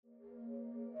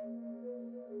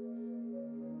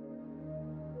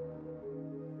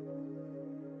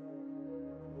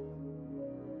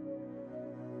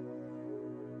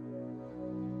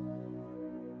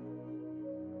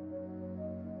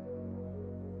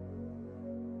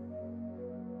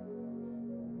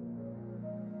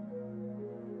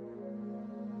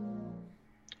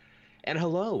And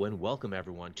hello and welcome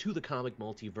everyone to the comic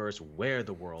multiverse where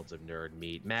the worlds of nerd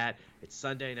meet. Matt, it's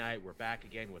Sunday night. We're back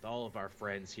again with all of our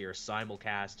friends here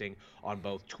simulcasting on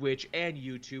both Twitch and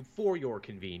YouTube for your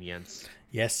convenience.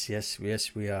 Yes,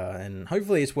 we are. And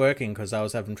hopefully it's working because I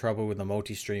was having trouble with the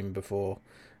multi-stream before.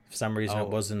 For some reason it Oh,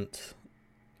 wasn't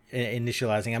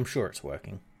initializing. I'm sure it's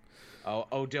working.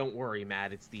 oh, don't worry,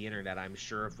 Matt. It's the internet. I'm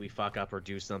sure if we fuck up or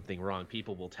do something wrong,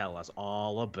 people will tell us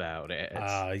all about it.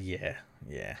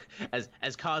 Yeah.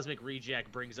 As Cosmic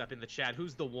Reject brings up in the chat,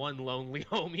 who's the one lonely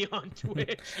homie on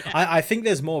Twitch? I think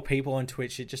there's more people on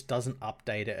Twitch. It just doesn't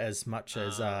update it as much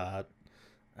as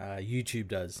YouTube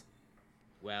does.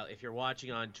 Well, if you're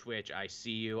watching on Twitch, I see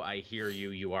you, I hear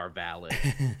you, you are valid.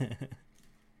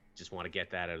 Just want to get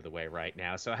that out of the way right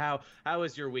now. So how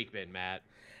has your week been, Matt?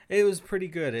 It was pretty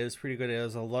good. It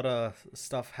was a lot of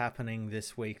stuff happening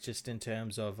this week, just in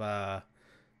terms of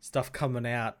stuff coming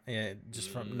out, just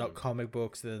from not comic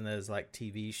books. Then there's like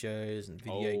TV shows and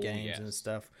video games and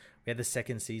stuff. We had the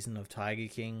second season of Tiger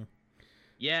King.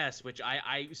 Yes, which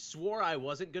I swore I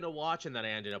wasn't gonna watch, and then I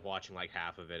ended up watching like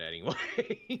half of it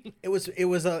anyway. It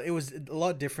was a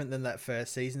lot different than that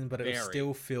first season, but it was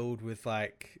still filled with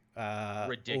like all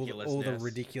the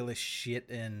ridiculous shit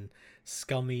and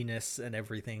scumminess and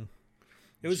everything.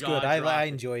 It was good. I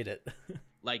enjoyed it.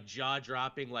 Like jaw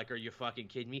dropping. Like, are you fucking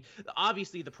kidding me?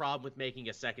 Obviously, the problem with making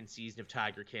a second season of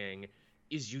Tiger King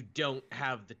is you don't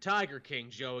have the Tiger King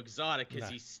Joe Exotic because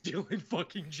he's still in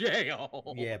fucking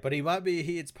jail. Yeah, but he might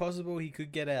be. It's possible he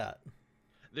could get out.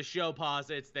 The show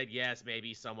posits that yes,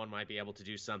 maybe someone might be able to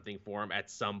do something for him at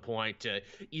some point to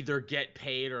either get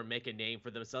paid or make a name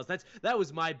for themselves. That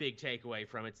was my big takeaway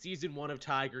from it. Season 1 of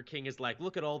Tiger King is like,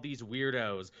 look at all these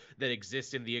weirdos that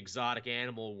exist in the exotic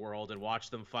animal world and watch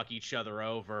them fuck each other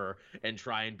over and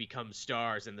try and become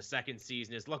stars. And the second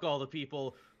season is, look, all the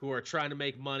people who are trying to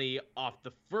make money off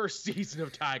the first season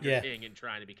of Tiger King and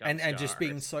trying to become stars. And just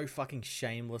being so fucking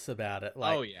shameless about it.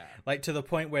 Like, oh yeah, like to the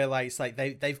point where like it's like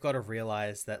they've got to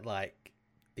realize that like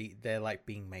they're like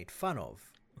being made fun of.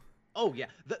 Oh yeah,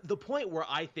 the point where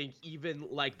I think even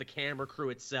like the camera crew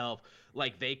itself,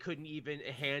 like they couldn't even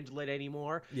handle it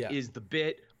anymore, is the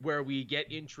bit where we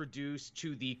get introduced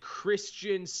to the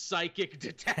Christian psychic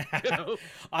detective.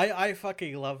 I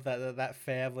fucking love that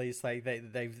family's like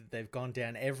they've gone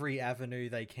down every avenue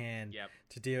they can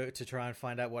to try and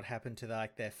find out what happened to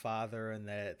their father and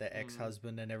their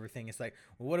ex-husband and everything. It's like,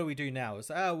 well, what do we do now? It's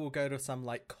we'll go to some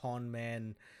like con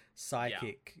man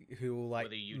psychic who will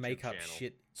like make up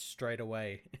shit straight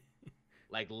away.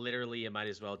 Like literally, you might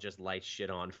as well just light shit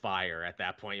on fire at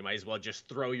that point. You might as well just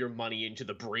throw your money into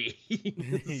the breeze.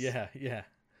 Yeah.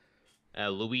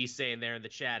 Louise saying there in the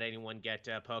chat, anyone get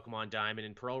Pokemon Diamond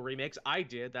and Pearl remakes? I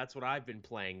did. That's what I've been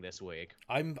playing this week.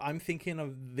 I'm thinking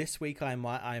of this week. I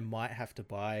might have to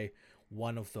buy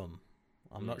one of them.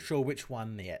 I'm not sure which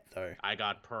one yet, though. I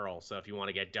got Pearl, so if you want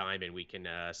to get Diamond, we can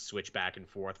switch back and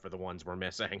forth for the ones we're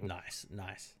missing.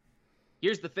 Nice.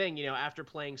 Here's the thing, after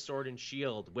playing Sword and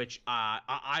Shield, which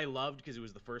I loved because it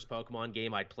was the first Pokemon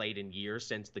game I'd played in years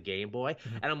since the Game Boy,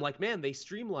 and I'm like, man, they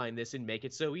streamline this and make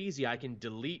it so easy. I can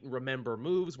delete and remember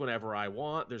moves whenever I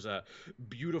want. There's a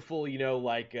beautiful,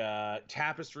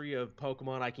 tapestry of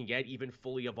Pokemon I can get, even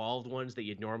fully evolved ones that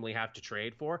you'd normally have to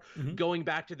trade for. Going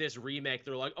back to this remake,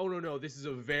 they're like, oh, no, this is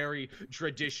a very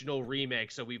traditional remake,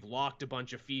 so we've locked a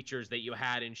bunch of features that you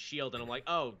had in Shield, and I'm like,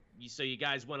 oh, so you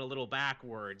guys went a little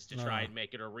backwards to try and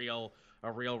make it a real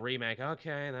remake.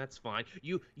 Okay, that's fine.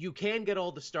 You can get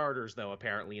all the starters though,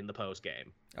 apparently, in the post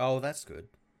game. Oh, that's good.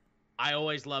 I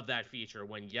always love that feature.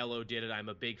 When Yellow did it, I'm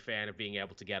a big fan of being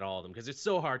able to get all of them because it's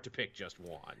so hard to pick just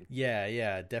one.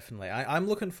 Yeah, definitely. I'm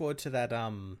looking forward to that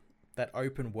that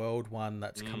open world one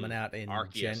that's coming out in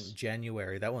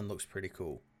January. That one looks pretty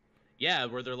cool. Yeah,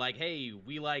 where they're like, hey,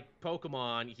 we like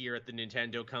Pokemon here at the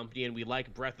Nintendo company, and we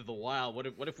like Breath of the Wild.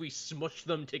 What if we smush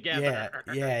them together?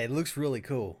 Yeah, it looks really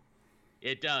cool.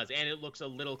 It does, and it looks a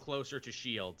little closer to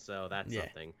Shield, so that's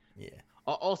something. Yeah.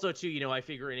 Also, too, I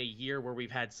figure in a year where we've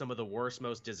had some of the worst,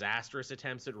 most disastrous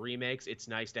attempts at remakes, it's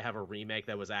nice to have a remake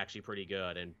that was actually pretty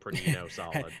good and pretty,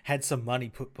 solid. Had some money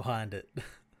put behind it.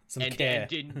 And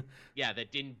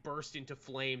that didn't burst into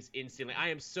flames instantly. I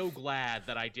am so glad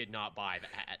that I did not buy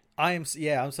that. I'm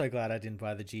so glad I didn't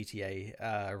buy the GTA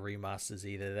remasters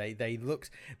either. They looked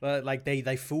like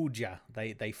they fooled you.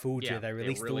 They fooled you. They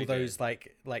released really all those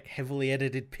like heavily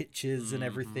edited pictures and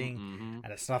everything,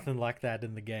 and it's nothing like that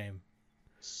in the game.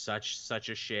 Such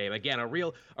a shame. Again, a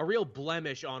real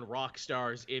blemish on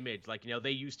Rockstar's image. Like,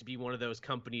 they used to be one of those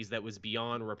companies that was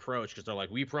beyond reproach because they're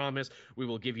like, we promise we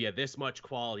will give you this much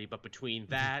quality, but between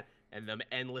that and them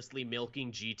endlessly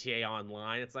milking GTA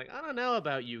Online. It's like, I don't know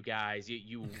about you guys,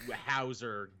 you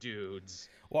Hauser dudes.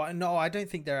 Well, no, I don't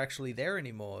think they're actually there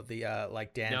anymore. The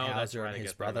like Dan Hauser and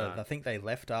his brother. I think they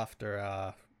left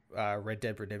after Red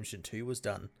Dead Redemption 2 was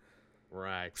done.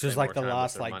 Right. Which was like the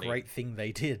last like great thing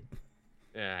they did.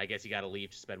 Yeah, I guess you got to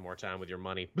leave to spend more time with your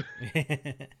money.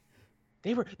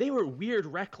 They were weird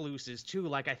recluses too.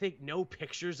 Like, I think no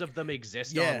pictures of them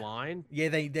exist online. Yeah,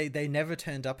 they never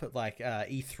turned up at like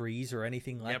E3s or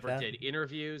anything like that. Never did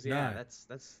interviews. Yeah,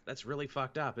 no. That's really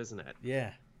fucked up, isn't it?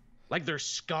 Yeah. Like, they're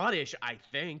Scottish, I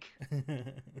think.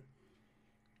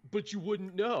 But you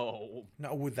wouldn't know.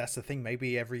 No, well, that's the thing.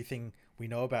 Maybe everything we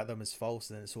know about them is false,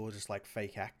 and it's all just like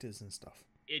fake actors and stuff.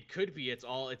 It could be. It's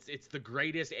the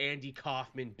greatest Andy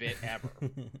Kaufman bit ever.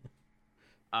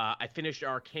 I finished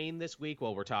Arcane this week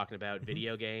while we're talking about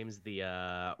video games.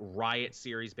 The Riot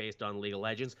series based on League of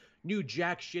Legends. Knew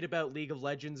jack shit about League of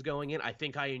Legends going in. I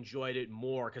think I enjoyed it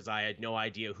more because I had no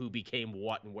idea who became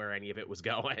what and where any of it was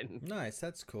going. Nice,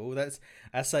 that's cool. That's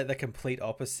like the complete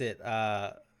opposite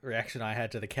reaction I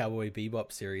had to the Cowboy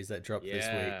Bebop series that dropped this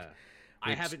week.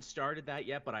 I haven't started that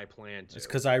yet, but I plan to. It's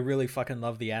because I really fucking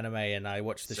love the anime, and I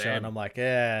watched the show, and I'm like,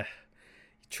 you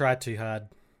tried too hard.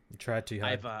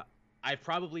 I've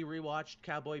probably rewatched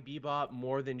Cowboy Bebop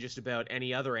more than just about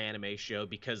any other anime show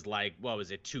because, like, what was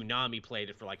it? Toonami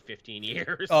played it for like 15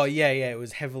 years. Oh, yeah, it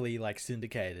was heavily, like,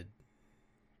 syndicated.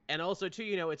 And also, too,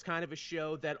 it's kind of a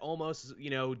show that almost,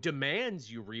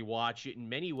 demands you rewatch it in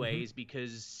many ways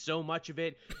because so much of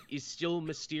it is still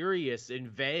mysterious and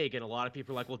vague. And a lot of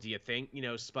people are like, well, do you think,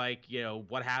 Spike,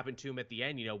 what happened to him at the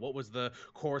end? What was the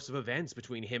course of events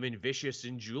between him and Vicious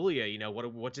and Julia?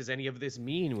 What does any of this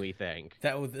mean, we think?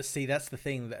 That's the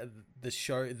thing. The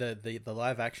show, the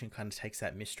live action kind of takes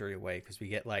that mystery away because we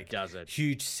get, like,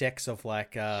 huge sects of,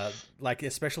 like,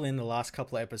 especially in the last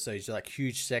couple of episodes, like,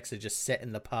 huge sects are just set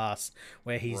in the past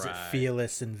where he's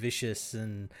fearless and vicious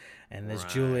and there's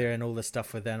Julia and all this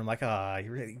stuff with them. I'm like,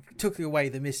 you really took away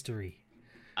the mystery.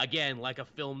 Again, like a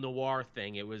film noir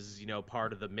thing, it was,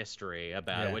 part of the mystery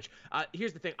about it, which,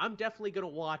 here's the thing, I'm definitely going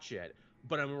to watch it,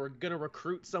 but I'm going to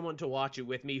recruit someone to watch it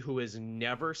with me who has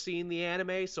never seen the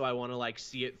anime, so I want to, like,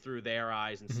 see it through their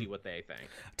eyes and see what they think.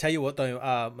 Tell you what,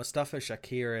 though, Mustafa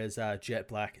Shakir as Jet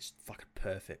Black is fucking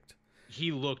perfect.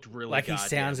 He looked really like he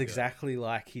sounds good. Exactly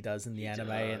like he does in the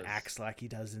anime and acts like he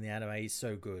does in the anime. He's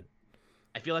so good.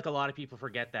 I feel like a lot of people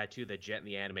forget that too, that Jet in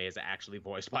the anime is actually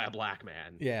voiced by a black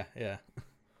man. Yeah.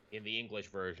 In the English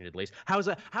version, at least. How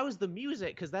is the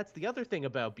music? Because that's the other thing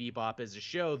about Bebop as a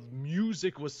show.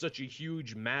 Music was such a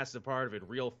huge, massive part of it.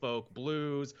 Real folk,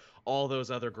 blues, all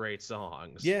those other great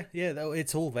songs. Yeah.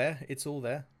 It's all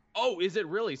there. Oh, is it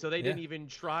really? So they didn't even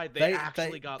try. They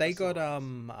actually got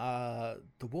the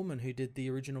woman who did the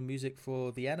original music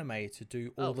for the anime to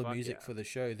do all the music for the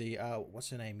show. The what's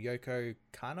her name? Yoko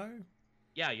Kanno?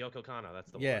 Yeah, Yoko Kanno.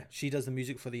 That's the one. Yeah, she does the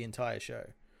music for the entire show.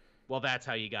 Well, that's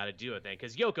how you got to do it then,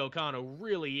 because Yoko Kanno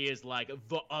really is like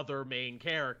the other main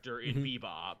character in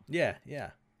Bebop. Yeah.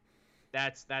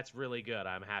 That's really good.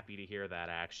 I'm happy to hear that,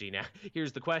 actually. Now,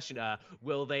 here's the question.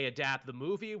 Will they adapt the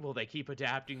movie? Will they keep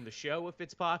adapting the show if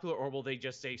it's popular? Or will they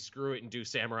just say, screw it and do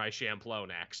Samurai Champloo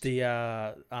next?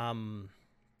 The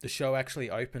show actually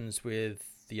opens with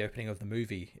the opening of the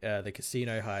movie, the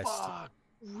casino heist. Fuck,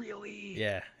 really?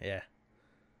 Yeah.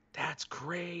 That's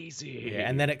crazy. Yeah,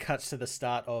 and then it cuts to the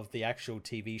start of the actual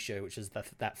TV show, which is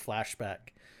that flashback.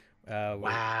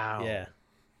 Wow. Yeah.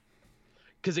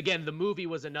 Because, again, the movie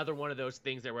was another one of those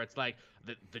things where it's like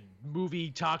the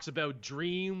movie talks about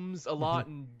dreams a lot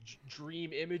and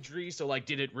dream imagery. So, like,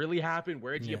 did it really happen?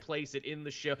 Where do you place it in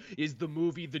the show? Is the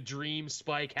movie the dream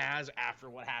Spike has after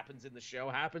what happens in the show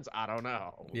happens? I don't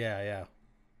know. Yeah.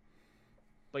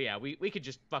 But yeah, we could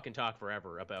just fucking talk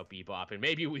forever about Bebop, and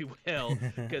maybe we will,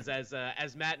 because as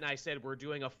Matt and I said, we're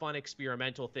doing a fun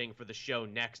experimental thing for the show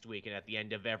next week, and at the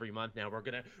end of every month now, we're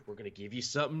gonna give you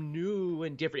something new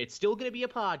and different. It's still gonna be a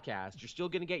podcast. You're still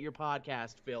gonna get your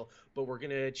podcast fill, but we're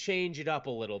gonna change it up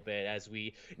a little bit as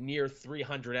we near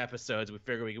 300 episodes. We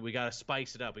figure we gotta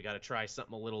spice it up. We gotta try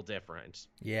something a little different.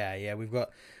 Yeah. We've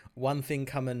got one thing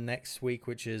coming next week,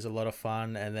 which is a lot of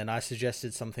fun, and then I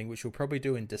suggested something which we'll probably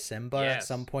do in December at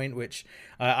some point, which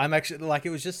I'm actually like, it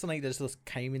was just something that just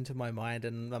came into my mind,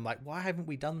 and I'm like, why haven't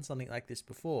we done something like this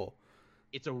before?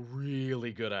 It's a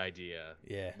really good idea.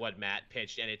 Yeah. What Matt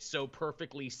pitched, and it's so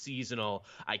perfectly seasonal.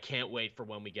 I can't wait for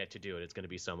when we get to do it. It's going to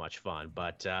be so much fun.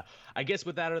 But I guess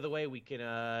with that out of the way, we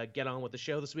can get on with the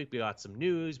show this week. We got some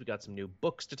news. We got some new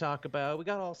books to talk about. We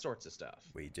got all sorts of stuff.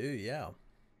 We do, yeah.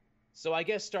 So I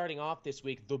guess starting off this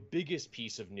week, the biggest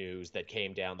piece of news that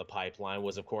came down the pipeline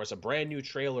was, of course, a brand new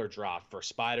trailer dropped for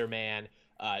Spider-Man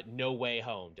No Way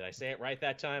Home. Did I say it right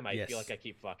that time? I feel like Yes. I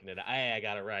keep fucking it up. I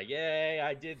got it right. Yay,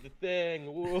 I did the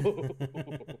thing. Woo.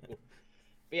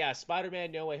 But yeah,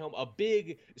 Spider-Man No Way Home, a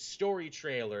big story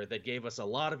trailer that gave us a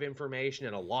lot of information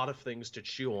and a lot of things to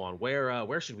chew on.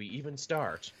 Where should we even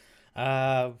start?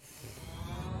 I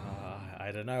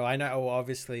don't know. I know,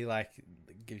 obviously, like,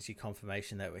 gives you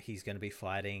confirmation that he's going to be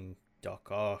fighting Doc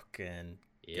Ock and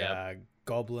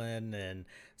Goblin and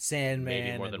Sandman,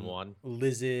 maybe more than one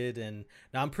Lizard, and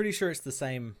now I'm pretty sure it's the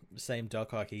same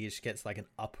Doc Ock. He just gets like an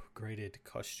upgraded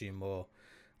costume or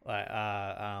like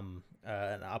an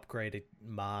upgraded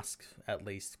mask at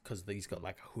least, because he's got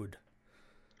like a hood.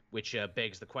 Which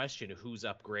begs the question: who's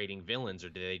upgrading villains, or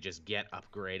do they just get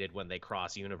upgraded when they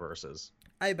cross universes?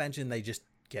 I imagine they just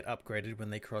get upgraded when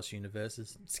they cross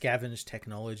universes. Scavenge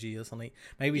technology or something.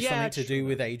 Maybe something to do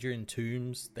with Adrian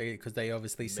Toomes, because they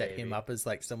obviously set him up as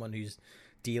like someone who's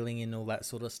dealing in all that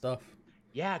sort of stuff.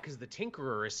 Yeah, because the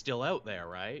Tinkerer is still out there,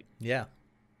 right? Yeah.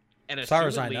 And as far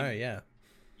as I know, yeah.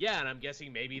 Yeah, and I'm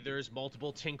guessing maybe there's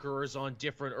multiple Tinkerers on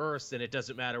different Earths, and it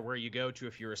doesn't matter where you go to.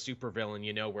 If you're a supervillain,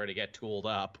 you know where to get tooled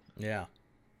up. Yeah.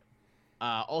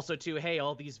 Also, too, hey,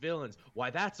 all these villains.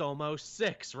 Why, that's almost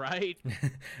 6, right?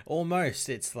 Almost.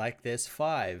 It's like there's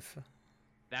 5.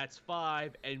 That's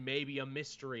 5, and maybe a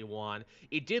mystery one.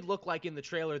 It did look like in the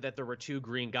trailer that there were 2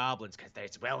 Green Goblins, because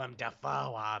there's Willem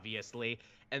Dafoe, obviously.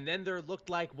 And then there looked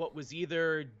like what was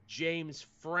either James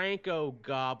Franco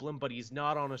Goblin, but he's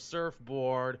not on a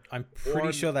surfboard. I'm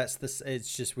pretty sure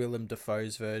it's just Willem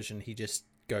Dafoe's version. He just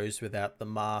goes without the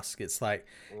mask. It's like,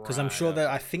 because I'm sure that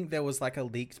I think there was like a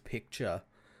leaked picture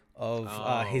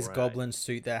of his Goblin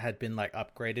suit that had been like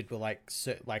upgraded, but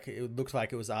like it looked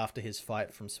like it was after his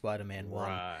fight from Spider-Man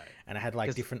 1, and it had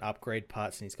like different upgrade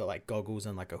parts, and he's got like goggles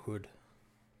and like a hood.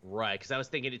 Right, because I was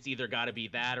thinking it's either got to be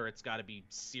that or it's got to be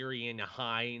Syrian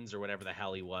Hines or whatever the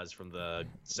hell he was from the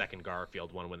second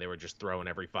Garfield one when they were just throwing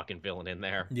every fucking villain in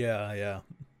there. Yeah.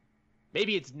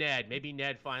 Maybe it's Ned. Maybe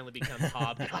Ned finally becomes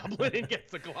Hobgoblin and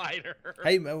gets a glider.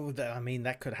 Hey, I mean,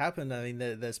 that could happen. I mean,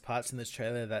 there's parts in this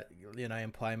trailer that, you know,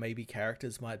 imply maybe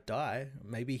characters might die.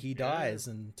 Maybe he dies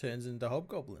and turns into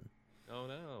Hobgoblin. Oh,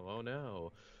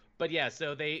 no. But yeah,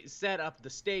 so they set up the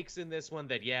stakes in this one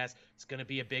that, yes, it's going to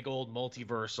be a big old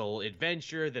multiversal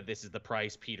adventure, that this is the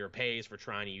price Peter pays for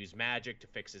trying to use magic to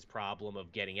fix his problem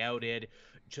of getting outed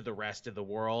to the rest of the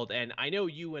world. And I know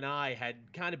you and I had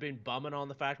kind of been bumming on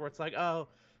the fact where it's like, oh,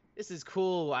 this is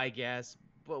cool, I guess,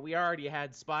 but we already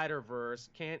had Spider-Verse.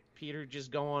 Can't Peter just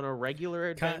go on a regular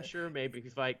adventure? Maybe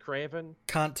fight Kraven?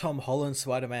 Can't Tom Holland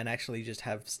Spider-Man actually just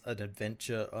have an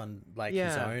adventure on like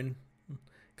his own?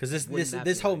 Because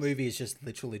this whole movie is just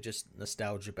literally just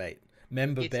nostalgia bait.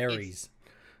 Member berries.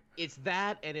 It's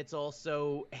that, and it's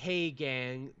also, hey,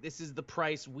 gang, this is the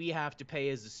price we have to pay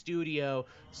as a studio,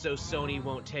 so Sony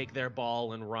won't take their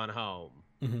ball and run home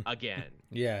again.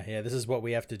 Yeah, this is what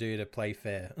we have to do to play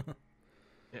fair.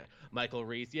 Yeah. Michael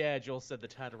Reese. Yeah, Joel said the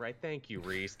title right. Thank you,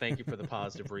 Reese. Thank you for the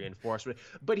positive reinforcement.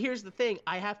 But here's the thing.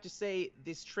 I have to say,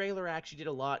 this trailer actually did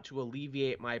a lot to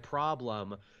alleviate my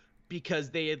problem, because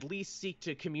they at least seek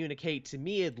to communicate, to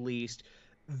me at least,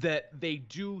 that they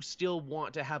do still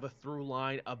want to have a through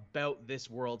line about this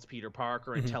world's Peter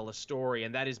Parker and tell a story.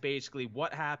 And that is basically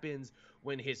what happens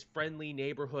when his friendly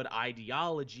neighborhood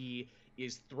ideology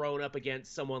is thrown up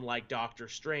against someone like Doctor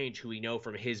Strange, who we know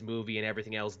from his movie and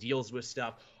everything else deals with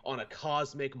stuff on a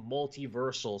cosmic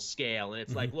multiversal scale. And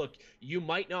it's like, look, you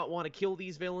might not want to kill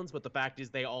these villains, but the fact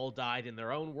is they all died in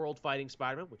their own world fighting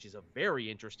Spider-Man, which is a very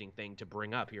interesting thing to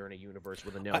bring up here in a universe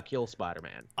with a no-kill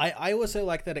Spider-Man. I also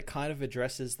like that it kind of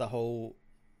addresses the whole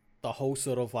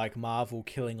sort of like Marvel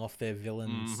killing off their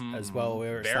villains as well,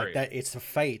 where it's like that it's a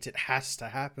fate, it has to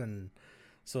happen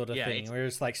sort of thing.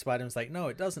 Whereas like Spider-Man's like, no,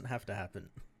 it doesn't have to happen.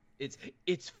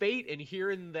 It's fate, and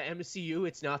here in the MCU,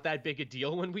 it's not that big a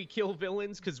deal when we kill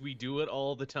villains, because we do it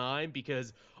all the time,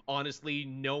 because honestly,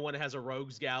 no one has a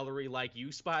rogues gallery like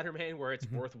you, Spider-Man, where it's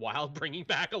worthwhile bringing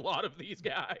back a lot of these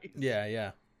guys.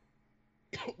 Yeah.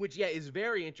 Which, is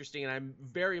very interesting, and I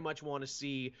very much want to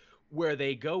see where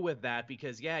they go with that,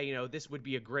 because, this would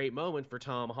be a great moment for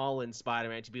Tom Holland's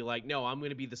Spider-Man to be like, no, I'm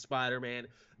going to be the Spider-Man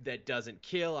that doesn't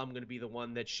kill. I'm going to be the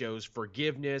one that shows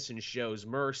forgiveness and shows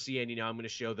mercy, and, I'm going to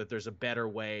show that there's a better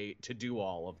way to do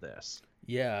all of this.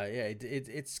 Yeah,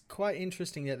 it's quite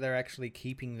interesting that they're actually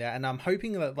keeping that, and I'm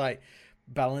hoping that, like,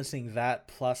 balancing that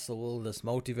plus all this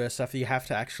multiverse stuff, you have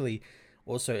to actually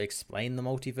also explain the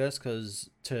multiverse, because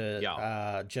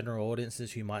to general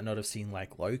audiences who might not have seen,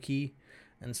 like, Loki,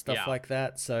 and stuff like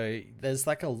that. So there's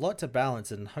like a lot to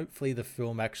balance, and hopefully the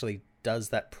film actually does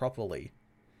that properly.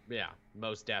 Yeah,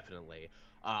 most definitely.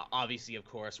 Obviously, of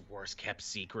course, worst kept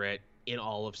secret in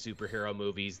all of superhero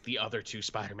movies. The other two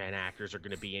Spider-Man actors are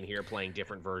going to be in here playing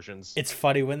different versions. It's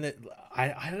funny when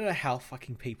I don't know how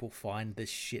fucking people find this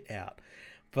shit out.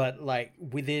 But like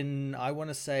within, I want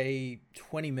to say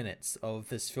 20 minutes of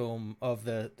this film, of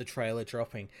the trailer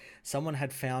dropping, someone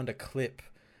had found a clip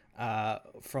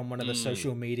from one of the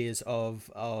social medias of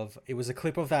it was a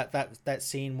clip of that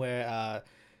scene where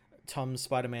Tom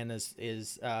Spider-Man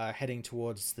is heading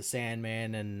towards the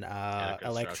Sandman and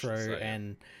Electro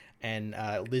and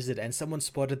Lizard, and someone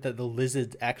spotted that the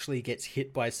Lizard actually gets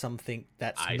hit by something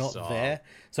that's not there.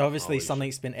 So obviously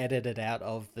something's been edited out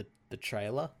of the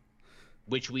trailer.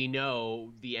 Which we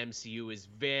know the MCU is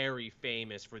very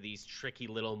famous for these tricky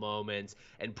little moments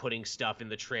and putting stuff in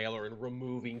the trailer and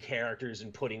removing characters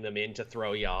and putting them in to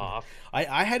throw you off.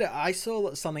 I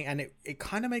saw something, and it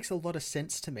kind of makes a lot of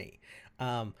sense to me.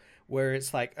 Where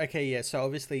it's like, okay, yeah, so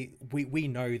obviously we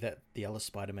know that the other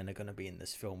Spider-Men are going to be in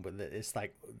this film, but it's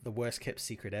like the worst kept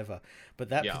secret ever. But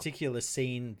that particular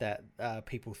scene that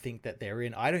people think that they're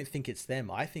in, I don't think it's them.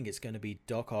 I think it's going to be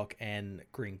Doc Ock and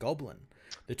Green Goblin,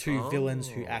 the two villains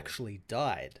who actually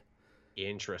died.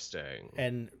 Interesting.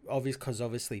 And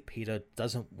obviously Peter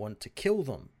doesn't want to kill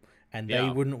them, and they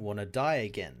wouldn't want to die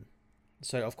again.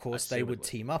 So of course they would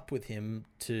team up with him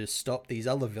to stop these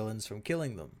other villains from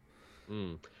killing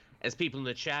them. As people in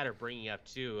the chat are bringing up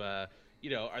too, are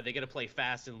they going to play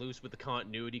fast and loose with the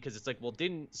continuity? Because it's like, well,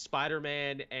 didn't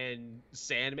Spider-Man and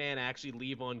Sandman actually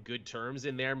leave on good terms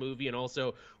in their movie? And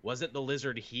also, wasn't the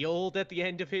Lizard healed at the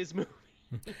end of his movie?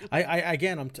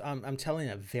 I'm telling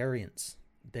you, variants.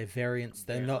 They're variants.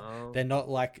 They're not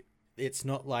like, it's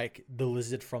not like the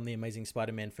Lizard from the Amazing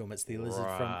Spider-Man film. It's the Lizard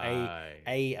from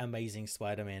a Amazing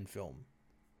Spider-Man film.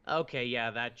 Okay,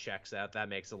 yeah, that checks out. That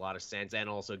makes a lot of sense, and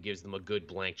also gives them a good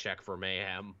blank check for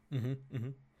mayhem.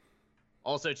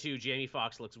 Also, too, Jamie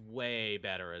Foxx looks way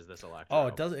better as this Electro. Oh,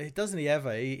 doesn't he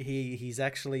ever? He's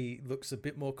actually looks a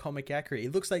bit more comic accurate. He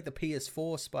looks like the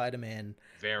PS4 Spider-Man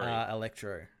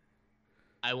Electro.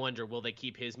 I wonder, will they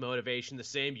keep his motivation the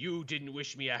same? You didn't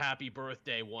wish me a happy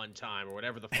birthday one time, or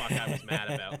whatever the fuck I was mad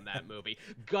about in that movie.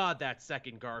 God, that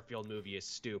second Garfield movie is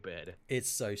stupid. It's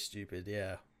so stupid,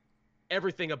 yeah.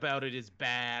 Everything about it is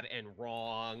bad and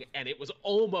wrong, and it was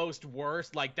almost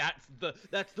worse. Like that's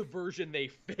the version they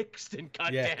fixed and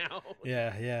cut down.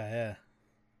 Yeah.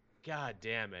 God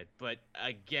damn it! But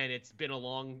again, it's been a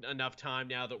long enough time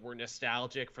now that we're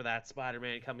nostalgic for that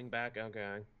Spider-Man coming back.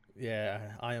 Okay. Yeah,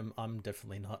 I'm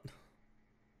definitely not.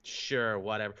 Sure,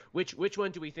 whatever. Which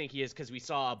one do we think he is? Because we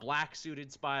saw a black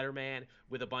suited Spider-Man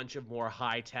with a bunch of more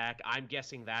high tech. I'm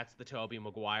guessing that's the Tobey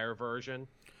Maguire version.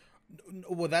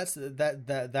 Well,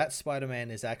 that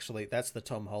Spider-Man is actually, that's the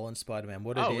Tom Holland Spider-Man.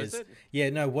 What it is, is it? Yeah,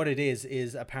 no, what it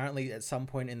is apparently at some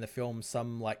point in the film,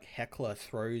 some like heckler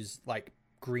throws like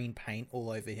green paint all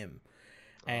over him,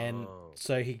 and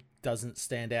so he doesn't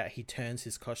stand out. He turns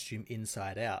his costume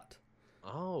inside out.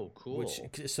 Oh, cool.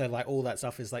 So like all that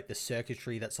stuff is like the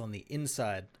circuitry that's on the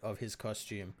inside of his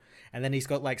costume, and then he's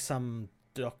got like some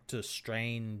Doctor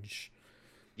Strange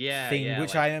thing,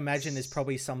 which I imagine is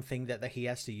probably something that he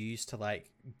has to use to like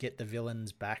get the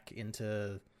villains back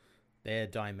into their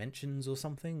dimensions or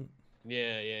something.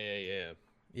 Yeah.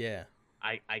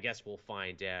 I guess we'll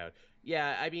find out.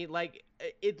 Yeah, I mean, like,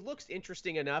 it looks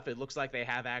interesting enough. It looks like they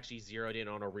have actually zeroed in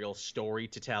on a real story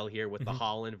to tell here with the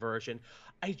Holland version.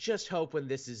 I just hope when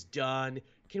this is done,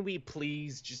 can we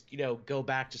please just, go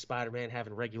back to Spider-Man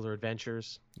having regular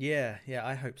adventures? Yeah,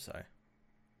 I hope so.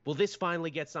 Will this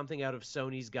finally get something out of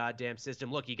Sony's goddamn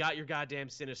system? Look, you got your goddamn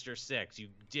Sinister Six. You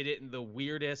did it in the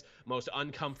weirdest, most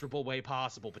uncomfortable way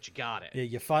possible, but you got it. Yeah,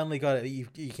 you finally got it. You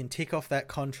can tick off that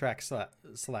contract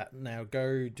slap. Now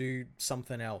go do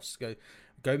something else.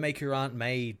 Go make your Aunt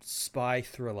May spy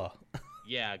thriller.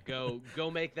 Yeah, go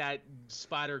make that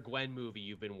Spider-Gwen movie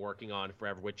you've been working on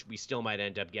forever, which we still might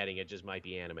end up getting. It just might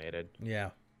be animated.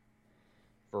 Yeah.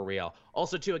 For real.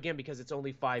 Also, too, again, because it's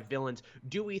only 5 villains,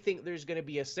 do we think there's going to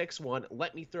be a 6th one?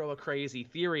 Let me throw a crazy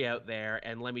theory out there,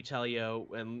 and let me tell you,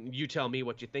 and you tell me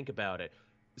what you think about it.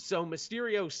 So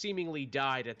Mysterio seemingly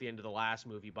died at the end of the last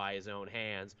movie by his own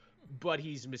hands, but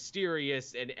he's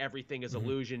mysterious and everything is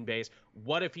illusion based.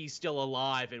 What if he's still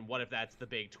alive, and what if that's the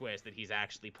big twist, that he's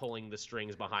actually pulling the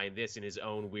strings behind this in his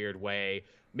own weird way?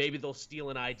 Maybe they'll steal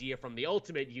an idea from the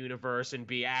Ultimate Universe and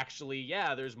be actually,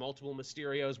 there's multiple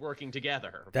Mysterios working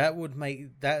together. That would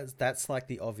make that's like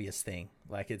the obvious thing.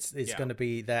 Like it's going to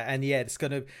be that, and it's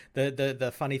going to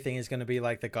the funny thing is going to be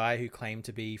like the guy who claimed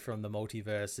to be from the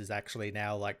multiverse is actually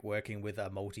now like working with a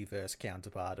multiverse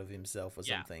counterpart of himself or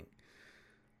something.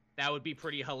 That would be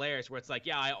pretty hilarious, where it's like,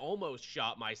 I almost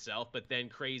shot myself, but then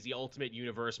crazy Ultimate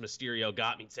Universe Mysterio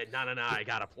got me and said, no, I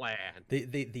got a plan.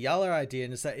 The other idea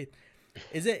is that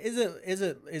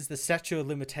is the statute of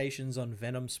limitations on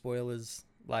Venom spoilers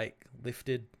like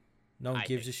lifted? No one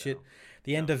gives a shit.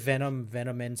 The end of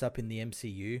Venom ends up in the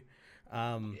MCU.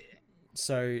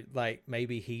 So like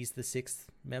maybe he's the sixth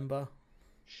member.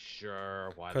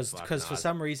 Sure, why? Because for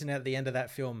some reason at the end of that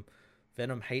film,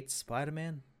 Venom hates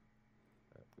Spider-Man.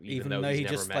 Even though he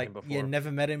just like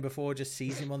never met him before, just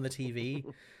sees him on the TV.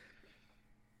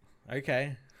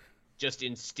 Okay. Just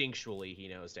instinctually, he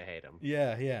knows to hate him.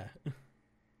 Yeah.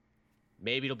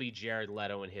 Maybe it'll be Jared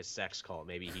Leto and his sex cult.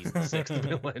 Maybe he's the sixth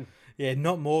villain. Yeah,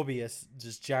 not Morbius,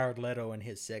 just Jared Leto and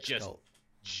his sex cult.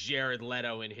 Jared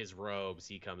Leto in his robes,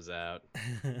 he comes out.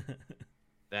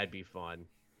 That'd be fun.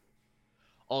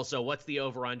 Also, what's the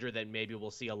over-under that maybe we'll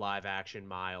see a live-action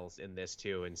Miles in this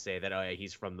too, and say that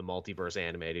he's from the Multiverse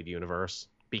animated universe?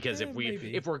 Because if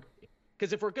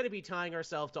we're going to be tying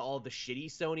ourselves to all the shitty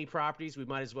Sony properties, we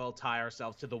might as well tie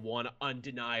ourselves to the one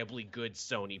undeniably good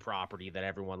Sony property that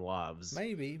everyone loves.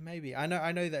 Maybe. I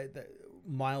know that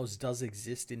Miles does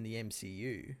exist in the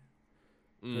MCU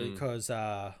because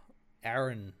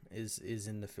Aaron is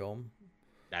in the film.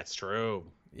 That's true.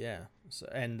 Yeah. So,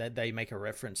 and they make a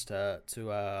reference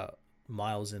to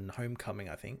Miles in Homecoming,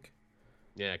 I think.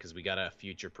 Yeah, because we got to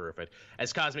future-proof it.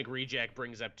 As Cosmic Reject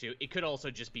brings up, too, it could also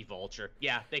just be Vulture.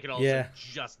 Yeah, they could also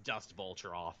just dust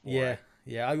Vulture off for it.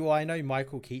 Yeah. I know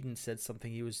Michael Keaton said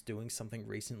something. He was doing something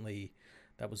recently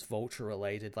that was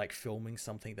Vulture-related, like filming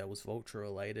something that was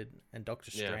Vulture-related. And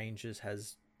Doctor Strange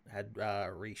has had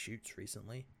reshoots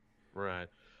recently. Right.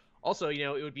 Also,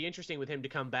 it would be interesting with him to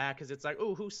come back, because it's like,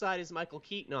 whose side is Michael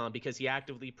Keaton on? Because he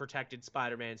actively protected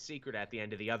Spider-Man's secret at the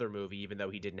end of the other movie, even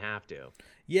though he didn't have to.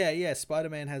 Yeah.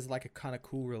 Spider-Man has like a kind of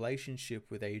cool relationship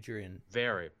with Adrian.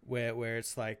 Very. Where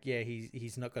it's like,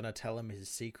 he's not going to tell him his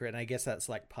secret. And I guess that's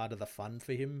like part of the fun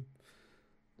for him.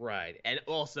 Right. And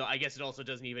also, I guess it also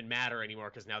doesn't even matter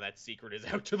anymore, because now that secret is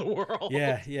out to the world.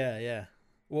 Yeah.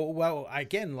 Well,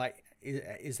 again, like...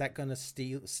 Is that going to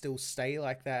still stay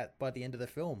like that by the end of the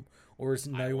film? Or is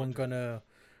no one going to...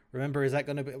 Remember, is that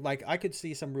going to be... Like, I could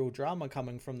see some real drama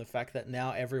coming from the fact that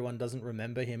now everyone doesn't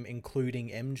remember him, including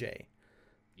MJ.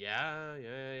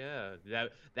 Yeah.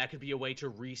 That could be a way to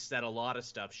reset a lot of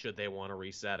stuff, should they want to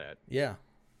reset it. Yeah.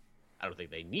 I don't think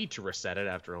they need to reset it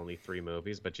after only 3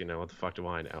 movies, but what the fuck do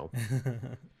I know?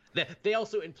 They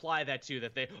also imply that too,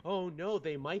 that they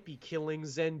might be killing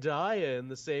Zendaya in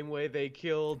the same way they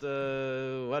killed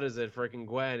freaking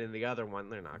Gwen in the other one.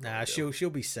 They're not gonna she'll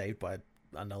be saved by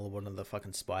another one of the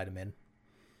fucking Spider-Men.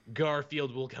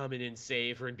 Garfield will come in and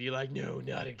save her and be like, no,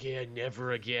 not again,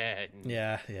 never again.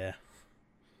 Yeah.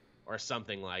 Or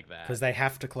something like that. Because they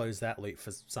have to close that loop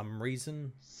for some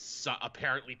reason. So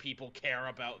apparently people care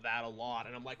about that a lot,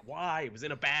 and I'm like, why? It was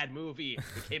in a bad movie.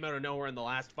 It came out of nowhere in the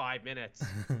last 5 minutes.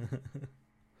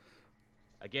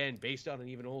 Again, based on an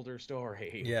even older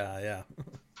story. Yeah.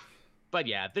 But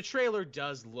yeah, the trailer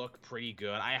does look pretty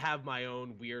good. I have my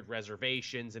own weird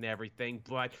reservations and everything,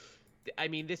 but I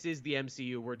mean, this is the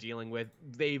MCU we're dealing with.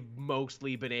 They've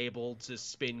mostly been able to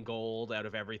spin gold out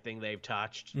of everything they've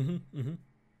touched. Mm-hmm.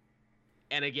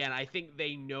 And again, I think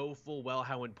they know full well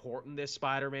how important this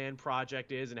Spider-Man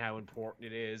project is, and how important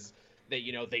it is that,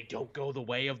 they don't go the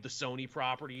way of the Sony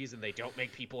properties, and they don't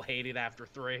make people hate it after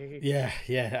 3. Yeah,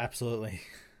 absolutely.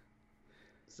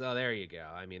 So there you go.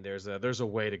 I mean, there's a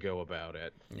way to go about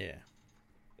it. Yeah.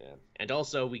 And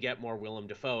also, we get more Willem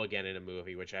Dafoe again in a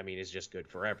movie, which, I mean, is just good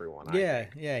for everyone.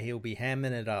 Yeah, he'll be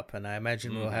hamming it up, and I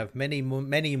imagine we'll have many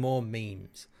more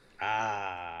memes.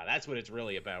 Ah, that's what it's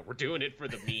really about. We're doing it for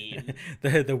the meme.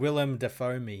 the Willem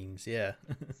Dafoe memes, yeah.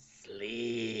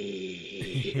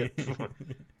 Sleep.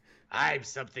 I'm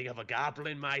something of a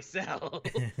goblin myself.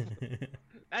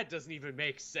 That doesn't even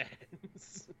make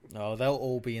sense. Oh, they'll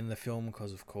all be in the film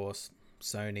because, of course,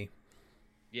 Sony.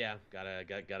 Yeah, gotta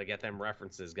get them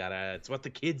references. It's what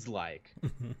the kids like.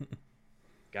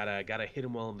 Gotta hit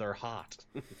them while they're hot.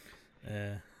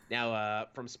 Now,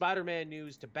 from Spider-Man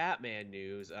news to Batman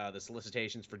news, the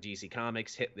solicitations for DC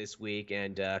Comics hit this week,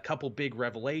 and a couple big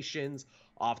revelations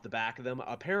off the back of them.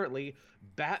 Apparently,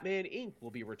 Batman Inc. will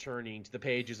be returning to the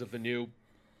pages of the new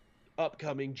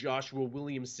upcoming Joshua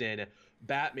Williamson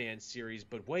Batman series.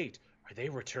 But wait, are they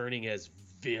returning as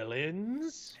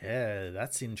villains? Yeah,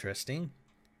 that's interesting.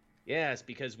 Yes,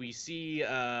 because we see,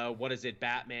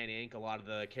 Batman Inc., a lot of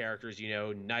the characters,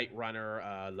 Night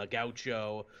Runner, La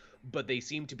Gaucho, but they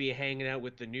seem to be hanging out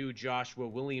with the new Joshua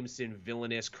Williamson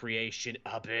villainous creation,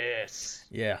 Abyss.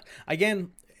 Yeah.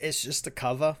 Again, it's just a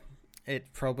cover. It's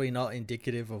probably not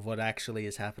indicative of what actually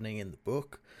is happening in the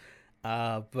book.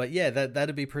 But yeah,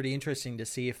 that'd be pretty interesting to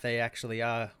see if they actually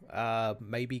are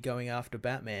maybe going after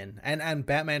Batman. And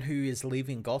Batman who is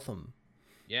leaving Gotham.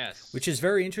 Yes. Which is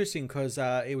very interesting because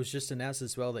it was just announced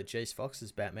as well that Jace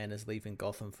Fox's Batman is leaving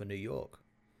Gotham for New York.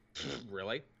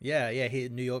 Really? Yeah,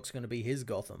 New York's going to be his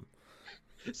Gotham.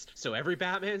 So every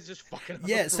Batman's just fucking up.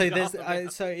 Yeah, so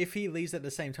there's so if he leaves at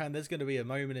the same time, there's going to be a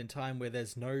moment in time where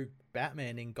there's no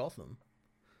Batman in Gotham.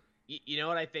 You know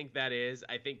what I think that is?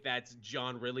 I think that's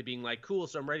John Ridley being like, cool,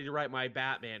 so I'm ready to write my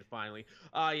Batman finally.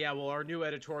 Yeah, well, our new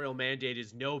editorial mandate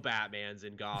is no Batmans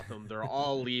in Gotham. They're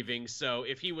all leaving, so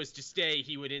if he was to stay,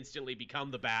 he would instantly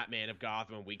become the Batman of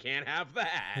Gotham. We can't have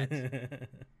that.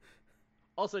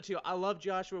 Also, too, I love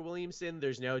Joshua Williamson.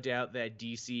 There's no doubt that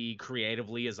DC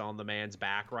creatively is on the man's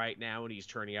back right now, and he's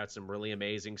turning out some really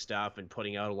amazing stuff and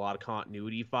putting out a lot of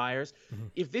continuity fires. Mm-hmm.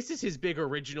 If this is his big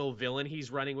original villain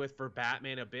he's running with for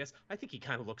Batman Abyss, I think he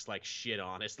kind of looks like shit,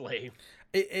 honestly.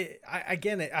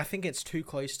 I think it's too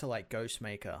close to, like,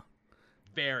 Ghostmaker.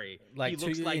 Very. Like, he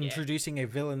looks like introducing a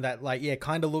villain that, like, yeah,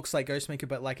 kind of looks like Ghostmaker,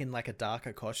 but, like, in, like, a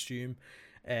darker costume.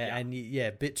 And yeah,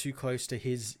 a bit too close to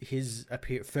his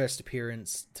first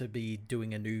appearance to be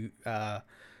doing a new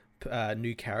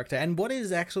character. And what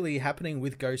is actually happening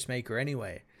with Ghostmaker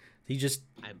anyway? He just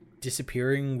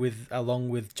disappearing along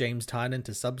with James Tynion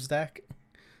to Substack?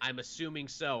 I'm assuming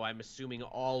so. I'm assuming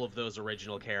all of those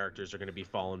original characters are going to be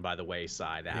fallen by the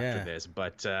wayside after this.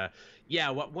 But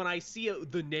when I see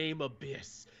the name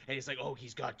Abyss, and it's like, oh,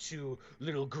 he's got two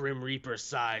little Grim Reaper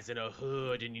sides and a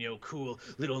hood and, cool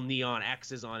little neon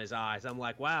X's on his eyes, I'm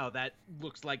like, wow, that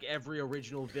looks like every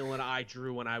original villain I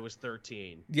drew when I was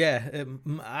 13. Yeah,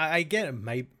 I get it.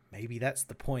 Maybe that's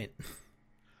the point.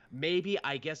 Maybe,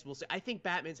 I guess we'll see. I think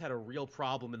Batman's had a real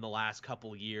problem in the last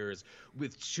couple years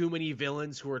with too many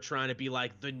villains who are trying to be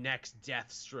like the next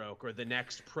Deathstroke or the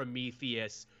next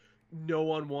Prometheus. No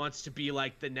one wants to be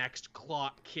like the next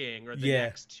Clock King or the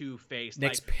next Two-Face.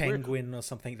 Next Penguin or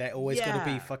something. They always got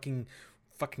to be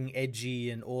fucking edgy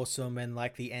and awesome and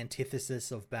like the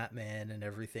antithesis of Batman and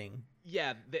everything.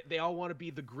 Yeah, they all want to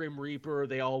be the Grim Reaper.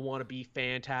 They all want to be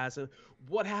Phantasm.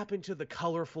 What happened to the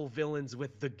colorful villains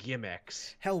with the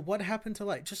gimmicks? Hell, what happened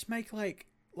to just make like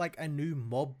a new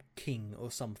mob king or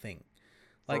something?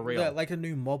 Like a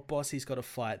new mob boss he's got to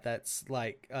fight that's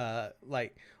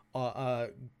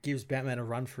gives Batman a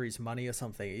run for his money or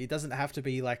something. It doesn't have to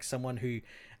be like someone who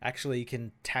actually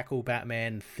can tackle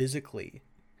Batman physically.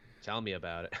 Tell me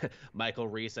about it. Michael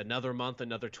Reese, another month,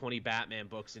 another 20 Batman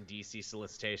books in DC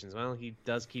solicitations. Well, he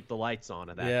does keep the lights on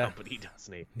at that company,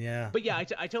 doesn't he? Yeah. But yeah, I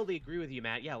totally agree with you,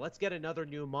 Matt. Yeah, let's get another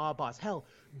new mob boss. Hell,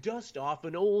 dust off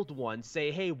an old one.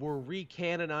 Say, hey, we're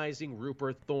recanonizing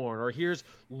Rupert Thorne, or here's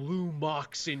Lou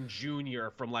Moxon Jr.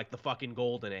 from like the fucking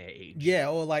golden age. Yeah,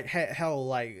 or like hell,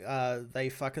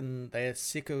 they're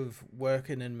sick of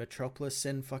working in Metropolis.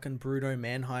 Send fucking Bruno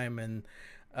Mannheim and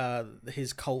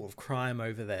his cult of crime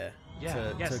over there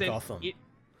to Gotham.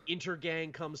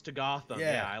 Intergang comes to Gotham.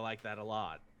 Yeah, I like that a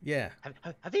lot. Yeah.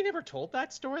 Have they never told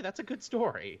that story? That's a good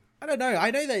story. I don't know.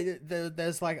 I know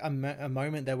there's like a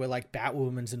moment there where like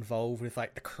Batwoman's involved with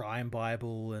like the crime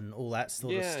Bible and all that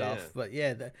sort of stuff.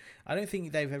 Yeah. But I don't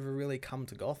think they've ever really come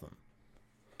to Gotham.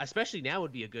 Especially now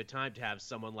would be a good time to have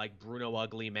someone like Bruno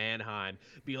Ugly Mannheim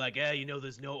be like,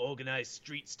 there's no organized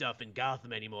street stuff in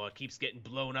Gotham anymore. It keeps getting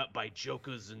blown up by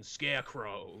jokers and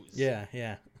scarecrows. Yeah.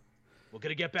 We're going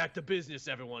to get back to business,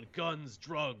 everyone. Guns,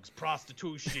 drugs,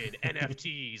 prostitution,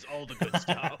 NFTs, all the good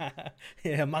stuff.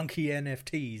 Yeah, monkey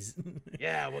NFTs.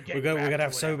 Yeah, we're going to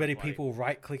have so many people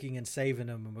right-clicking and saving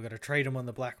them, and we're going to trade them on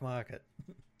the black market.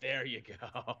 There you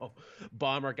go.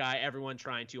 Bomber guy, everyone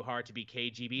trying too hard to be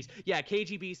KG Beast. Yeah,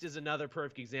 KG Beast is another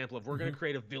perfect example of we're going to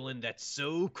create a villain that's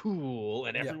so cool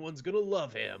and everyone's going to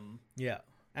love him. Yeah.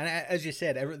 And as you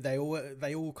said, they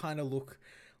all kind of look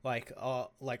like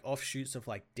offshoots of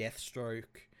like Deathstroke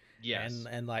Yes.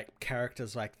 And like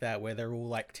characters like that where they're all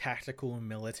like tactical and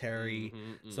military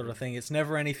sort of thing. It's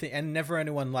never anything, and never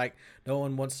anyone like, no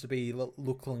one wants to be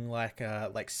looking like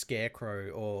Scarecrow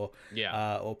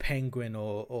or Penguin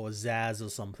or Zaz or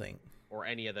something. Or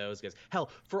any of those guys.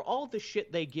 Hell, for all the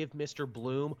shit they give Mr.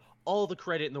 Bloom, all the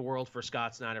credit in the world for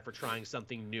Scott Snyder for trying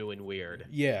something new and weird.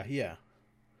 Yeah, yeah.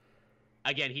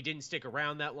 Again, he didn't stick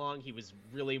around that long. He was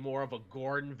really more of a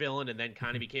Gordon villain and then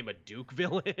kind of became a Duke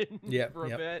villain for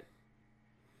a bit.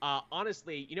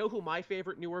 Honestly, you know who my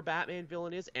favorite newer Batman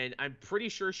villain is? And I'm pretty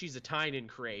sure she's a Tynion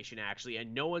creation, actually,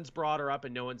 and no one's brought her up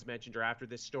and no one's mentioned her after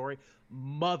this story.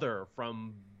 Mother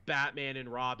from Batman and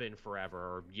Robin Forever,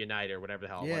 or Unite, or whatever the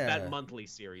hell it was. That monthly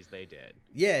series they did.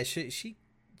 Yeah, she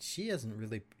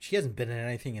hasn't been in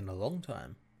anything in a long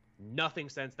time. Nothing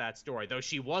since that story, though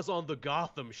she was on the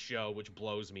Gotham show, which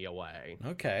blows me away.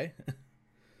 Okay.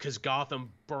 Because Gotham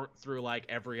burnt through like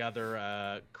every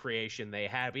other creation they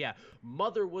had. But yeah,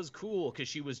 Mother was cool because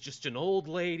she was just an old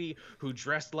lady who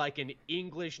dressed like an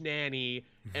English nanny,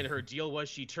 and her deal was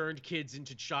she turned kids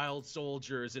into child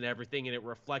soldiers and everything, and it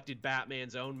reflected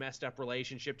Batman's own messed up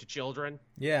relationship to children.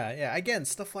 Yeah, yeah. Again,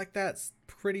 stuff like that's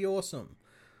pretty awesome.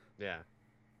 Yeah.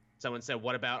 Someone said,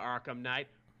 what about Arkham Knight?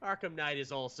 Arkham Knight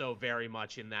is also very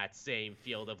much in that same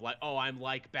field of like, oh, I'm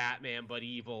like Batman but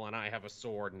evil and I have a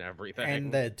sword and everything.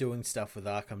 And they're doing stuff with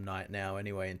Arkham Knight now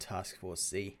anyway in Task Force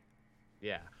C.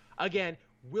 Yeah. Again,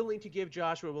 willing to give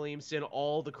Joshua Williamson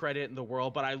all the credit in the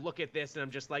world, but I look at this and I'm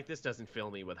just like, this doesn't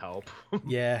fill me with hope.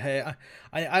 Yeah, hey,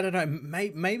 I don't know.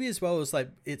 Maybe as well as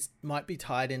like it might be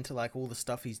tied into like all the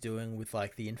stuff he's doing with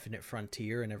like the Infinite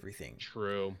Frontier and everything.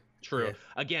 True. Yeah.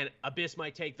 Again, Abyss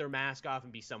might take their mask off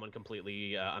and be someone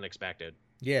completely unexpected.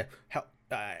 Yeah.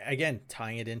 Again,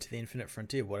 tying it into the Infinite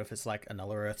Frontier. What if it's like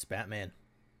another Earth's Batman?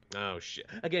 Oh shit!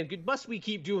 Again, must we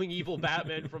keep doing evil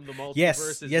Batman from the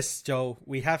multiverse? Yes, Joel.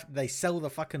 They sell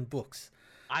the fucking books.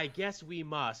 I guess we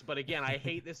must, but again, I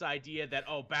hate this idea that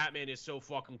Batman is so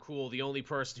fucking cool. The only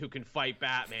person who can fight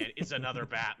Batman is another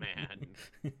Batman.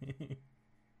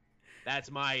 That's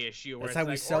my issue. That's how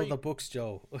we sell the books,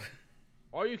 Joel.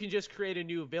 Or you can just create a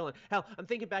new villain. Hell, I'm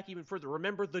thinking back even further.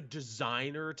 Remember the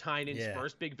designer Tynion's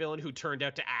first big villain who turned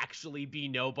out to actually be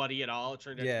nobody at all? It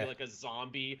turned out to be like a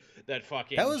zombie that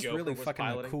fucking Joker was fucking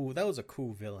piloting. Cool. That was a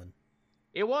cool villain.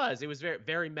 It was. It was very,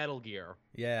 very Metal Gear.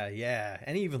 Yeah, yeah.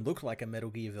 And he even looked like a Metal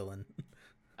Gear villain.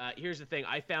 Here's the thing.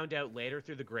 I found out later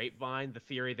through the grapevine the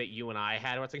theory that you and I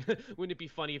had. I was like, wouldn't it be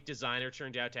funny if Designer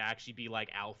turned out to actually be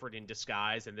like Alfred in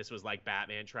disguise, and this was like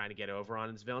Batman trying to get over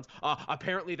on his villains?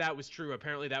 Apparently that was true.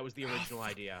 Apparently that was the original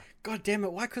idea. God damn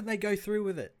it. Why couldn't they go through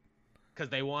with it? Because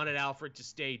they wanted Alfred to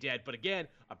stay dead. But again,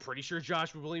 I'm pretty sure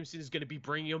Joshua Williamson is going to be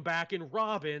bringing him back in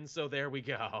Robin, so there we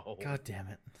go. God damn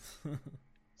it.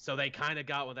 So they kind of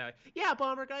got with that. Yeah,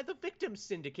 Bomber Guy, the Victim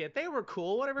Syndicate. They were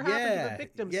cool. Whatever happened to the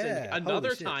Victim Syndicate?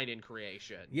 Another tie-in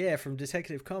creation. Yeah, from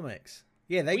Detective Comics.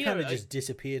 Yeah, they kind of just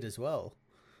disappeared as well.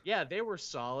 Yeah, they were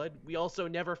solid. We also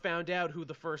never found out who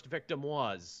the first victim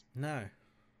was. No.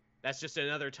 That's just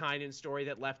another tie-in story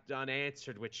that left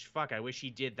unanswered, which, fuck, I wish he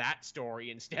did that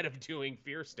story instead of doing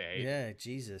Fear State. Yeah,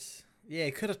 Jesus. Yeah,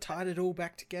 he could have tied it all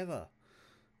back together.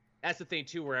 That's the thing,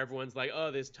 too, where everyone's like,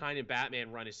 oh, this Tynion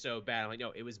Batman run is so bad. I'm like,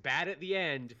 no, it was bad at the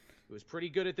end. It was pretty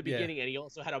good at the beginning, and he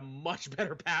also had a much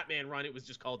better Batman run. It was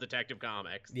just called Detective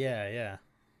Comics. Yeah.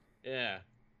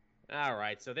 All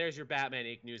right, so there's your Batman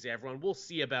Inc. news, everyone. We'll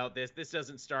see about this. This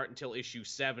doesn't start until issue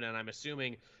 7, and I'm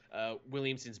assuming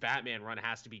Williamson's Batman run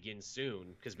has to begin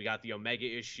soon, because we got the Omega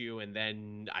issue, and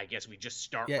then I guess we just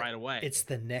start right away. It's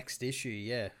the next issue,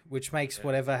 yeah, which makes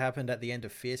whatever happened at the end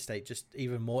of Fear State just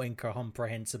even more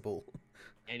incomprehensible.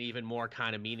 And even more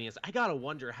kind of meaningless. I gotta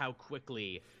wonder how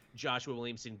quickly Joshua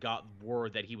Williamson got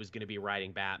word that he was going to be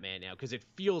writing Batman now, because it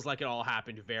feels like it all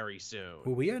happened very soon.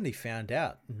 Well, we only found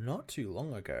out not too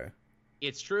long ago.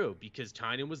 It's true, because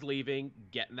Tynion was leaving,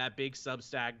 getting that big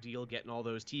Substack deal, getting all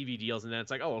those TV deals, and then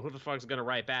it's like, oh, who the fuck's going to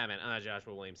write Batman?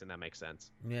 Joshua Williamson, that makes sense.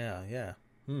 Yeah.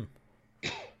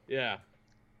 Yeah.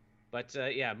 But,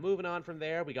 moving on from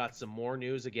there, we got some more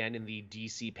news again in the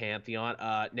DC Pantheon.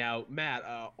 Now, Matt,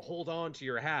 hold on to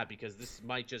your hat, because this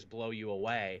might just blow you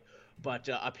away. But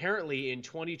apparently in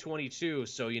 2022,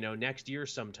 so, next year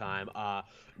sometime,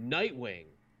 Nightwing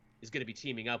is going to be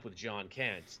teaming up with John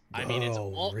Kent. I mean,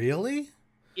 really?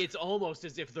 It's almost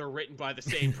as if they're written by the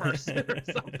same person or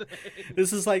something.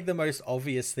 This is like the most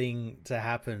obvious thing to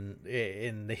happen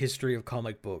in the history of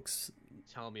comic books.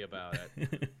 Tell me about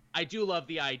it. I do love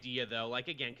the idea, though, like,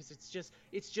 again, because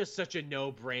it's just such a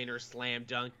no-brainer slam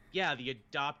dunk. Yeah, the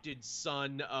adopted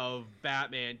son of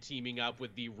Batman teaming up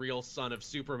with the real son of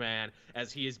Superman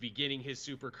as he is beginning his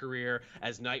super career,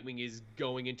 as Nightwing is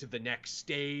going into the next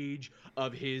stage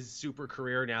of his super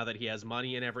career now that he has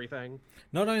money and everything.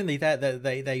 Not only that,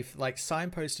 they've like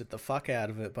signposted the fuck out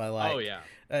of it by like, oh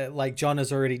yeah, like John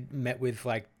has already met with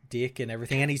like Dick and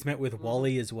everything, and he's met with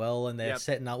Wally as well, and they're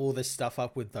setting up all this stuff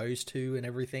up with those two and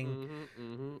everything.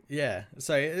 Yeah,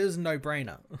 so it is a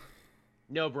no-brainer.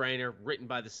 No-brainer, written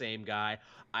by the same guy.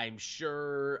 I'm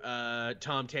sure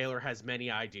Tom Taylor has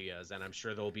many ideas, and I'm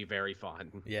sure they'll be very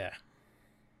fun. Yeah,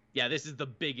 this is the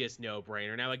biggest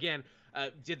no-brainer. Now, again,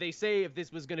 did they say if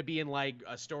this was going to be in like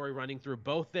a story running through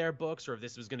both their books, or if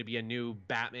this was going to be a new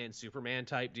Batman Superman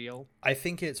type deal? I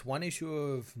think it's one issue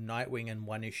of Nightwing and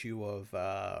one issue of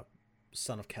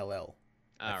Son of Kal-El.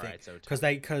 All right, so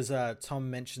because Tom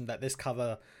mentioned that this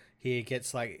cover here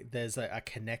gets like there's a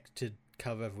connected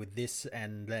cover with this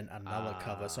and then another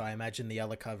cover, so I imagine the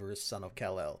other cover is Son of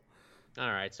Kal-El.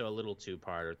 All right, so a little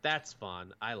two-parter. That's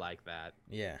fun. I like that.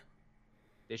 Yeah.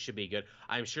 This should be good.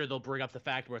 I'm sure they'll bring up the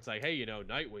fact where it's like, hey,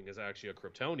 Nightwing is actually a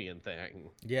Kryptonian thing.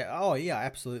 Yeah. Oh, yeah,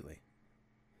 absolutely.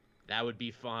 That would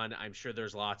be fun. I'm sure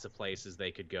there's lots of places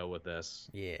they could go with this.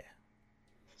 Yeah.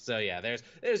 So, yeah,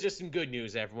 there's just some good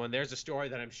news, everyone. There's a story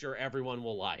that I'm sure everyone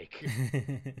will like.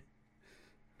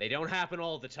 They don't happen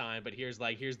all the time, but here's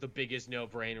the biggest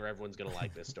no-brainer. Everyone's going to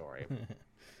like this story.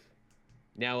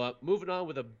 Now, moving on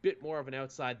with a bit more of an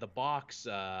outside-the-box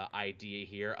idea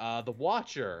here. The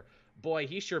Watcher. Boy,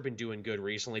 he's sure been doing good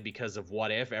recently because of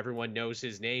What If. Everyone knows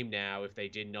his name now, if they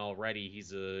didn't already.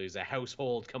 He's a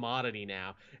household commodity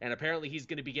now. And apparently he's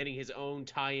going to be getting his own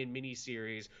tie-in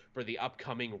miniseries for the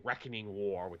upcoming Reckoning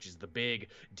War, which is the big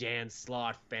Dan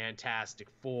Slott Fantastic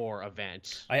Four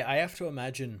event. I have to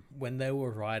imagine when they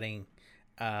were writing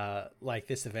like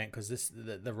this event, because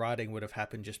the writing would have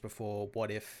happened just before What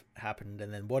If happened,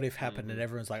 and then What If happened, and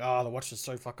everyone's like, oh, the Watcher's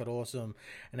so fucking awesome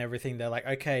and everything. They're like,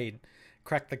 okay,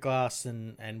 crack the glass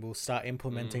and we'll start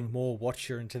implementing more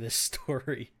Watcher into this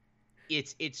story.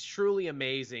 It's truly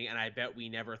amazing, and I bet we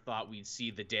never thought we'd see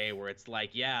the day where it's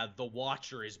like, yeah, the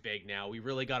Watcher is big now. We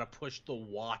really got to push the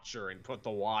Watcher and put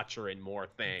the Watcher in more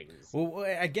things. Well,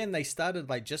 again, they started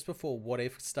like just before What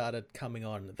If started coming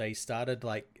on. They started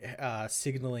like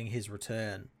signaling his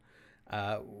return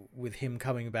with him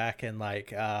coming back and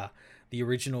like the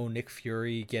original Nick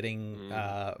Fury getting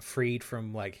freed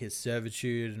from like his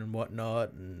servitude and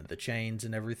whatnot, and the chains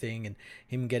and everything, and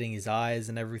him getting his eyes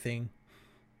and everything.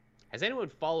 Has anyone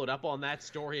followed up on that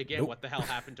story again? Nope. What the hell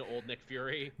happened to old Nick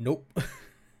Fury? Nope.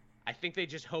 I think they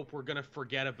just hope we're gonna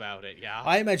forget about it. Yeah.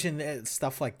 I imagine that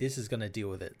stuff like this is gonna deal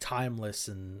with it. Timeless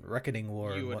and Reckoning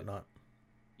War and whatnot.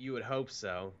 You would hope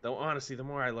so. Though honestly, the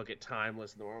more I look at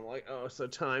Timeless, the more I'm like, oh, so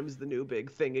time's the new big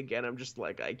thing again. I'm just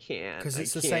like, I can't. Because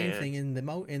it's the same thing in the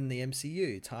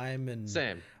MCU. Time and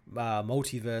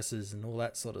multiverses and all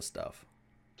that sort of stuff.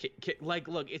 Like,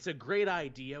 look, it's a great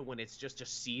idea when it's just a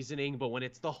seasoning, but when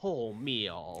it's the whole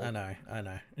meal. I know.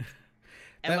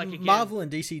 And like, again, Marvel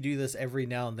and DC do this every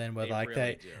now and then, where they like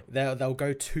really they'll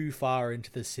go too far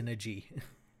into the synergy.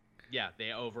 Yeah,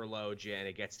 they overload you, and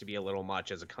it gets to be a little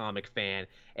much as a comic fan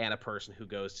and a person who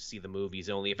goes to see the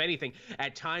movies only. If anything,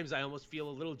 at times I almost feel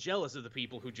a little jealous of the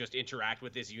people who just interact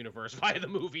with this universe via the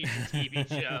movies and TV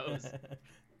shows.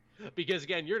 Because,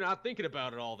 again, you're not thinking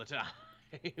about it all the time.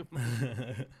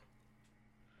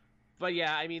 But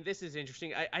yeah, I mean, this is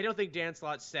interesting. I don't think Dan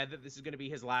Slott said that this is going to be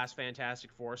his last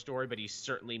Fantastic Four story, but he's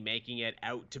certainly making it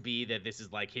out to be that this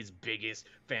is like his biggest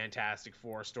Fantastic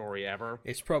Four story ever.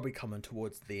 It's probably coming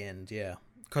towards the end, yeah.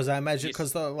 Because I imagine,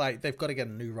 because they've got to get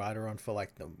a new writer on for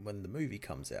like when the movie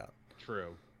comes out.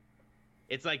 True.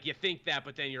 It's like you think that,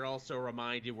 but then you're also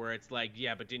reminded where it's like,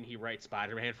 yeah, but didn't he write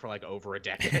Spider-Man for like over a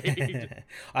decade?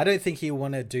 I don't think he'll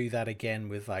want to do that again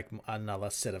with like another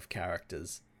set of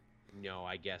characters. No,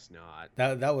 I guess not.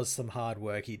 That was some hard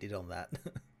work he did on that.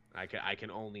 I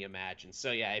can only imagine.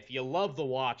 So yeah, if you love The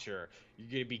Watcher, you're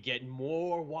going to be getting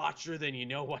more Watcher than you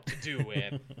know what to do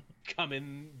with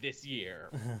coming this year,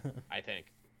 I think.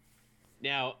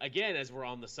 Now, again, as we're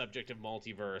on the subject of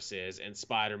multiverses and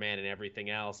Spider-Man and everything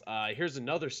else, here's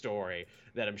another story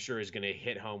that I'm sure is going to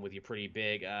hit home with you pretty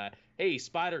big. Hey,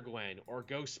 Spider-Gwen, or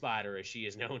Ghost Spider as she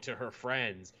is known to her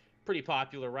friends. Pretty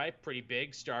popular, right? Pretty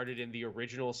big. Started in the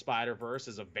original Spider-Verse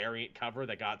as a variant cover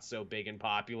that got so big and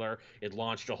popular, it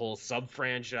launched a whole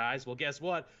sub-franchise. Well, guess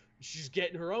what? She's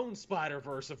getting her own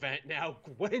Spider-Verse event now,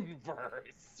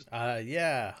 Gwenverse.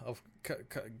 Yeah.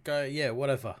 Yeah,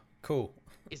 whatever. Cool.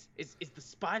 Is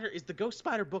the Ghost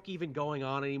Spider book even going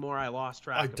on anymore? I lost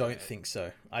track. I don't think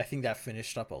so. I think that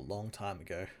finished up a long time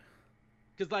ago.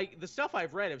 Because, like, the stuff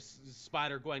I've read of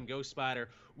Spider-Gwen, Ghost Spider,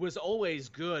 was always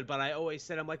good, but I always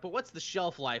said, I'm like, but what's the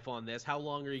shelf life on this? How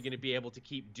long are you going to be able to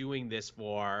keep doing this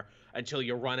for until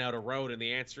you run out of road? And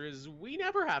the answer is, we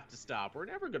never have to stop. We're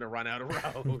never going to run out of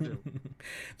road.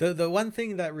 The one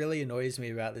thing that really annoys me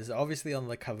about this, obviously on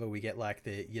the cover we get, like,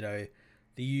 the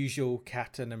usual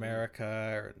Captain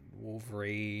America, and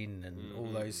Wolverine, and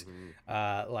all those,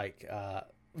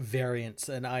 variants,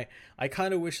 and I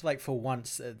kind of wish, like, for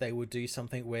once they would do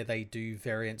something where they do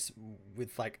variants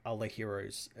with, like, other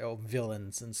heroes or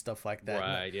villains and stuff like that.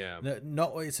 Right, yeah.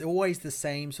 Not it's always the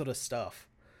same sort of stuff.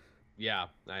 Yeah,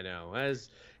 I know.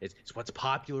 It's what's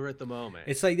popular at the moment.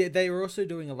 It's like they were also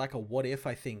doing a what if,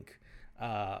 I think.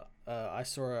 I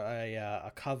saw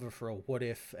a cover for a what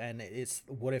if, and it's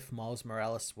what if Miles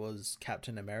Morales was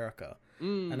Captain America.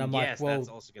 And I'm like, well, that's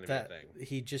also gonna be a thing.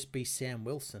 He'd just be Sam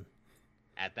Wilson.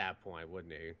 At that point,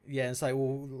 wouldn't he? Yeah, it's like,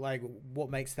 well, like, what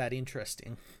makes that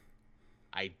interesting?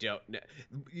 I don't know.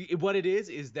 What it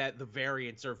is that the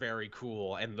variants are very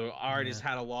cool, and the artist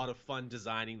had a lot of fun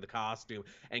designing the costume,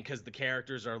 and because the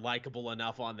characters are likable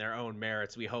enough on their own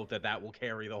merits, we hope that will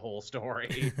carry the whole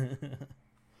story.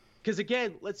 Because,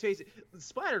 again, let's face it,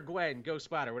 Spider-Gwen, Ghost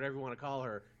Spider, whatever you want to call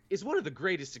her, is one of the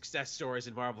greatest success stories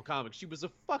in Marvel Comics. She was a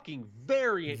fucking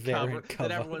variant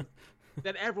cover.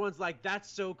 That everyone's like,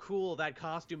 that's so cool, that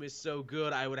costume is so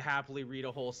good, I would happily read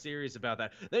a whole series about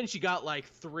that. Then she got like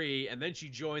 3, and then she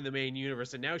joined the main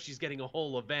universe, and now she's getting a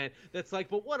whole event that's like,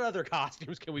 but what other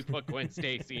costumes can we put Gwen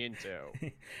Stacy into?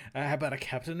 How about a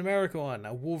Captain America one,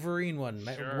 a Wolverine one?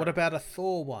 Sure. What about a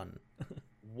Thor one?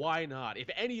 Why not? If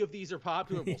any of these are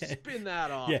popular, we'll spin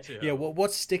that off too. Yeah,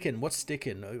 what's sticking?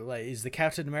 Like, is the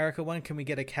Captain America one? Can we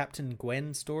get a Captain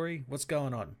Gwen story? What's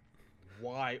going on?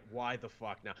 Why the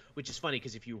fuck now? Which is funny,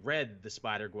 because if you read the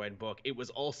Spider-Gwen book, it was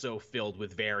also filled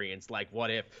with variants. Like, what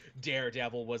if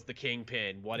Daredevil was the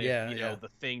Kingpin? What if, the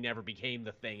Thing never became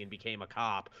the Thing and became a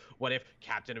cop? What if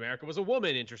Captain America was a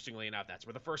woman, interestingly enough? That's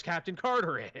where the first Captain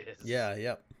Carter is. Yeah,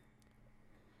 yep.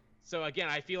 So, again,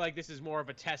 I feel like this is more of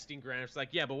a testing ground. It's like,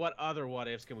 yeah, but what other what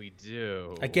ifs can we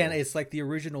do? Again, it's like the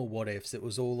original what ifs. It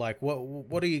was all like,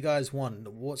 what do you guys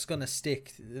want? What's going to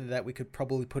stick that we could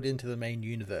probably put into the main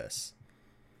universe?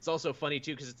 It's also funny,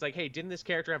 too, because it's like, hey, didn't this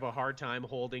character have a hard time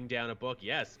holding down a book?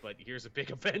 Yes, but here's a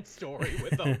big event story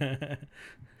with them.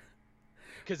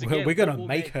 Because we're going to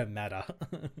make her matter.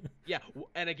 Yeah,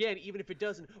 and again, even if it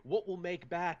doesn't, what we'll make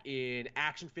back in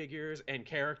action figures and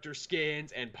character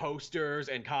skins and posters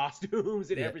and costumes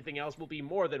and everything else will be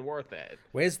more than worth it.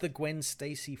 Where's the Gwen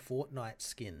Stacy Fortnite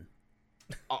skin?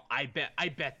 Oh, I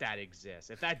bet that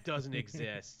exists. If that doesn't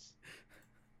exist,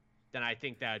 then I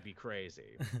think that would be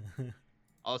crazy.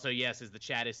 Also, yes, as the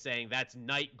chat is saying, that's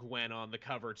Night Gwen on the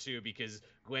cover, too, because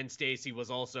Gwen Stacy was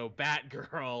also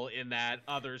Batgirl in that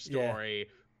other story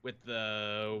with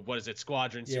the,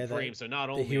 Squadron Supreme. So not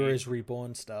only... the Heroes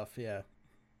Reborn stuff, yeah.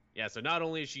 Yeah, so not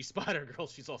only is she Spider-Girl,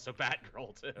 she's also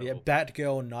Batgirl, too. Yeah,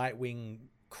 Batgirl, Nightwing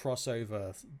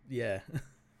crossover, yeah.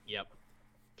 Yep.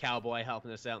 Cowboy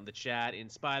helping us out in the chat. In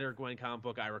Spider-Gwen comic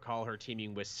book, I recall her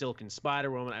teaming with Silk and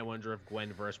Spider-Woman. I wonder if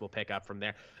Gwenverse will pick up from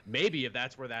there. Maybe if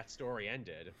that's where that story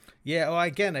ended. Yeah, well,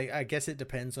 again, I guess it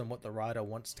depends on what the writer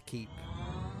wants to keep.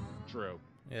 True.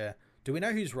 Yeah. Do we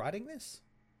know who's writing this?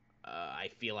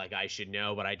 I feel like I should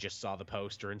know, but I just saw the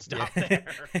poster and stopped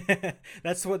there.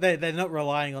 That's what they're not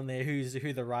relying on there.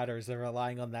 Who the writer is. They're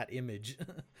relying on that image.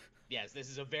 Yes, this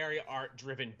is a very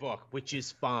art-driven book, which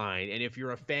is fine. And if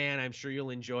you're a fan, I'm sure you'll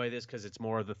enjoy this because it's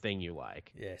more of the thing you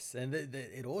like. Yes, and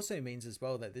it also means as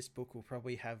well that this book will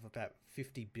probably have about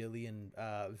 50 billion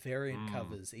variant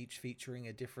covers, each featuring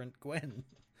a different Gwen.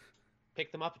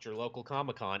 Pick them up at your local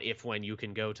Comic-Con when you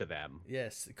can go to them.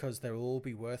 Yes, because they'll all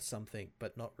be worth something,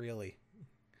 but not really.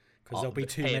 Because there'll be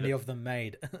too many of them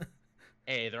made.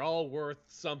 Hey, they're all worth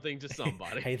something to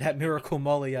somebody. Hey, that Miracle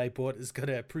Molly I bought has got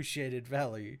an appreciated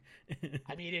value.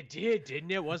 I mean, it did,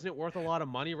 didn't it? Wasn't it worth a lot of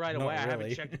money right away? Really. I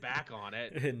haven't checked back on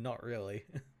it. Not really.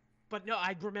 But no,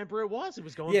 I remember it was. It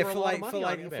was going for a lot of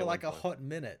money for like a hot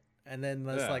minute. And then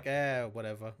it's like,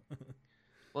 whatever.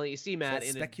 Well, you see, Matt, in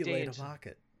a speculator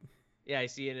market. Yeah, I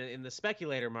see. In the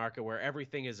speculator market where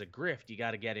everything is a grift, you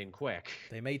got to get in quick.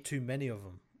 They made too many of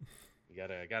them. You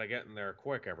gotta get in there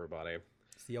quick, everybody.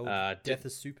 It's the old Death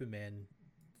of Superman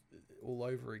all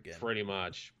over again. Pretty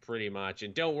much.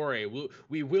 And don't worry,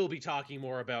 we will be talking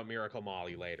more about Miracle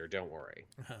Molly later. Don't worry.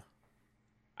 Uh-huh.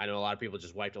 I know a lot of people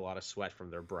just wiped a lot of sweat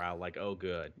from their brow, like, oh,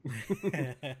 good.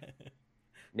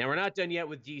 Now, we're not done yet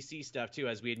with DC stuff, too.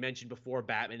 As we had mentioned before,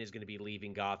 Batman is going to be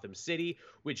leaving Gotham City,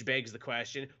 which begs the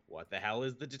question, what the hell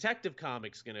is the Detective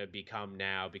Comics going to become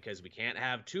now? Because we can't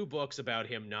have 2 books about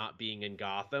him not being in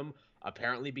Gotham.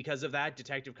 Apparently, because of that,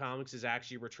 Detective Comics is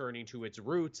actually returning to its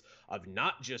roots of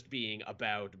not just being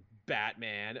about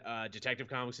Batman. Detective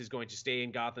Comics is going to stay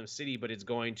in Gotham City, but it's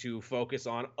going to focus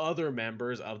on other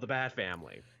members of the Bat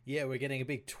family. Yeah, we're getting a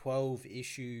big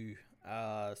 12-issue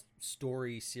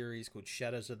story series called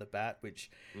Shadows of the Bat, which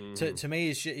to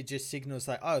me it just signals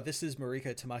like, oh, this is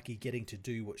Mariko Tamaki getting to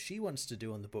do what she wants to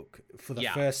do in the book for the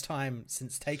first time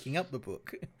since taking up the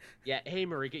book. Yeah, hey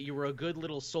Marika, you were a good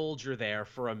little soldier there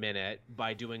for a minute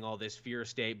by doing all this Fear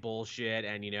State bullshit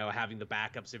and, you know, having the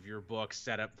backups of your books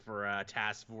set up for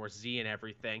Task Force Z and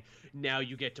everything. Now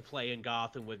you get to play in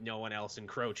Gotham with no one else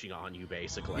encroaching on you,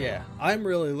 basically. Yeah, I'm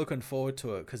really looking forward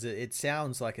to it because it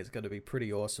sounds like it's going to be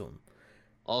pretty awesome.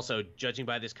 Also, judging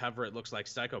by this cover, it looks like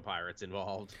Psycho Pirate's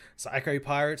involved. Psycho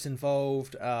Pirate's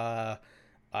involved. I'm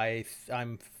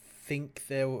think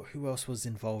there who else was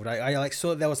involved. I like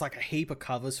saw there was like a heap of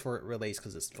covers for it released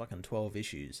because it's fucking 12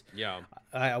 issues. Yeah.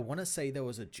 I want to say there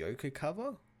was a Joker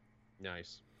cover.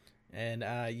 Nice. And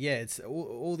yeah, it's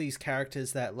all these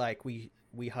characters that like we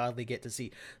hardly get to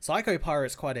see. Psycho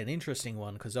Pirate's quite an interesting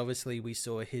one because obviously we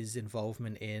saw his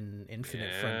involvement in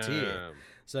Infinite Frontier.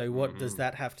 So what does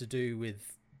that have to do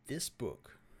with this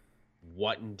book?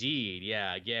 What indeed?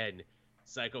 Yeah, again,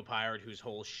 Psycho Pirate whose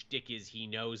whole shtick is he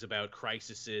knows about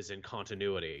crises and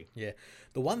continuity. Yeah.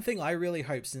 The one thing I really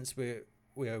hope, since we're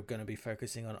going to be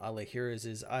focusing on other heroes,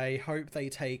 is I hope they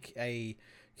take a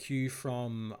cue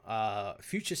from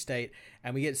Future State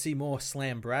and we get to see more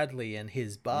Slam Bradley and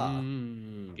his bar.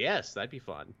 Yes, that'd be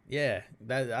fun. Yeah,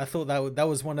 I thought that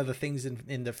was one of the things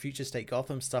in the Future State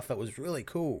Gotham stuff that was really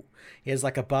cool. He has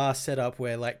like a bar set up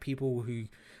where like people who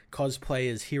cosplay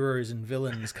as heroes and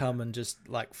villains come and just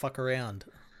like fuck around.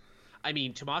 I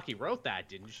mean, Tamaki wrote that,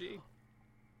 didn't she?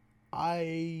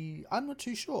 I'm not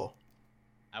too sure.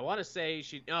 I want to say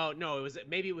she. Oh no, it was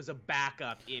a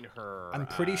backup in her. I'm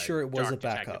pretty sure it was Dark a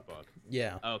backup book.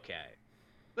 Yeah. Okay,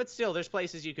 but still, there's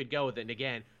places you could go with it. And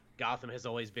again, Gotham has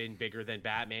always been bigger than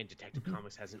Batman. Detective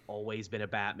Comics hasn't always been a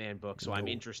Batman book, so I'm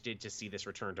interested to see this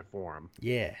return to form.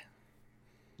 Yeah.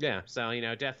 Yeah. So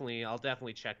I'll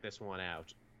definitely check this one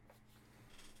out.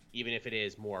 Even if it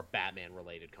is more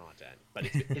Batman-related content, but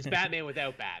it's Batman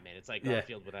without Batman. It's like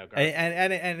Garfield without Garfield,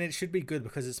 and it should be good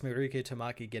because it's Mariko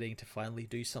Tamaki getting to finally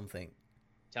do something.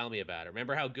 Tell me about it.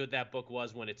 Remember how good that book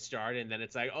was when it started, and then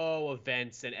it's like, oh,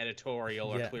 events and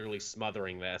editorial are clearly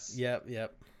smothering this.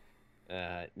 Yep.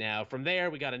 Now, from there,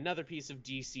 we got another piece of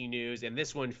DC news, and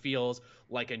this one feels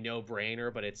like a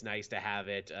no-brainer, but it's nice to have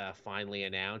it finally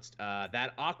announced.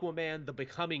 That Aquaman The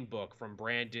Becoming book from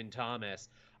Brandon Thomas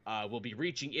will be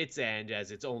reaching its end as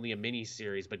it's only a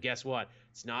mini-series, but guess what?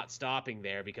 It's not stopping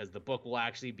there because the book will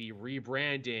actually be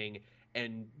rebranding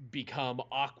and become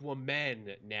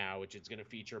Aquamen now, which is going to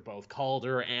feature both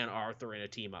Calder and Arthur in a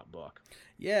team-up book.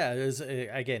 Yeah, it was,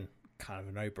 again, kind of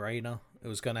a no-brainer. It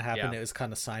was going to happen. Yeah. It was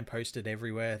kind of signposted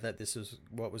everywhere that this was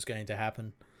what was going to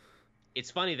happen. It's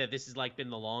funny that this has like been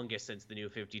the longest since the New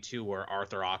 52 where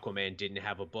Arthur Aquaman didn't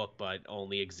have a book but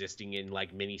only existing in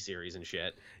like miniseries and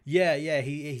shit. Yeah,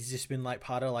 he's just been like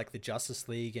part of like the Justice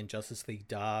League and Justice League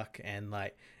Dark and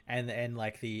like and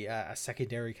like the a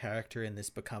secondary character in this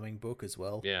Becoming book as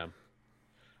well. Yeah.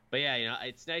 But yeah,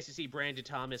 it's nice to see Brandon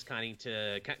Thomas kind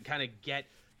of get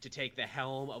to take the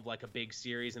helm of like a big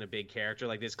series and a big character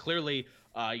like this. Clearly,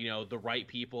 the right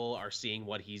people are seeing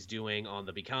what he's doing on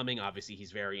The Becoming. Obviously,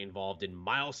 he's very involved in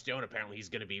Milestone. Apparently, he's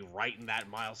going to be writing that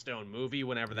Milestone movie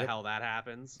whenever the hell that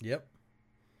happens. Yep.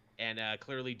 And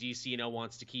clearly, DC,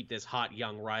 wants to keep this hot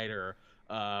young writer,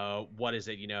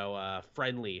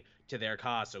 friendly to their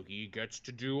cause. So he gets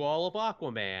to do all of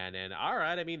Aquaman. And all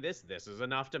right, I mean, this is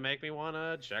enough to make me want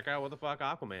to check out what the fuck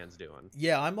Aquaman's doing.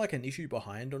 Yeah, I'm like an issue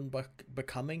behind on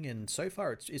Becoming, and so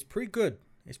far it's pretty good.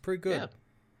 It's pretty good. Yeah.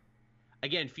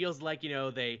 Again, feels like,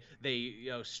 they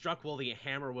struck while the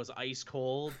hammer was ice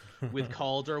cold with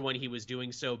Calder when he was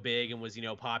doing so big and was,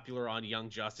 popular on Young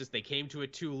Justice. They came to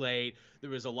it too late. There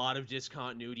was a lot of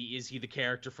discontinuity. Is he the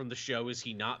character from the show? Is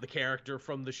he not the character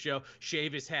from the show?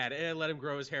 Shave his head. Let him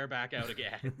grow his hair back out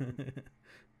again.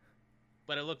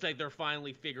 But it looks like they're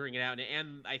finally figuring it out.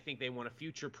 And I think they want to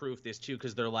future-proof this, too,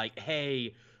 because they're like,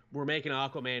 hey, we're making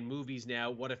Aquaman movies now.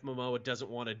 What if Momoa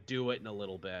doesn't want to do it in a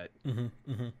little bit?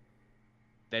 Mm-hmm.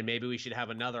 Then maybe we should have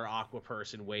another Aqua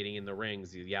person waiting in the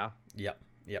rings, yeah? Yep.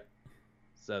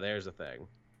 So there's a thing.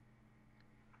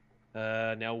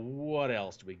 Now what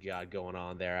else do we got going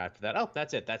on there after that? Oh,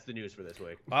 that's it. That's the news for this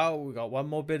week. Oh, we got one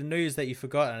more bit of news that you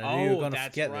forgot, and I knew you were going to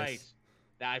forget right. this.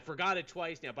 I forgot it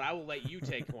twice now, but I will let you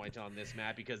take point on this,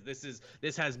 Matt, because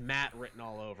this has Matt written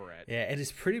all over it. Yeah, it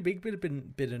is a pretty big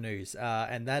bit of news,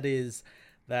 and that is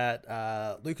that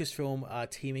Lucasfilm are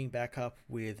teaming back up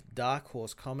with Dark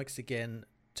Horse Comics again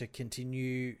to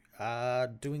continue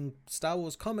doing Star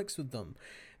Wars comics with them.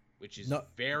 Which is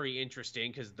very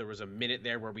interesting, because there was a minute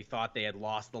there where we thought they had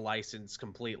lost the license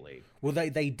completely. Well,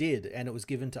 they did, and it was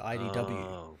given to IDW.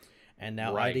 Oh, and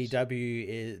now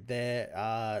IDW,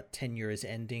 their tenure is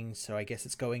ending, so I guess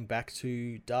it's going back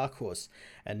to Dark Horse.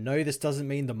 And no, this doesn't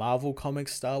mean the Marvel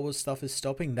Comics Star Wars stuff is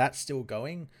stopping. That's still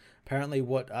going. Apparently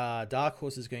what Dark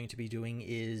Horse is going to be doing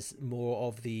is more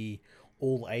of the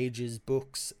all ages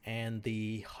books and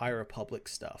the High Republic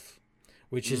stuff,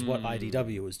 which is what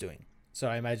IDW was doing. So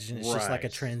I imagine it's just like a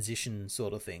transition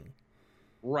sort of thing.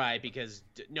 Right, because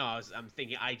I'm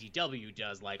thinking IDW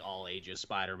does like all ages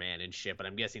Spider-Man and shit, but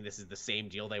I'm guessing this is the same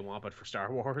deal they want, but for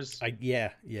Star Wars.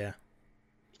 Yeah. It's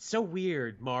so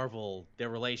weird, Marvel, their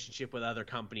relationship with other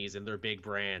companies and their big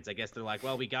brands. I guess they're like,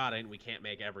 well, we got it, and we can't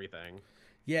make everything.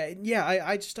 Yeah.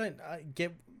 I just don't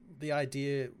get the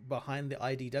idea behind the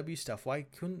IDW stuff. Why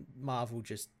couldn't Marvel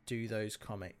just do those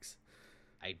comics?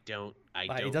 I don't.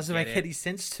 It doesn't make any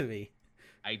sense to me.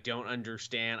 I don't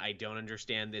understand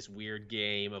this weird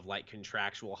game of like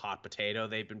contractual hot potato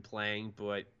they've been playing,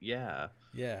 but yeah.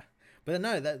 But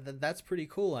no, that's pretty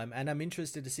cool. I'm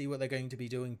interested to see what they're going to be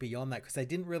doing beyond that, because they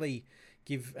didn't really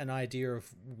give an idea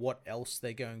of what else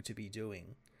they're going to be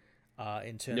doing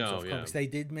in terms of comics. They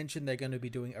did mention they're going to be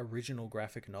doing original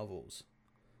graphic novels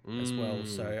as well.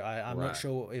 So I'm not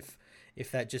sure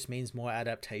if that just means more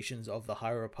adaptations of the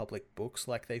High Republic books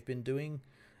like they've been doing.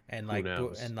 And like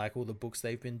all the books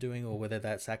they've been doing, or whether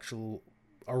that's actual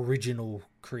original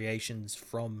creations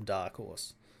from Dark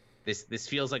Horse. This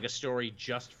feels like a story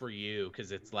just for you,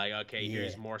 because it's like, okay,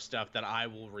 here's more stuff that I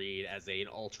will read as an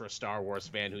ultra Star Wars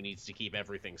fan who needs to keep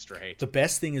everything straight. The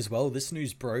best thing as well, this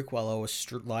news broke while I was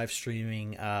live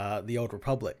streaming The Old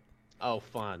Republic. Oh,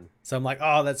 fun! So I'm like,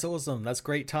 oh, that's awesome. That's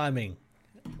great timing.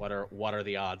 What are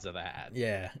the odds of that?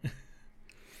 Yeah.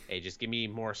 Hey, just give me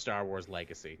more Star Wars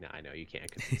Legacy. No, I know you can't,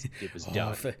 because it was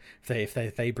done.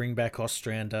 If they bring back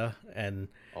Ostrander and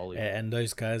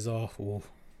those guys off,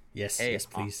 yes,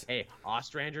 please. Hey,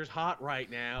 Ostrander's hot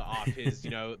right now off his,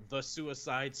 the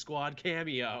Suicide Squad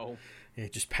cameo. Yeah,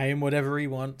 just pay him whatever he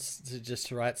wants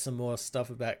to write some more stuff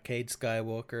about Cade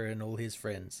Skywalker and all his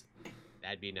friends.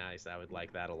 That'd be nice. I would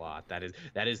like that a lot. That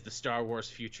is the Star Wars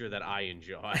future that I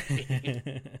enjoy.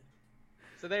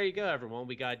 So there you go, everyone.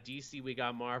 We got DC, we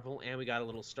got Marvel, and we got a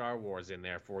little Star Wars in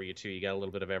there for you, too. You got a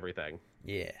little bit of everything.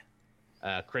 Yeah.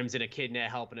 Crimson Echidna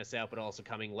helping us out, but also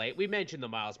coming late. We mentioned the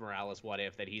Miles Morales What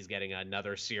If, that he's getting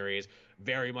another series,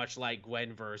 very much like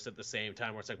Gwenverse at the same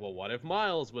time, where it's like, well, what if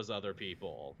Miles was other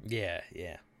people? Yeah.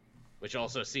 Which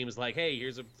also seems like, hey,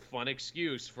 here's a fun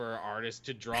excuse for artists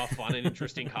to draw fun and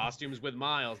interesting costumes with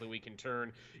Miles that we can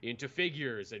turn into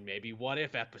figures and maybe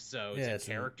what-if episodes and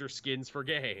character skins for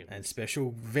games. And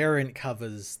special variant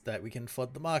covers that we can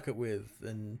flood the market with,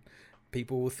 and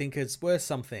people will think it's worth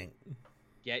something.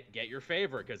 Get your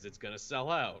favorite, because it's going to sell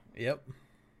out. Yep.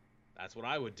 That's what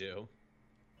I would do.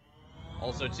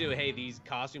 Also, too, hey, these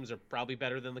costumes are probably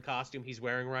better than the costume he's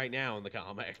wearing right now in the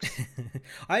comics.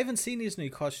 I haven't seen his new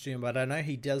costume, but I know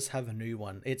he does have a new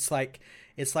one. It's like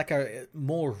a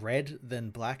more red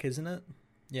than black, isn't it?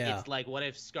 Yeah. It's like, what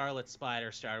if Scarlet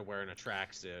Spider started wearing a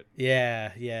tracksuit?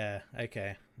 Yeah.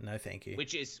 Okay. No, thank you.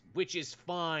 Which is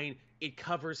fine. It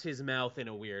covers his mouth in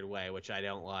a weird way, which I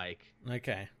don't like.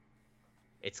 Okay.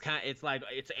 It's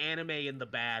anime in the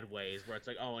bad ways, where it's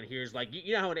like, oh, and here's like,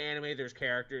 you know how in anime there's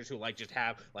characters who like just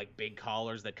have like big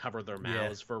collars that cover their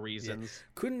mouths for reasons.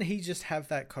 Yeah. Couldn't he just have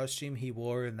that costume he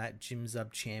wore in that Jim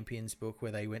Zub Champions book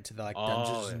where they went to the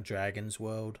Dungeons and Dragons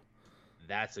world?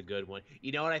 That's a good one.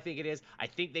 You know what I think it is? I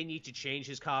think they need to change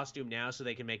his costume now so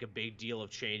they can make a big deal of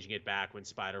changing it back when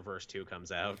Spider-Verse 2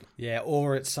 comes out. Yeah,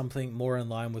 or it's something more in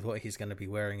line with what he's going to be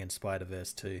wearing in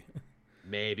Spider-Verse 2.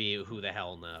 Maybe, who the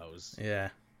hell knows? Yeah.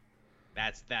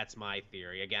 That's my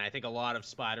theory. Again, I think a lot of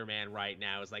Spider-Man right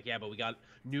now is like, yeah, but we got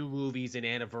new movies and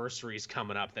anniversaries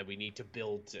coming up that we need to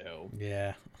build to.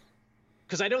 Yeah.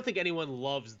 Because I don't think anyone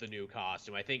loves the new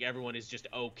costume. I think everyone is just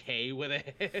okay with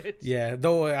it. Yeah,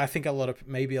 though I think a lot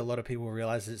of people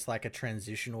realize it's like a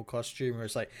transitional costume, where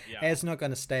it's like, hey, it's not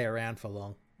going to stay around for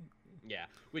long. Yeah,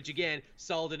 which again,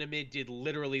 Salden Amid did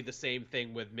literally the same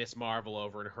thing with Miss Marvel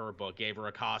over in her book. Gave her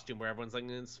a costume where everyone's like,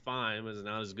 it's fine, it's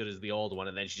not as good as the old one,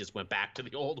 and then she just went back to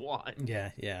the old one.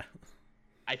 Yeah.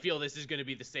 I feel this is going to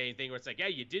be the same thing where it's like, yeah,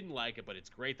 you didn't like it, but it's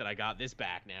great that I got this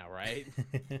back now, right?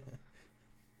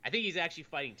 I think he's actually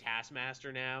fighting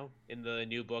Taskmaster now in the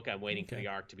new book. I'm waiting for the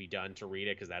arc to be done to read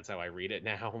it, because that's how I read it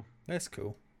now. That's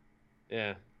cool.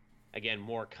 Yeah. Again,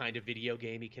 more kind of video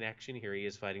gamey connection. Here he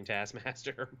is fighting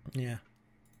Taskmaster. Yeah.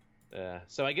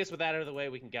 So I guess with that out of the way,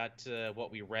 we can get to what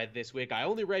we read this week. I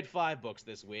only read 5 books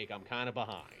this week. I'm kind of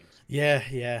behind.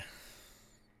 Yeah.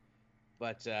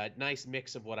 But nice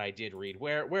mix of what I did read.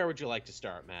 Where would you like to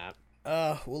start, Matt?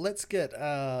 Well, let's get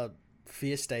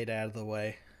Fear State out of the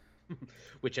way.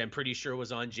 Which I'm pretty sure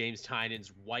was on James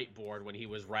Tynan's whiteboard when he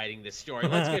was writing this story.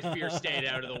 Let's get Fear State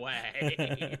out of the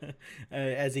way.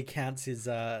 As he counts his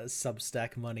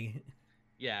Substack money.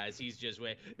 Yeah, as he's just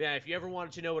wait. Man, if you ever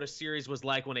wanted to know what a series was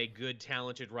like when a good,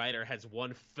 talented writer has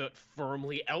one foot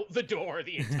firmly out the door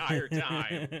the entire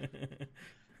time,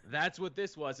 that's what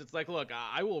this was. It's like, look,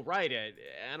 I will write it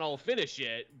and I'll finish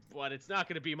it, but it's not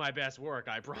going to be my best work,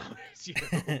 I promise you.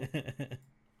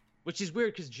 Which is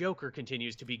weird because Joker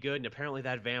continues to be good, and apparently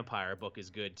that vampire book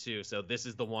is good too. So this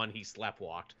is the one he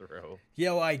sleptwalked through.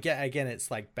 Yeah, well, again,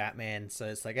 it's like Batman, so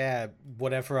it's like,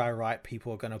 whatever I write,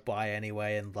 people are gonna buy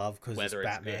anyway and love because it's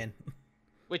Batman.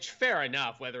 Which, fair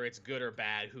enough. Whether it's good or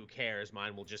bad, who cares?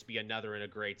 Mine will just be another in a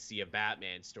great sea of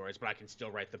Batman stories. But I can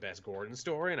still write the best Gordon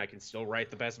story, and I can still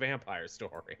write the best vampire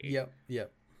story.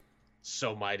 Yep.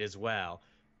 So might as well.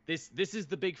 This is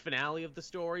the big finale of the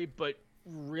story, but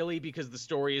really, because the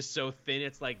story is so thin,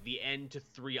 it's like the end to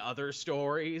 3 other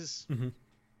stories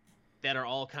that are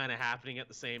all kind of happening at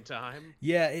the same time.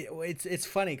 Yeah, it's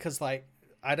funny because like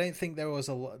I don't think there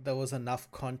was enough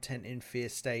content in Fear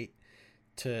State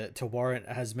to warrant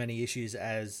as many issues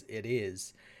as it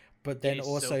is, but then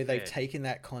also they've taken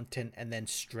that content and then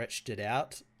stretched it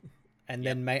out, and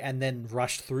then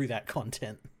rushed through that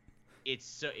content.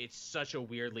 It's such a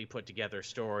weirdly put together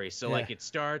story. So like it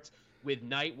starts with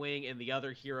Nightwing and the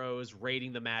other heroes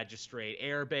raiding the Magistrate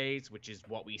airbase, which is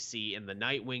what we see in the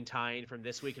Nightwing tie-in from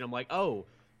this week. And I'm like, oh,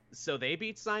 so they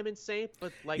beat Simon Saint,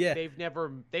 but like they've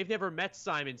never met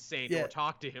Simon Saint or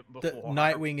talked to him before. The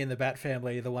Nightwing and the Bat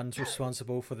Family are the ones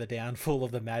responsible for the downfall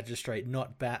of the Magistrate,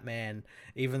 not Batman.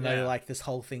 Even though like this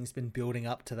whole thing's been building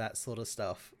up to that sort of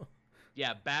stuff.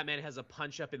 Yeah, Batman has a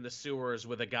punch up in the sewers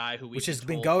with a guy which has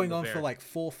been going on for like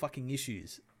 4 fucking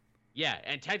issues. Yeah,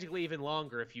 and technically even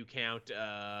longer if you count,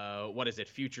 what is it,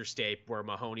 Future State, where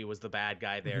Mahoney was the bad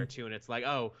guy there, too. And it's like,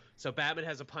 oh, so Batman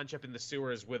has a punch-up in the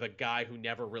sewers with a guy who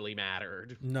never really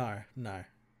mattered. No.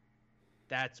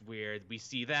 That's weird. We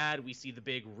see that. We see the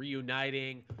big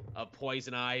reuniting of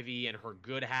Poison Ivy and her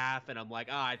good half, and I'm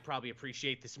like, I'd probably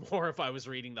appreciate this more if I was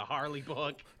reading the Harley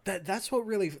book. That's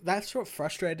what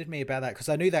frustrated me about that, because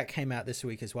I knew that came out this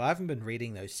week as well. I haven't been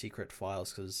reading those secret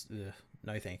files, because...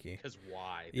 no, thank you. Because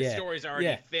why? The story's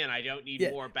already thin. I don't need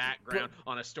more background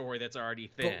on a story that's already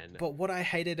thin. But what I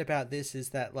hated about this is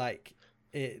that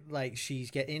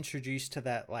she's get introduced to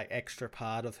that like extra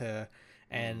part of her,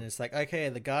 and it's like, okay,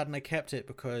 the gardener kept it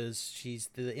because she's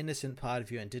the innocent part of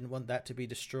you and didn't want that to be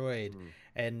destroyed.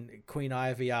 And Queen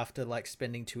Ivy, after like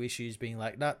spending 2 issues being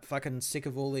like, nah, fucking sick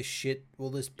of all this shit,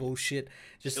 all this bullshit,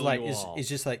 just kill like is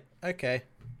just like, okay,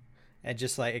 and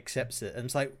just like accepts it. And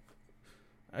it's like,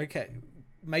 okay,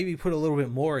 maybe put a little bit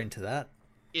more into that.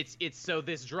 It's so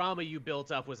this drama you built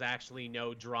up was actually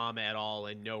no drama at all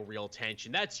and no real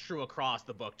tension. That's true across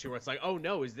the book too, where it's like, oh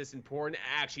no, is this important?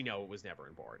 Actually, no, it was never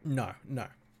important. No.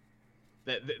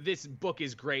 This book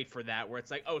is great for that, where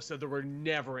it's like, oh, so there were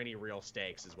never any real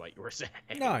stakes, is what you were saying.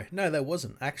 No, there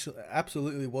wasn't. Actually,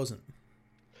 absolutely wasn't.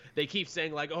 They keep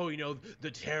saying like, oh,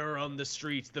 the terror on the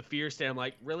streets, the fear state. I'm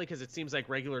like, really? Because it seems like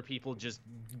regular people just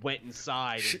went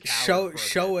inside and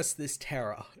show us this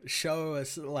terror. Show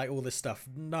us like all this stuff.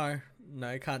 No,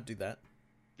 can't do that.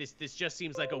 This just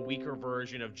seems like a weaker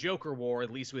version of Joker War.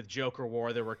 At least with Joker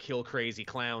War, there were kill crazy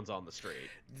clowns on the street.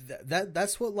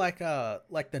 That's what like the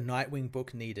Nightwing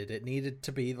book needed. It needed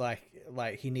to be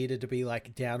like he needed to be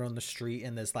like down on the street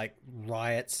and there's like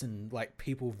riots and like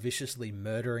people viciously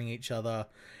murdering each other.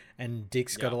 And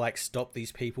Dick's got to like stop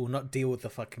these people, not deal with the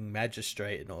fucking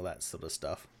magistrate and all that sort of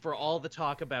stuff. For all the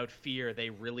talk about fear, they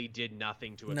really did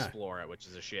nothing to explore it, which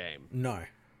is a shame. No.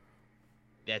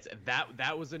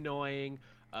 That was annoying.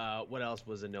 What else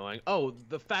was annoying? Oh,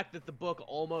 the fact that the book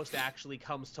almost actually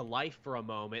comes to life for a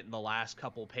moment in the last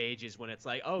couple pages when it's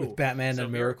like, oh, with Batman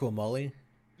and Miracle Molly.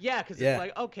 Yeah, because it's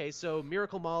like, okay, so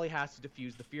Miracle Molly has to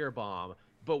defuse the fear bomb.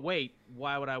 But wait,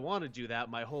 why would I want to do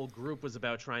that? My whole group was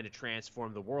about trying to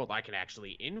transform the world. I can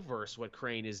actually inverse what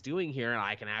Crane is doing here, and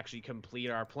I can actually complete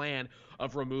our plan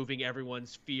of removing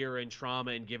everyone's fear and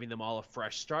trauma and giving them all a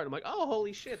fresh start. I'm like, oh,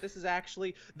 holy shit, this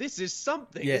is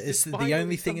something. Yeah, this it's is the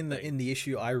only thing something. in the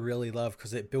issue I really love,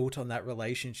 because it built on that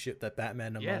relationship that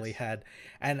Batman and Molly Yes. had.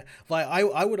 And like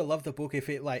I would have loved the book if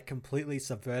it like completely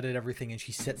subverted everything and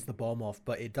she sets the bomb off,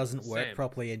 but it doesn't work Same.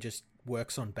 properly and just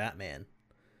works on Batman.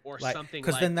 Or Like, something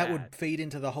because like then that would feed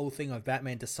into the whole thing of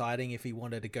Batman deciding if he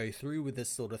wanted to go through with this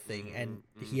sort of thing, and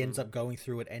he ends up going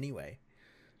through it anyway.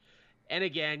 And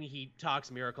again, he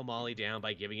talks Miracle Molly down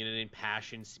by giving it an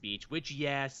impassioned speech, which,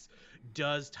 yes,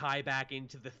 does tie back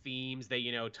into the themes that,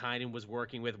 Tynan was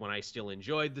working with when I still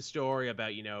enjoyed the story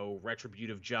about,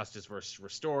 retributive justice versus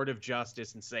restorative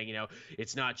justice, and saying,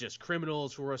 it's not just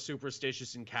criminals who are a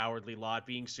superstitious and cowardly lot.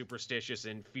 Being superstitious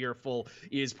and fearful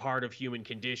is part of human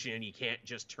condition, and you can't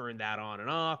just turn that on and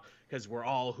off because we're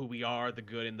all who we are, the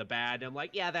good and the bad. And I'm like,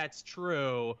 yeah, that's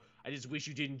true. I just wish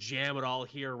you didn't jam it all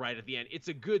here right at the end. It's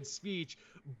a good speech,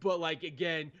 but like,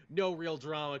 again, no real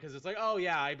drama, because it's like, oh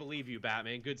yeah, I believe you,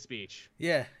 Batman. Good speech.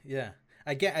 Yeah.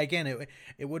 Again,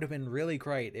 it would have been really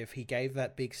great if he gave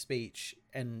that big speech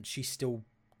and she still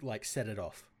like set it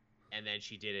off. And then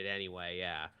she did it anyway,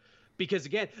 yeah. Because,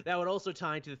 again, that would also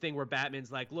tie into the thing where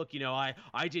Batman's like, look,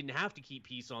 I didn't have to keep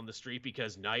peace on the street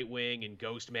because Nightwing and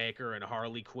Ghostmaker and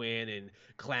Harley Quinn and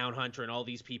Clown Hunter and all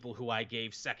these people who I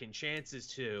gave second chances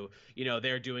to,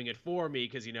 they're doing it for me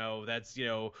because, that's,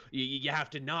 you have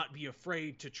to not be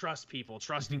afraid to trust people.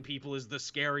 Trusting people is the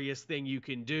scariest thing you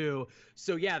can do.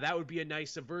 So, yeah, that would be a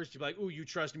nice subversion to be like, ooh, you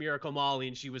trust Miracle Molly,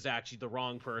 and she was actually the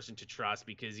wrong person to trust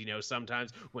because,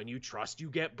 sometimes when you trust, you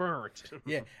get burnt.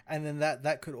 Yeah, and then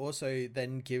that could also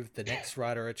then give the next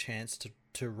writer a chance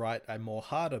to write a more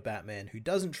harder Batman who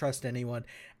doesn't trust anyone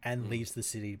and leaves the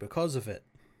city because of it.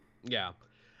 Yeah.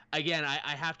 Again,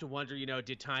 I have to wonder,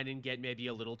 did Tynan get maybe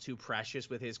a little too precious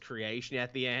with his creation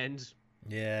at the end?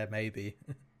 Yeah, maybe.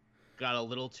 Got a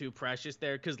little too precious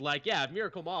there, because, like, yeah, if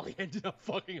Miracle Molly ended up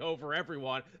fucking over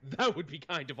everyone, that would be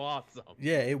kind of awesome.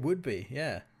 Yeah, it would be,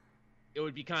 yeah. It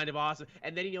would be kind of awesome.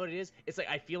 And then, you know what it is? It's like,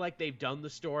 I feel like they've done the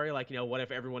story, like, what if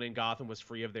everyone in Gotham was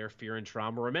free of their fear and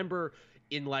trauma? Remember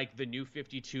in, like, the New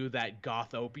 52, that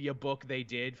Gothopia book they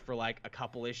did for, like, a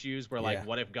couple issues where, like,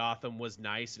 what if Gotham was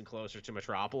nice and closer to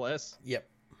Metropolis? Yep.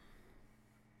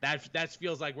 That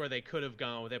feels like where they could have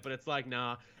gone with it, but it's like,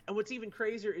 nah. And what's even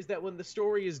crazier is that when the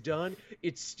story is done,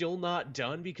 it's still not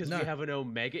done because we have an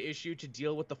Omega issue to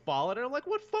deal with the fallout. And I'm like,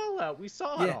 what fallout? We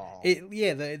saw it all.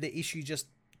 The issue just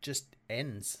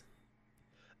ends.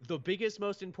 The biggest,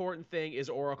 most important thing is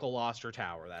Oracle lost her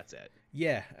tower. That's it.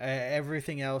 Yeah,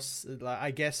 everything else,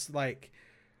 I guess, like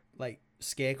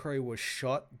Scarecrow was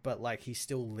shot, but like he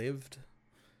still lived.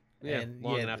 Yeah, and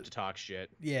long enough to talk shit.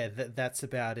 Yeah, that's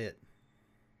about it.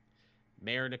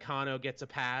 Mayor Nakano gets a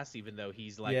pass, even though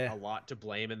he's like a lot to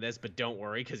blame in this. But don't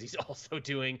worry, because he's also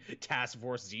doing Task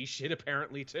Force Z shit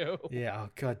apparently too. Yeah. Oh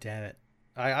god damn it!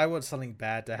 I want something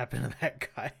bad to happen to that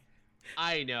guy.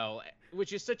 I know,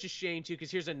 which is such a shame too, because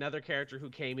here's another character who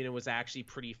came in and was actually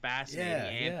pretty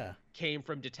fascinating and came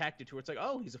from detective to where it's like,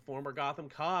 oh, he's a former Gotham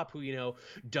cop who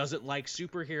doesn't like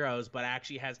superheroes but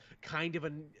actually has kind of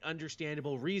an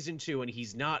understandable reason to, and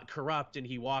he's not corrupt, and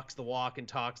he walks the walk and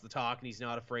talks the talk, and he's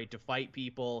not afraid to fight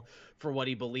people for what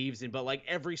he believes in. But like,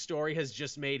 every story has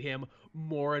just made him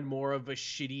more and more of a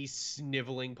shitty,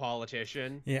 sniveling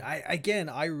politician. Yeah,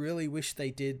 I really wish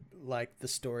they did like the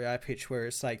story I pitched, where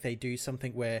it's like they do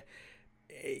something where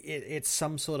it's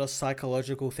some sort of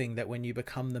psychological thing that when you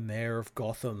become the mayor of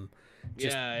Gotham,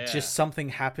 just something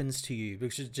happens to you,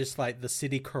 because just like the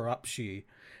city corrupts you,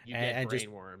 get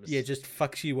brain worms. Just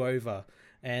fucks you over,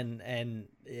 and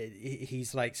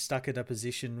he's like stuck in a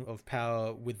position of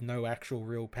power with no actual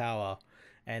real power,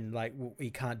 and like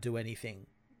he can't do anything.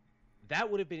 That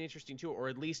would have been interesting too, or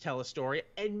at least tell a story.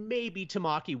 And maybe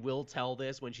Tamaki will tell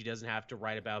this when she doesn't have to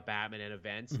write about Batman and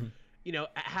events.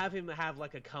 Have him have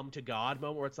like a come to God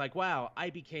moment where it's like, wow, I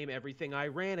became everything I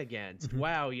ran against.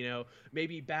 Wow,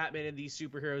 maybe Batman and these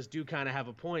superheroes do kind of have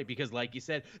a point, because like you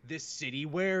said, this city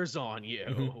wears on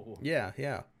you.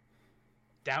 Yeah.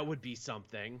 That would be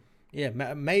something. Yeah,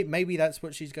 maybe that's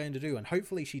what she's going to do, and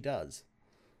hopefully she does.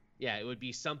 Yeah, it would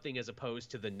be something as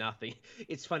opposed to the nothing.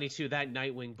 It's funny too, that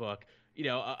Nightwing book,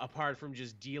 apart from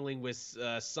just dealing with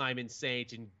Simon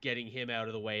Saint and getting him out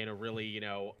of the way in a really,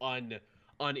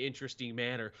 uninteresting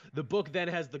manner. The book then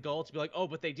has the gall to be like, oh,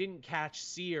 but they didn't catch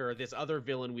Seer, this other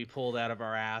villain we pulled out of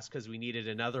our ass because we needed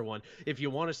another one. If you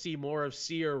want to see more of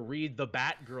Seer, read the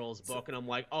Batgirls book. And I'm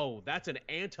like, oh, that's an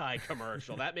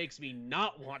anti-commercial. That makes me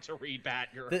not want to read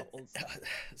Batgirls.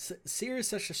 Seer is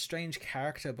such a strange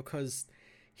character because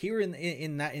here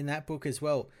in that book as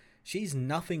well, she's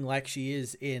nothing like she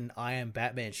is in I Am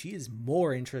Batman. She is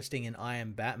more interesting in I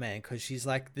Am Batman because she's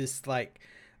like this like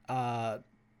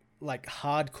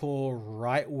hardcore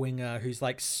right winger who's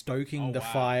like stoking the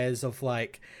fires of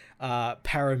like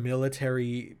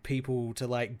paramilitary people to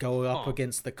like go up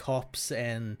against the cops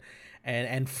and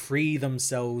free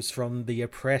themselves from the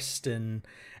oppressed and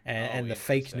the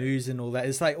fake news and all that.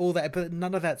 It's like all that, but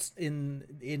none of that's in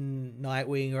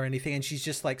Nightwing or anything. And she's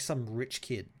just like some rich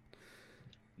kid.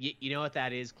 You know what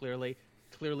that is? Clearly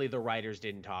the writers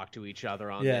didn't talk to each other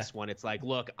on this one. It's like,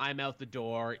 look, I'm out the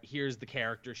door. Here's the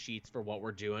character sheets for what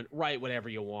we're doing. Write whatever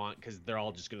you want because they're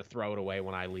all just going to throw it away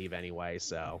when I leave anyway.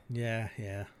 So yeah.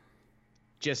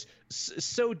 Just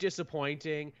so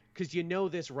disappointing because you know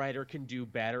this writer can do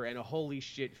better. And holy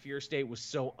shit, Fear State was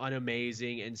so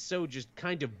unamazing and so just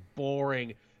kind of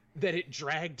boring that it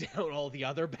dragged down all the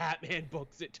other Batman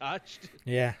books it touched.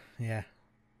 Yeah.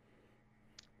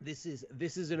 This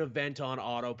is an event on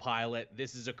autopilot.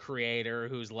 This is a creator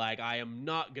who's like, I am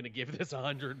not going to give this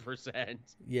 100%.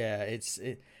 Yeah,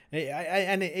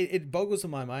 it boggles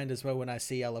my mind as well when I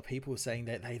see other people saying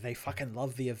that they fucking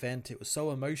love the event. It was so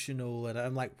emotional. And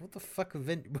I'm like, what the fuck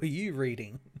event were you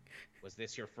reading? Was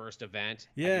this your first event?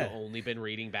 Yeah. Have you only been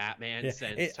reading Batman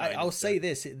since? I'll say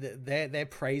this. Their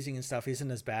praising and stuff isn't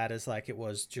as bad as like it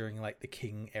was during like the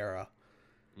King era.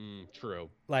 True.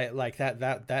 Like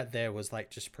that there was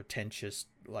like just pretentious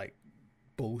like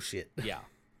bullshit. Yeah.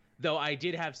 Though I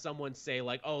did have someone say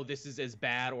like, oh, this is as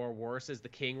bad or worse as the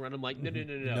King run. I'm like,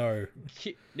 no.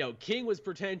 No, King was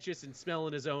pretentious and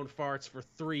smelling his own farts for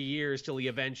 3 years till he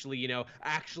eventually,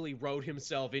 actually wrote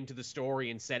himself into the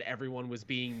story and said everyone was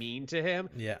being mean to him.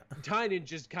 Yeah. Tynion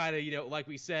just kind of, like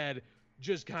we said,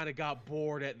 just kind of got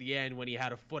bored at the end when he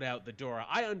had a foot out the door.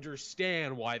 I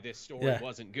understand why this story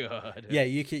wasn't good. Yeah,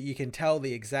 you can tell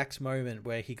the exact moment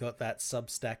where he got that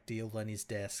Substack deal on his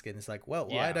desk, and it's like,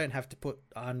 well, I don't have to put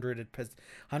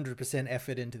 100%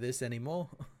 effort into this anymore.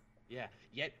 Yeah,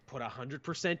 yet put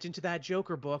 100% into that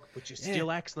Joker book, which is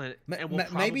still excellent. And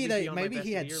maybe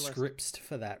he had scripts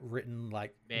for that written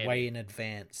like way in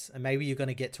advance, and maybe you're going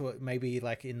to get to it maybe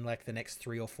like in like the next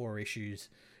 3 or 4 issues.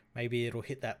 Maybe it'll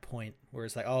hit that point where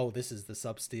it's like, oh, this is the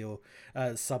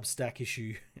Substack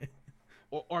issue.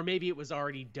 or maybe it was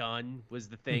already done was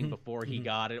the thing before he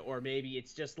got it. Or maybe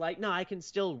it's just like, no, I can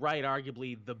still write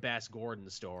arguably the best Gordon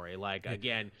story. Like,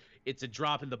 again, it's a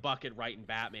drop in the bucket writing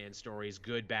Batman stories,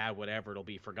 good, bad, whatever. It'll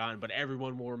be forgotten. But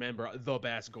everyone will remember the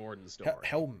best Gordon story.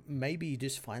 Hell, maybe he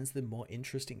just finds them more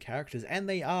interesting characters. And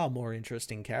they are more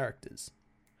interesting characters.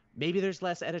 Maybe there's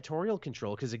less editorial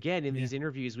control because, again, in these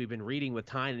interviews we've been reading with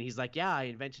Tyne, and he's like, yeah, I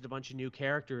invented a bunch of new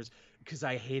characters because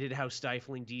I hated how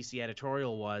stifling DC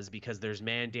editorial was because there's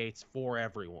mandates for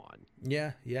everyone.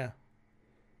 Yeah.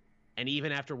 And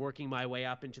even after working my way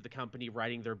up into the company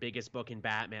writing their biggest book in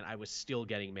Batman, I was still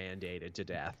getting mandated to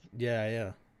death.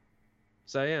 Yeah.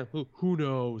 So, yeah, who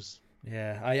knows?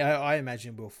 Yeah, I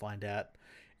imagine we'll find out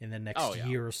in the next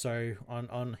year or so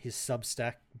on his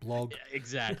Substack blog.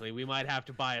 Exactly. We might have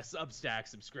to buy a Substack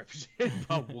subscription,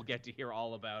 but we'll get to hear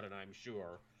all about it, I'm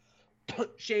sure.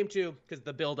 Shame, too, because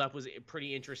the build-up was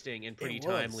pretty interesting and pretty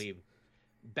timely.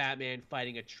 Batman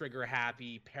fighting a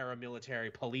trigger-happy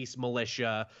paramilitary police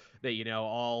militia that,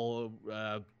 all...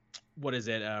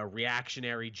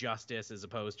 reactionary justice as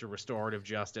opposed to restorative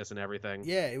justice and everything.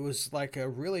 Yeah, it was like a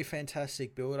really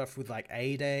fantastic build-up with like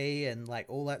A-Day and like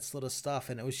all that sort of stuff,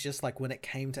 and it was just like when it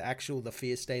came to the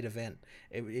Fear State event,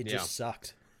 it just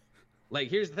sucked. Like,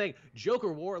 here's the thing,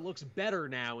 Joker War looks better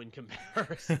now in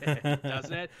comparison,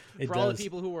 doesn't it? For all the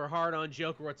people who were hard on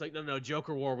Joker War, it's like, no,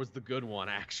 Joker War was the good one,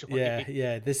 actually.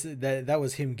 Yeah, that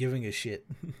was him giving a shit.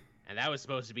 And that was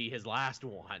supposed to be his last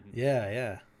one.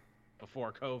 Yeah.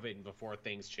 Before COVID and before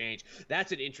things change.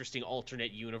 That's an interesting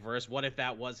alternate universe. What if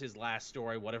that was his last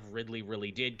story? What if Ridley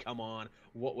really did come on?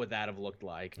 What would that have looked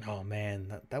like? Oh,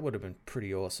 man, that would have been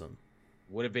pretty awesome.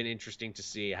 Would have been interesting to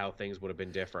see how things would have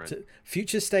been different.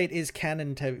 Future State is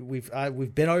canon.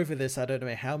 We've been over this, I don't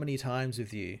know how many times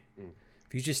with you.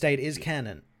 Future State is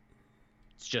canon.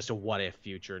 It's just a what-if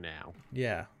future now.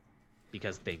 Yeah.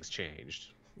 Because things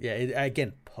changed. Yeah,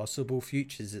 again, possible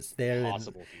futures. It's there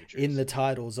in the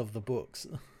titles of the books.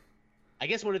 I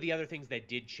guess one of the other things that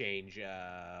did change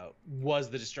was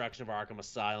the destruction of Arkham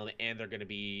Asylum, and they're going to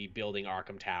be building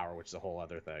Arkham Tower, which is a whole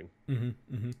other thing.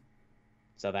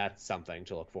 So that's something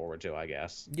to look forward to, I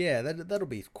guess. Yeah, that'll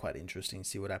be quite interesting to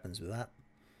see what happens with that.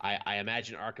 I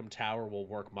imagine Arkham Tower will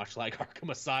work much like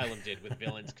Arkham Asylum did, with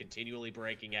villains continually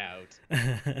breaking out.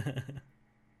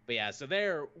 But yeah, so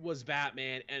there was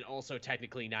Batman, and also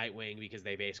technically Nightwing, because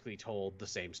they basically told the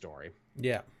same story.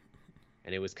 Yeah.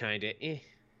 And it was kind of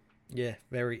Yeah,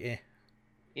 very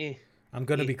eh. I'm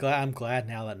gonna be glad. I'm glad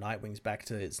now that Nightwing's back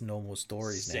to its normal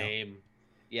stories now. Same.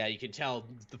 Yeah, you can tell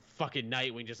the fucking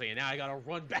Nightwing just saying, now I gotta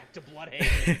run back to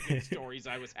Bloodhaven and the good stories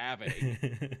I was having.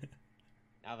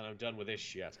 Now that I'm done with this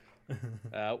shit.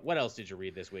 What else did you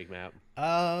read this week, Matt?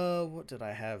 What did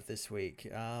I have this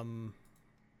week? I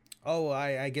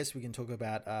guess we can talk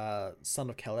about Son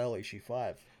of Kal-El issue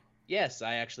 5. Yes,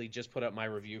 I actually just put up my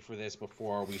review for this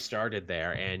before we started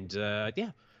there, and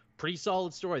yeah, pretty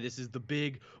solid story. This is the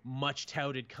big, much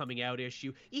touted coming out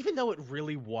issue, even though it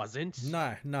really wasn't.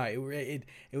 No, it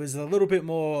was a little bit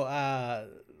more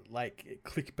like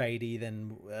clickbaity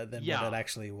than what it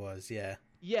actually was. Yeah.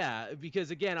 Yeah, because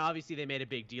again, obviously they made a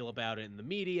big deal about it in the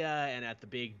media and at the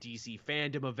big DC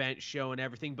fandom event show and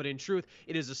everything, but in truth,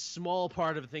 it is a small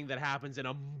part of a thing that happens in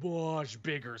a much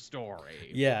bigger story.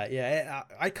 Yeah.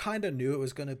 I kind of knew it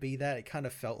was going to be that. It kind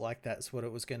of felt like that's what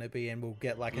it was going to be, and we'll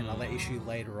get like another issue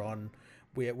later on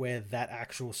where that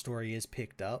actual story is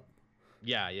picked up.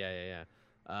 Yeah.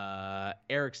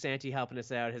 Eric Santi helping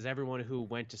us out. Has everyone who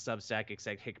went to Substack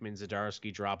except Hickman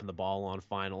Zdarsky dropping the ball on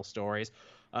final stories?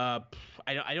 I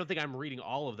don't think I'm reading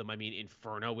all of them. I mean,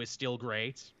 Inferno is still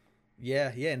great.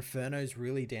 Yeah, Inferno's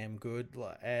really damn good.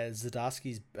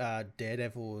 Zdarsky's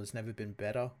Daredevil has never been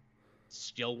better.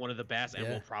 Still one of the best, and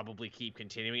will probably keep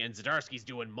continuing. And Zdarsky's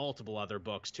doing multiple other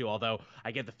books too, although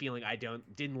I get the feeling I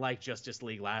didn't like Justice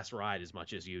League Last Ride as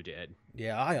much as you did.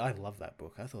 Yeah, I love that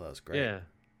book. I thought that was great.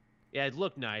 Yeah, it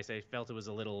looked nice. I felt it was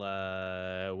a little,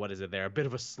 a bit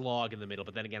of a slog in the middle.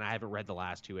 But then again, I haven't read the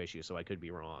last 2 issues, so I could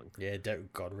be wrong. Yeah,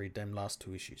 God, read them last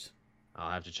 2 issues.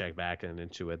 I'll have to check back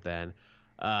into it then.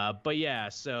 But yeah,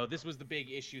 so this was the big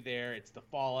issue there. It's the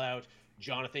fallout.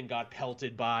 Jonathan got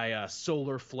pelted by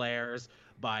solar flares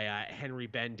by Henry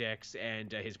Bendix,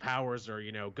 and his powers are,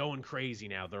 going crazy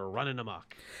now. They're running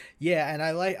amok. Yeah, and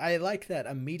I like that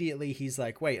immediately he's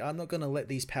like, wait, I'm not going to let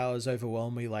these powers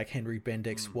overwhelm me like Henry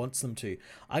Bendix wants them to.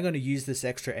 I'm going to use this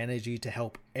extra energy to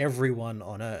help everyone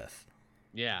on Earth.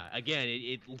 Yeah, again,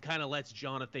 it kind of lets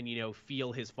Jonathan,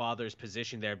 feel his father's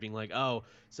position there, being like, oh,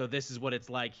 so this is what it's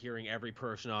like hearing every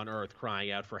person on Earth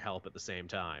crying out for help at the same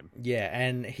time. Yeah,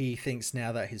 and he thinks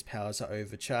now that his powers are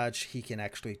overcharged, he can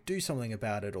actually do something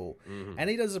about it all. Mm-hmm. And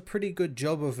he does a pretty good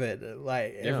job of it,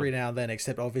 every now and then,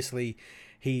 except obviously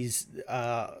he's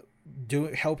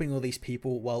helping all these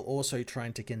people while also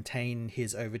trying to contain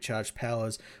his overcharged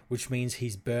powers, which means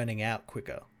he's burning out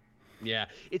quicker. Yeah,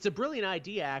 it's a brilliant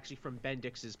idea, actually, from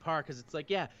Bendix's part, because it's like,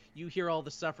 yeah, you hear all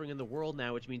the suffering in the world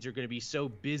now, which means you're going to be so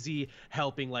busy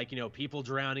helping, people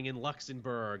drowning in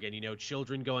Luxembourg and,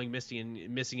 children going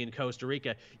missing in Costa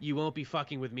Rica. You won't be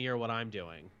fucking with me or what I'm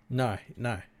doing. No.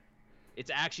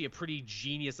 It's actually a pretty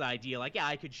genius idea. Like, yeah,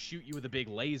 I could shoot you with a big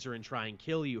laser and try and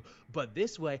kill you, but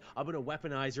this way, I'm going to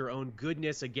weaponize your own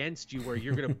goodness against you, where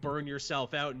you're going to burn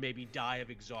yourself out and maybe die of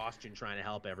exhaustion trying to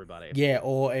help everybody. Yeah,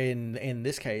 or in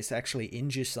this case, actually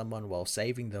injure someone while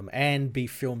saving them and be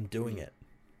filmed doing it.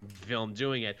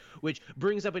 Which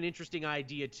brings up an interesting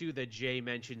idea too that Jay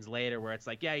mentions later, where it's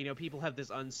like, yeah, people have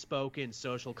this unspoken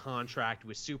social contract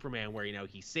with Superman where,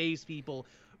 he saves people,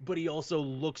 but he also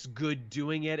looks good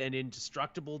doing it and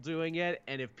indestructible doing it.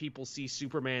 And if people see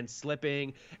Superman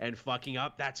slipping and fucking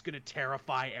up, that's going to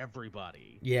terrify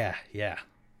everybody. Yeah.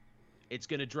 It's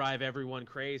going to drive everyone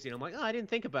crazy. And I'm like, oh, I didn't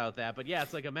think about that. But yeah,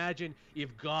 it's like, imagine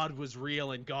if God was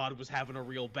real and God was having a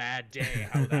real bad day,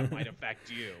 how that might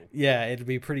affect you. Yeah, it'd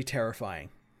be pretty terrifying.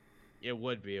 It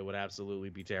would be. It would absolutely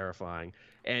be terrifying.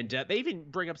 And they even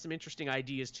bring up some interesting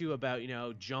ideas, too, about,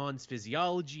 John's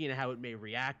physiology and how it may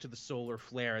react to the solar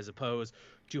flare as opposed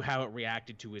to how it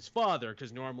reacted to his father.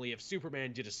 Because normally if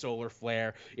Superman did a solar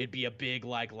flare, it'd be a big,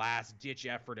 last-ditch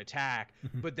effort attack.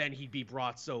 But then he'd be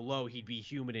brought so low, he'd be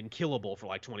human and killable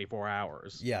for, 24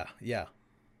 hours. Yeah.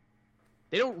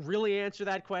 They don't really answer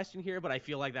that question here, but I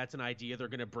feel like that's an idea they're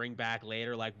going to bring back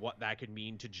later, what that could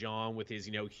mean to John with his,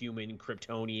 human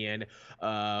Kryptonian,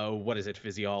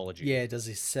 physiology. Yeah, does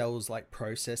his cells,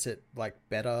 process it,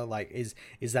 better?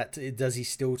 Does he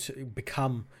still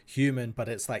become human, but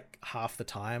it's, half the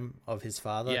time of his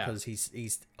father because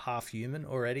he's half human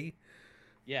already?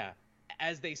 Yeah.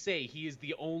 As they say, he is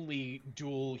the only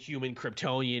dual human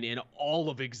Kryptonian in all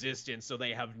of existence, so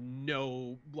they have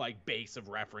no base of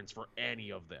reference for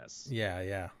any of this.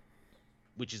 Yeah.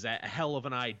 which is a hell of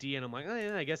an idea. And I'm like, oh,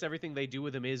 yeah, I guess everything they do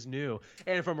with him is new.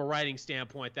 And from a writing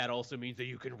standpoint, that also means that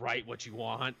you can write what you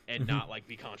want and not like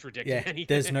be contradicting anything.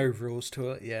 There's no rules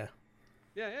to it. Yeah.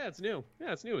 Yeah, it's new.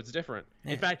 Yeah, it's new. It's different.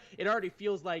 Yeah. In fact, it already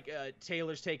feels like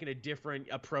Taylor's taken a different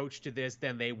approach to this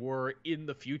than they were in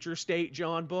the Future State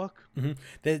John book.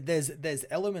 There's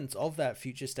elements of that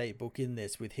Future State book in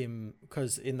this with him,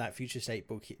 because in that Future State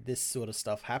book, this sort of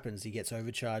stuff happens. He gets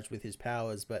overcharged with his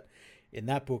powers, but in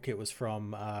that book, it was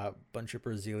from a bunch of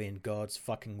Brazilian gods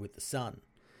fucking with the sun,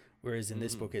 whereas in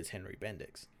this book, it's Henry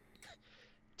Bendix.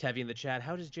 Tevi in the chat,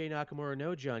 how does Jay Nakamura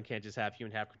know John can't just have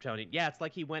human, half Kryptonian? Yeah, it's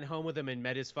like he went home with him and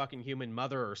met his fucking human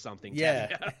mother or something.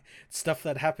 Yeah, stuff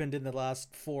that happened in the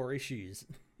last 4 issues.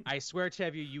 I swear,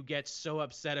 Tevi, you get so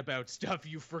upset about stuff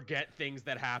you forget things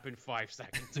that happened 5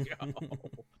 seconds ago.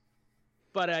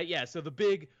 But yeah, so the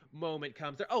big moment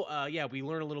comes there. We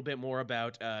learn a little bit more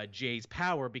about Jay's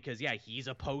power because, yeah, he's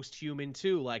a post-human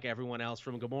too, like everyone else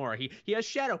from Gamora. He has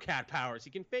Shadowcat powers. He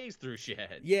can phase through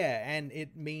shit. Yeah, and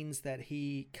it means that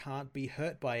he can't be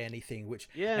hurt by anything, which...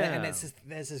 Yeah. And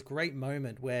there's this great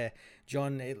moment where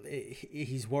John,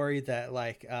 he's worried that,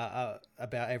 like,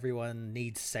 about everyone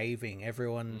needs saving.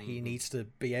 Everyone, he needs to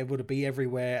be able to be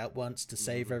everywhere at once to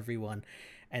save everyone.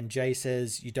 And Jay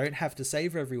says, you don't have to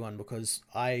save everyone because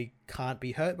I can't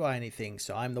be hurt by anything.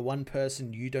 So I'm the one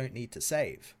person you don't need to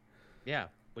save. Yeah,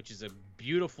 which is a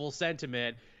beautiful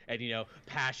sentiment. And, you know,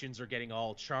 passions are getting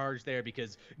all charged there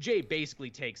because Jay basically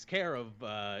takes care of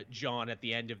John at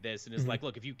the end of this and is like,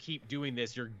 look, if you keep doing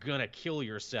this, you're going to kill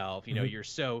yourself. You know, you're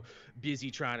so busy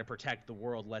trying to protect the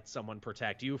world. Let someone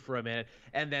protect you for a minute.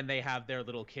 And then they have their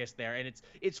little kiss there. And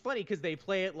it's funny because they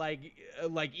play it like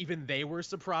even they were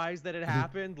surprised that it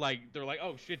happened. Like, they're like,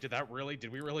 oh, shit, did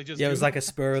we really just it was like a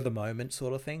spur of the moment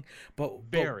sort of thing. But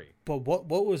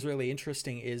what was really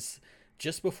interesting is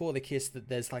just before the kiss that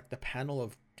there's like the panel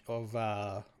of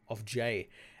Jay,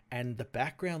 and the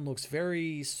background looks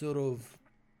very sort of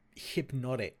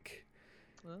hypnotic.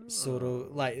 Sort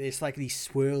of like it's like these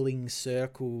swirling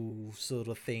circle sort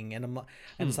of thing, and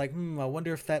it's like I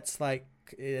wonder if that's like,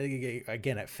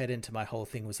 again, it fed into my whole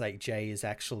thing was like Jay is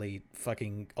actually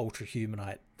fucking ultra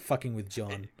humanite fucking with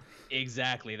John.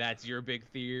 Exactly, that's your big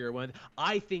theory or one.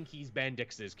 I think he's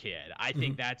Bendix's kid. I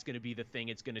think that's going to be the thing.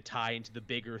 It's going to tie into the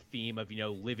bigger theme of, you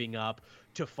know, living up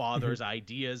to father's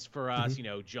ideas for us. You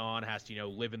know, John has to, you know,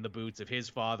 live in the boots of his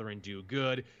father and do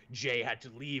good. Jay had to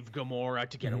leave Gamora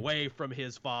to get away from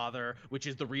his father, which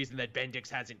is the reason that Bendix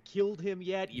hasn't killed him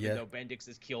yet, even though Bendix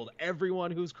has killed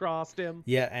everyone who's crossed him.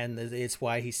 Yeah, and it's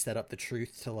why he set up the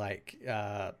Truth to, like,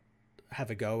 have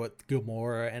a go at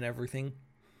Gamora and everything.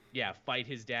 Yeah, fight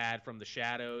his dad from the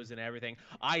shadows and everything.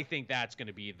 I think that's going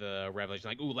to be the revelation.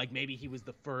 Like, ooh, like maybe he was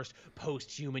the first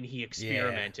post-human he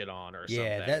experimented on or something.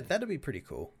 Yeah, that'd be pretty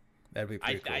cool. That'd be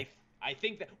pretty cool. I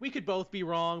think that we could both be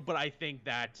wrong, but I think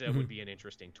that would be an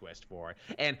interesting twist for it.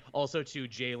 And also, too,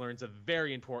 Jay learns a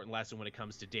very important lesson when it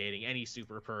comes to dating any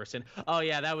super person. Oh,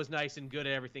 yeah, that was nice and good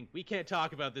at everything. We can't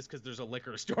talk about this because there's a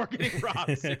liquor store getting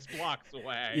robbed 6 blocks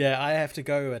away. Yeah, I have to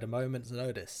go at a moment's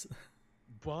notice.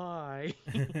 Bye.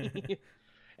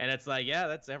 And it's like, yeah,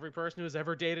 that's every person who's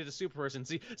ever dated a super person.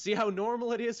 See how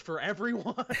normal it is for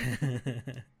everyone.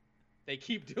 They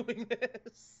keep doing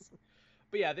this.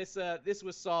 But yeah, this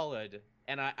was solid,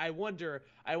 and I wonder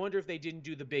if they didn't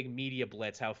do the big media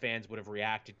blitz, how fans would have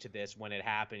reacted to this when it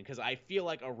happened, because I feel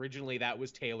like originally that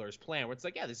was Taylor's plan, where it's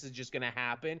like, yeah, this is just gonna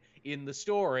happen in the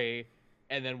story,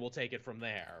 and then we'll take it from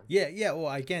there. Yeah.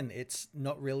 Well, again, it's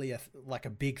not really a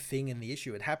big thing in the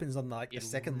issue. It happens on like the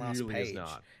second last page,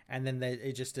 and then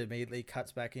it just immediately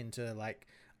cuts back into like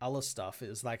other stuff. It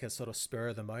was like a sort of spur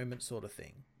of the moment sort of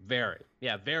thing. Very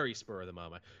spur of the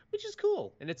moment, which is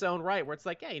cool in its own right, where it's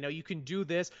like, yeah, you know, you can do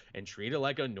this and treat it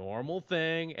like a normal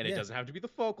thing, and it doesn't have to be the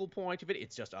focal point of it.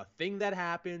 It's just a thing that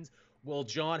happens. Well,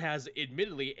 John has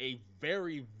admittedly a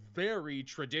very, very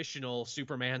traditional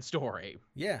Superman story.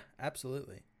 Yeah,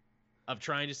 absolutely. Of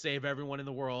trying to save everyone in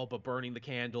the world, but burning the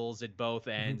candles at both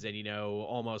ends and, you know,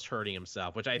 almost hurting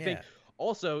himself, which I think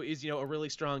also is, you know, a really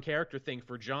strong character thing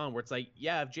for John, where it's like,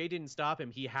 yeah, if Jay didn't stop him,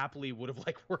 he happily would have,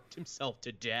 like, worked himself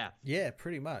to death. Yeah,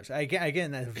 pretty much.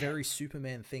 Again, that's a very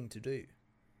Superman thing to do.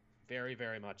 Very,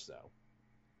 very much so.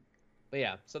 But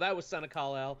yeah, so that was Son of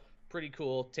Kal-El. Pretty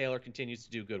cool. Taylor continues to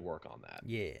do good work on that.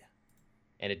 Yeah.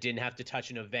 And it didn't have to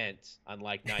touch an event,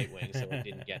 unlike Nightwing, so it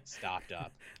didn't get stopped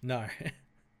up. No.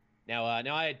 Now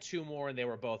I had 2 more, and they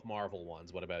were both Marvel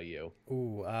ones. What about you?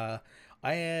 Ooh, I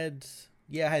had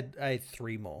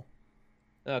 3 more.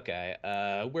 Okay.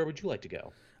 Where would you like to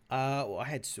go? Well, I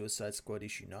had Suicide Squad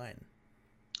issue 9.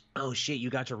 Oh shit, you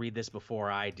got to read this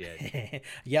before I did.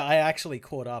 Yeah, I actually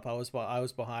caught up. I was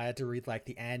behind. I had to read like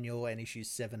the annual and issues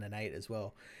 7 and 8 as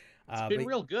well. It's been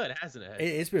real good, hasn't it?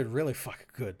 It's been really fucking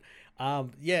good.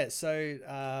 Yeah. So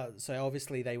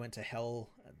obviously they went to Hell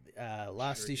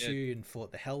last issue and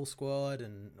fought the Hell Squad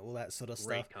and all that sort of stuff.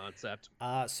 Great concept.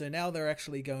 So now they're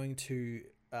actually going to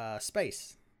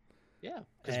space. Yeah,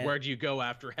 because where do you go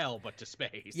after Hell but to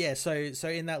space? Yeah, so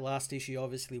in that last issue,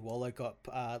 obviously Waller got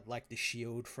like the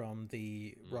shield from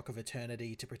the Rock of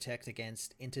Eternity to protect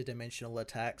against interdimensional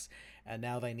attacks, and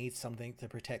now they need something to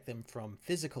protect them from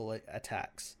physical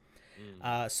attacks.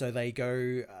 So they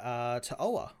go to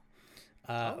Oa.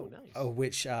 Nice.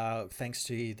 Which, thanks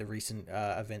to the recent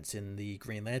events in the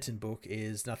Green Lantern book,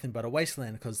 is nothing but a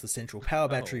wasteland because the central power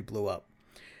battery blew up.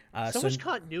 So much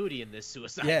continuity in this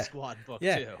Suicide Squad book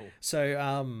too.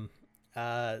 So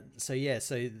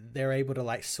so they're able to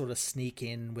like sort of sneak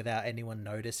in without anyone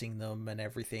noticing them and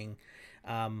everything.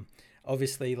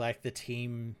 Obviously, like the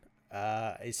team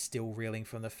is still reeling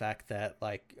from the fact that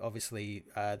like obviously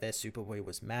their Superboy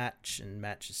was Match, and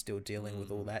Match is still dealing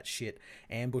with all that shit.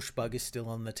 Ambush Bug is still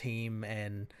on the team,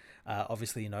 and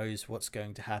obviously knows what's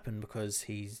going to happen because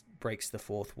he breaks the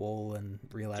fourth wall and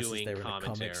realizes they're in the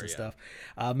comics and stuff.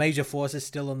 Major Force is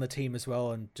still on the team as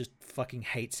well and just fucking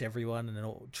hates everyone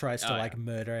and tries to like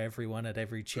murder everyone at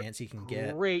every chance he can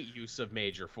get. Great use of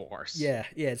Major Force. Yeah,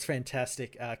 it's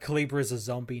fantastic. Calibra is a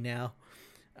zombie now.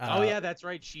 Oh yeah, that's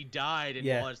right. She died, and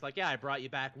Waller's like, "Yeah, I brought you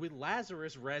back with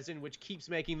Lazarus resin, which keeps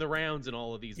making the rounds in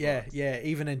all of these books." Yeah.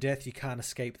 Even in death, you can't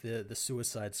escape the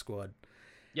Suicide Squad.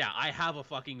 Yeah, I have a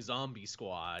fucking zombie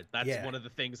squad. That's one of the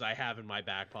things I have in my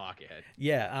back pocket.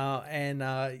 Yeah,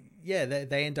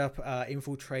 they end up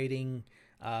infiltrating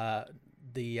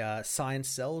the science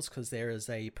cells because there is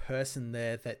a person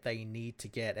there that they need to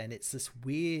get, and it's this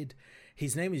weird.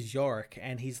 His name is Yorick,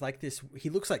 and he's like this. He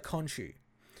looks like Khonshu.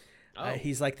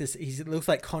 He's like this. He looks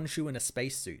like Khonshu in a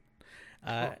spacesuit.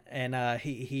 And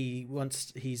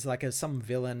he's like some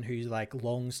villain who like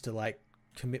longs to like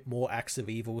commit more acts of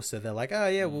evil, so they're like, oh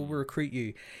yeah, we'll recruit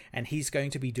you, and he's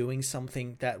going to be doing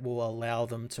something that will allow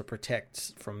them to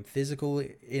protect from physical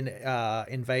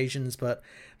invasions, but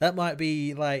that might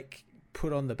be like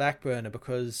put on the back burner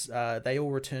because they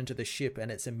all return to the ship and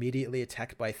it's immediately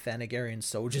attacked by Thanagarian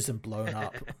soldiers and blown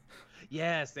up.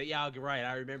 Yes, you're right.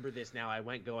 I remember this now. I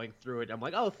went going through it. I'm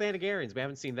like, oh, Thanagarians. We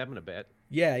haven't seen them in a bit.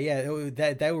 Yeah.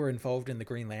 They were involved in the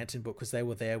Green Lantern book because they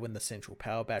were there when the central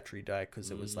power battery died because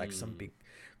it was like some big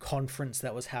conference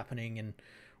that was happening and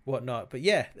whatnot. But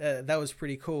yeah, that was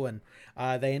pretty cool. And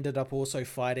they ended up also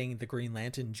fighting the Green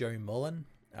Lantern Joe Mullen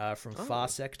from Far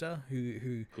Sector,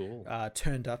 who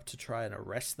turned up to try and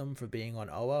arrest them for being on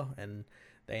Oa, and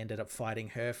they ended up fighting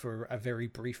her for a very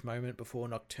brief moment before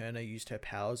Nocturna used her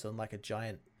powers on like a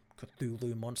giant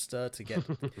Cthulhu monster to get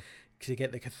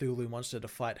the Cthulhu monster to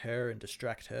fight her and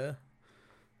distract her.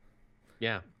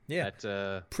 Yeah.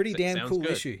 That, pretty damn cool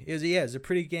issue. It was a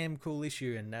pretty damn cool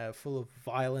issue and full of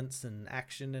violence and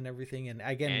action and everything. And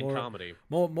again, more comedy,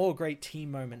 more great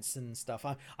team moments and stuff.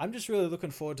 I'm just really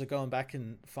looking forward to going back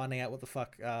and finding out what the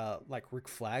fuck like Rick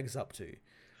Flag's up to.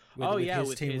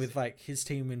 With his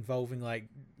team involving like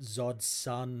Zod's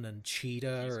son and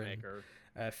Cheetah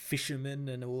and Fisherman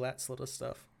and all that sort of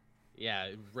stuff.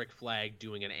 Yeah, Rick Flag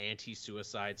doing an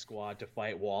anti-Suicide Squad to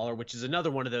fight Waller, which is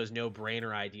another one of those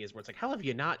no-brainer ideas where it's like, how have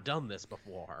you not done this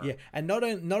before? Yeah, and not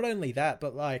only that,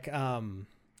 but like, in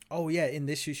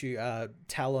this issue,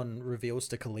 Talon reveals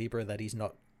to Calibra that he's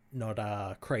not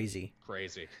crazy.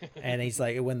 And he's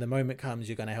like, when the moment comes,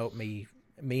 you're going to help me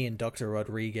and Dr.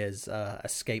 Rodriguez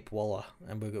escape Waller,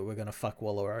 and we're going to fuck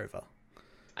Waller over.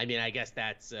 I mean, I guess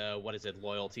that's,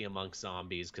 loyalty amongst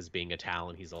zombies, because being a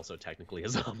Talon, he's also technically a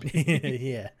zombie.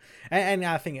 Yeah. And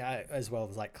I think as well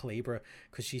as like Calibra,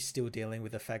 because she's still dealing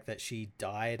with the fact that she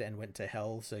died and went to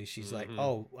hell, so she's like,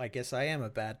 oh, I guess I am a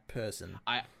bad person.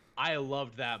 I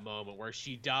loved that moment where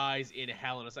she dies in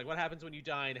hell, and it's like, what happens when you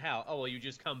die in hell? Oh, well, you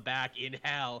just come back in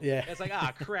hell. Yeah. It's like,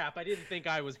 crap, I didn't think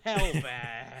I was hell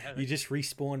bad. You just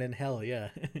respawn in hell, yeah.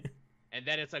 And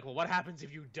then it's like, well, what happens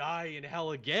if you die in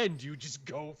hell again? Do you just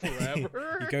go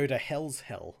forever? You go to hell's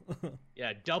hell.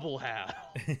 Yeah, double hell.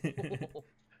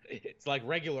 It's like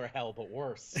regular hell, but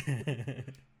worse.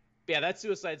 Yeah, that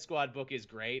Suicide Squad book is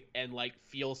great and like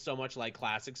feels so much like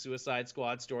classic Suicide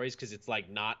Squad stories because it's like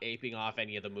not aping off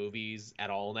any of the movies at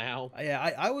all now. Yeah,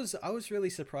 I was really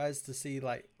surprised to see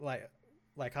like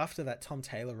after that Tom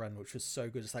Taylor run, which was so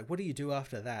good. It's like, what do you do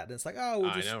after that? And it's like, oh,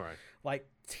 we'll just like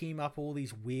team up all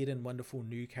these weird and wonderful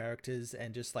new characters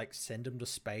and just like send them to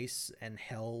space and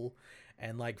hell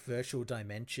and like virtual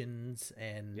dimensions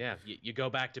and you go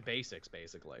back to basics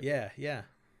basically. Yeah.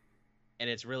 and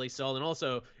it's really sold. And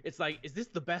also, it's like, is this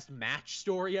the best match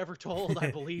story ever told?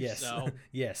 I believe yes. so.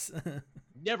 Yes.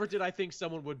 Never did I think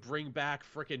someone would bring back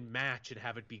frickin' Match and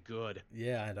have it be good.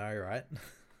 Yeah, I know, right?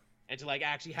 And to like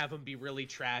actually have him be really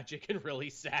tragic and really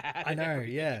sad. I know,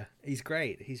 yeah. He's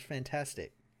great. He's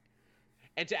fantastic.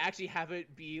 And to actually have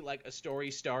it be like a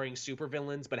story starring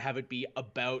supervillains, but have it be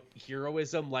about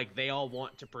heroism, like they all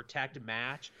want to protect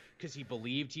Match because he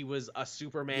believed he was a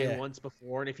Superman once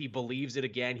before, and if he believes it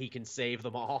again, he can save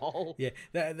them all. Yeah,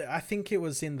 I think it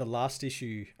was in the last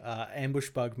issue. Ambush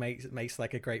Bug makes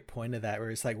like a great point of that,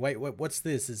 where it's like, wait, what's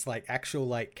this? It's like actual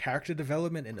like character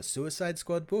development in a Suicide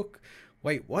Squad book.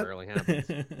 Wait, what? Rarely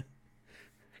happens.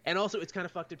 And also, it's kind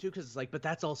of fucked up, too, because it's like, but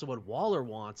that's also what Waller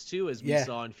wants, too, as we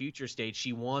saw in Future State.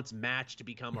 She wants Match to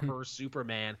become her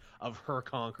Superman of her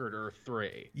Conquered Earth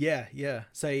 3. Yeah, yeah.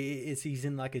 So he's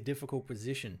in, like, a difficult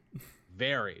position.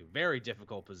 Very, very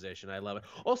difficult position. I love it.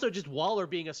 Also, just Waller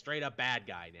being a straight-up bad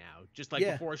guy now. Just like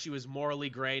before she was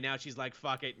morally gray, now she's like,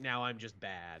 fuck it, now I'm just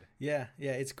bad. Yeah,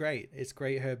 yeah, it's great. It's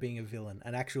great her being a villain,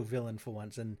 an actual villain for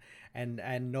once, and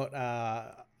not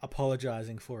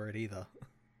apologizing for it either.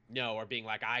 No, or being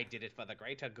like, I did it for the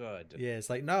greater good. Yeah, it's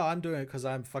like, no, I'm doing it because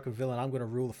I'm a fucking villain. I'm going to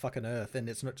rule the fucking Earth, and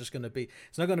it's not going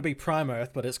to be Prime Earth,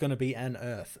 but it's going to be an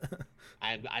Earth.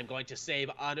 I'm going to save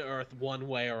Unearth one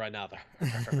way or another.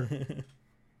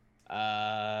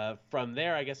 From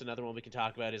there, I guess another one we can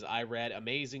talk about is I read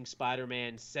Amazing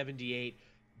Spider-Man 78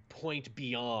 Point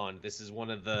Beyond. This is one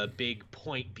of the big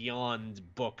Point Beyond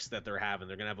books that they're having.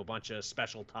 They're going to have a bunch of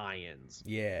special tie-ins.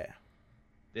 Yeah.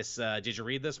 This did you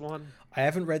read this one? I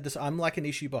haven't read this. I'm like an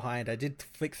issue behind. I did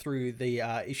flick through the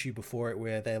issue before it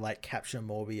where they like capture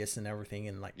Morbius and everything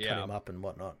and like cut him up and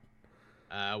whatnot.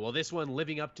 Well, this one,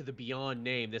 living up to the Beyond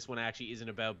name, this one actually isn't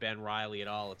about Ben Reilly at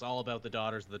all. It's all about the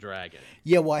Daughters of the Dragon.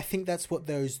 Yeah, well, I think that's what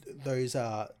those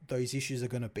issues are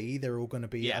going to be. They're all going to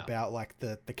be about like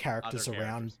the characters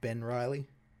around Ben Reilly.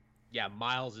 Yeah,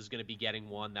 Miles is going to be getting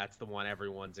one. That's the one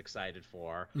everyone's excited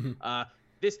for. Mm-hmm.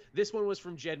 This one was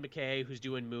from Jed MacKay, who's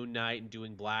doing Moon Knight and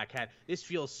doing Black Hat. This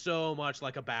feels so much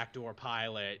like a backdoor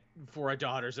pilot for a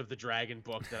Daughters of the Dragon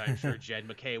book that I'm sure Jed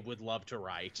MacKay would love to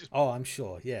write. Oh, I'm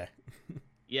sure, yeah.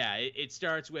 Yeah, it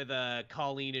starts with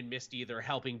Colleen and Misty. They're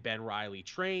helping Ben Reilly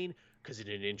train, because in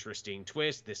an interesting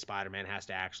twist, this Spider-Man has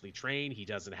to actually train. He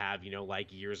doesn't have,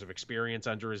 like years of experience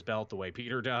under his belt the way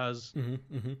Peter does.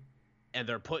 Mm-hmm, mm-hmm. And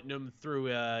they're putting him through,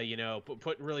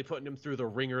 putting him through the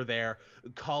ringer there.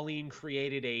 Colleen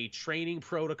created a training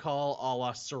protocol a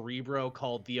la Cerebro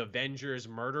called the Avengers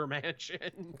Murder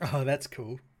Mansion. Oh, that's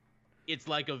cool. It's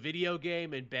like a video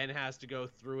game, and Ben has to go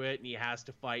through it, and he has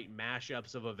to fight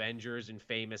mashups of Avengers and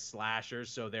famous slashers.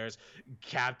 So there's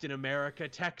Captain America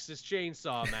Texas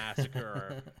Chainsaw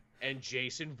Massacre, and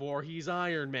Jason Voorhees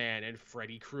Iron Man, and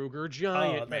Freddy Krueger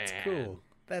Giant Man. Oh, that's cool.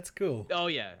 That's cool. Oh,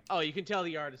 yeah. Oh, you can tell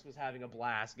the artist was having a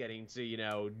blast getting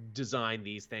to, design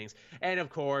these things. And, of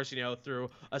course, through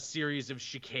a series of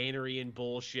chicanery and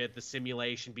bullshit, the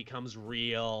simulation becomes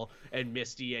real, and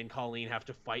Misty and Colleen have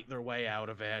to fight their way out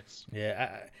of it.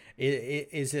 Yeah.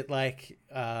 Is it like...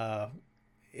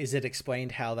 is it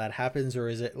explained how that happens, or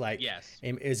is it like... Yes.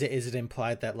 Is it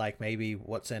implied that, like, maybe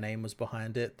what's her name was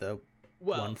behind it? The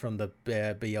one from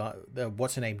the Beyond...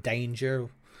 what's her name? Danger...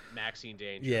 Maxine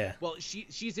Danger. Yeah. Well,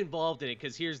 she's involved in it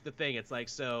because here's the thing. It's like,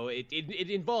 so it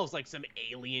involves like some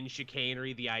alien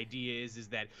chicanery. The idea is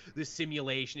that the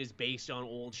simulation is based on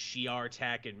old Shi'ar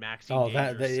tech, and Maxine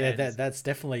Danger that's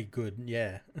definitely good.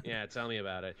 Yeah. Yeah, tell me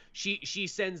about it. She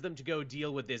sends them to go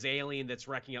deal with this alien that's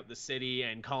wrecking up the city,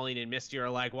 and Colleen and Misty are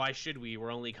like, why should we?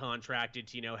 We're only contracted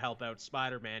to, help out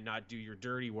Spider-Man, not do your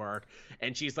dirty work.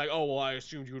 And she's like, oh, well, I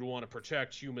assumed you would want to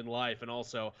protect human life, and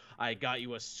also I got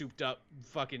you a souped up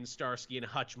fucking Starsky and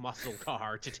Hutch muscle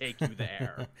car to take you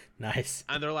there. Nice.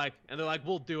 And they're like,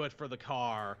 we'll do it for the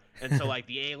car. And so like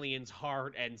the alien's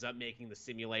heart ends up making the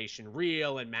simulation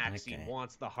real, and Maxine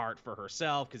wants the heart for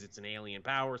herself because it's an alien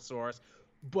power source.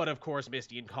 But of course,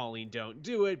 Misty and Colleen don't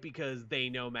do it because they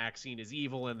know Maxine is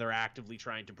evil, and they're actively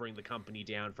trying to bring the company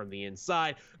down from the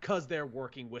inside because they're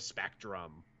working with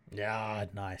Spectrum. Yeah,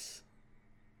 nice.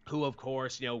 Who, of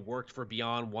course, worked for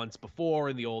Beyond once before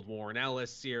in the old Warren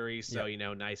Ellis series, so,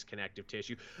 nice connective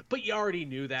tissue. But you already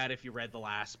knew that if you read the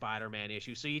last Spider-Man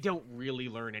issue, so you don't really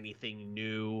learn anything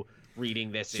new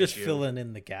reading this issue. Just filling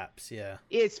in the gaps, yeah.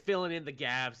 It's filling in the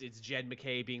gaps. It's Jed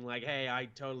MacKay being like, hey,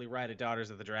 I'd totally write a Daughters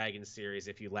of the Dragon series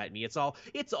if you let me. It's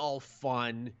all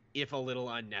fun, if a little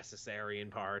unnecessary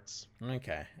in parts.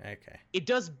 Okay. It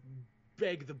does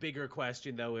beg the bigger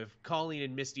question, though. If Colleen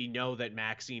and Misty know that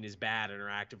Maxine is bad and are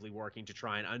actively working to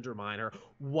try and undermine her,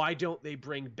 why don't they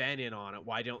bring Ben in on it?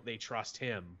 Why don't they trust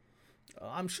him?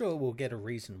 I'm sure we'll get a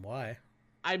reason why.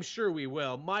 I'm sure we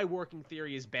will. My working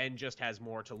theory is Ben just has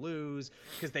more to lose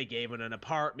because they gave him an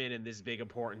apartment and this big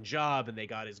important job, and they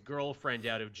got his girlfriend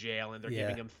out of jail, and they're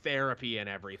giving him therapy and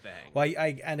everything. Well,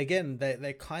 and again,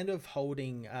 they're kind of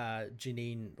holding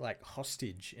Janine like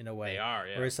hostage in a way. They are,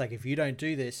 yeah. Where it's like, if you don't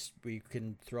do this, we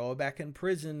can throw her back in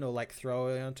prison or like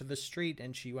throw her onto the street,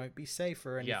 and she won't be safe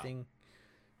or anything.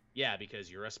 Yeah, because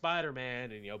you're a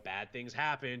Spider-Man, and bad things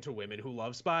happen to women who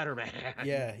love Spider-Man.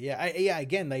 Yeah.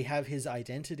 Again, they have his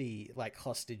identity like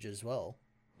hostage as well.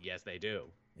 Yes, they do.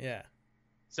 Yeah.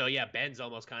 So yeah, Ben's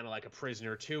almost kind of like a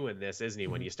prisoner too in this, isn't he?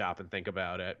 When you stop and think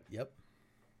about it. Yep.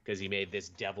 Because he made this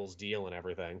devil's deal and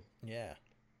everything. Yeah.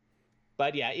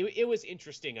 But yeah, it was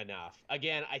interesting enough.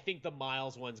 Again, I think the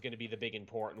Miles one's going to be the big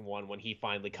important one when he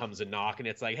finally comes a knock and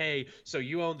it's like, hey, so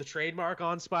you own the trademark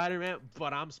on Spider-Man,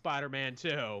 but I'm Spider-Man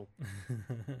too.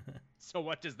 So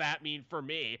what does that mean for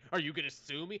me? Are you going to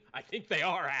sue me? I think they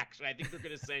are, actually. I think they're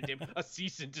going to send him a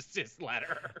cease and desist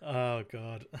letter. Oh,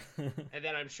 God. And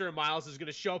then I'm sure Miles is going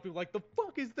to show up and be like, the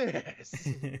fuck is this?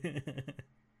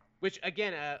 Which,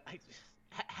 again,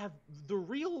 have the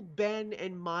real Ben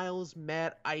and Miles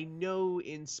met? I know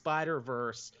in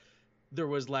Spider-Verse there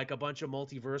was like a bunch of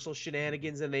multiversal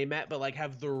shenanigans and they met, but like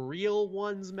have the real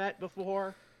ones met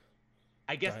before?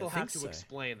 I guess they'll have to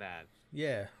explain that.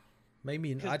 Yeah.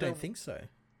 Maybe I don't think so.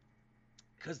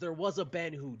 Because there was a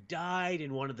Ben who died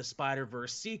in one of the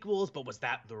Spider-Verse sequels, but was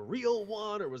that the real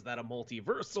one or was that a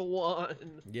multiversal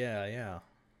one? Yeah.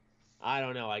 I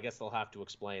don't know. I guess they'll have to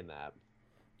explain that.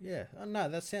 Yeah, no,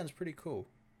 that sounds pretty cool.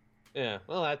 Yeah,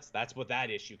 well, that's what that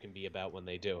issue can be about when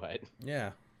they do it.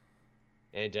 Yeah.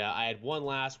 And I had one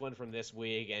last one from this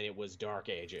week, and it was Dark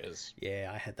Ages.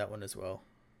 Yeah, I had that one as well.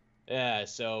 Yeah,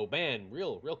 so, man,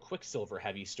 real Quicksilver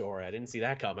heavy story. I didn't see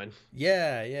that coming.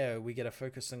 Yeah, we get a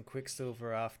focus on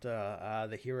Quicksilver after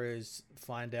the heroes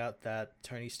find out that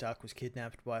Tony Stark was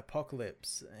kidnapped by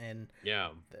Apocalypse, and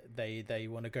they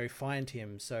want to go find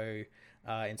him. So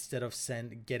instead of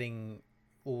getting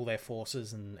all their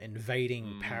forces and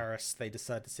invading Paris, they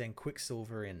decide to send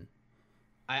Quicksilver in.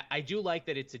 I do like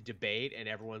that it's a debate and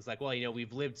everyone's like, well,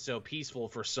 we've lived so peaceful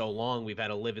for so long. We've had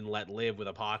to live and let live with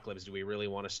Apocalypse. Do we really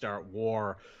want to start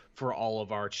war for all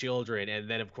of our children? And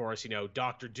then, of course,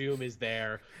 Dr. Doom is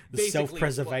there. The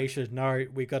self-preservation. No,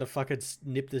 we got to fucking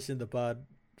nip this in the bud.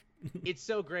 It's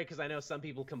so great because I know some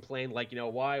people complain, like,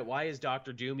 why is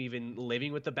Dr. Doom even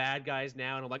living with the bad guys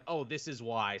now? And I'm like, oh, this is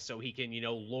why. So he can,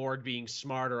 lord being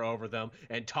smarter over them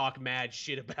and talk mad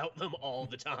shit about them all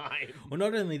the time. Well,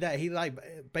 not only that, he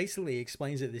basically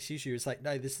explains that this issue is like,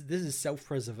 no, this is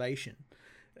self-preservation.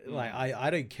 Like, I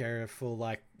don't care for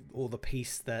like all the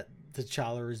peace that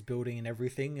T'Challa is building and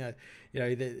everything.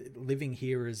 Living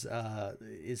here is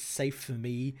safe for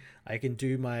me. I can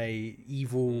do my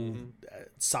evil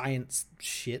science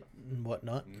shit and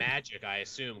whatnot. Magic, I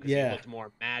assume, because he looked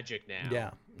more magic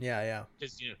now. Yeah.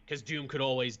 Because Doom could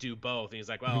always do both, and he's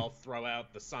like, well, I'll throw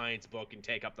out the science book and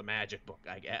take up the magic book,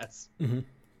 I guess.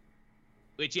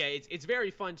 Which, yeah, it's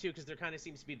very fun, too, because there kind of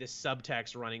seems to be this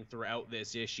subtext running throughout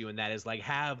this issue, and that is, like,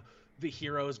 have the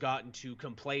heroes gotten too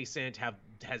complacent?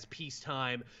 Has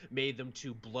peacetime made them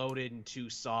too bloated and too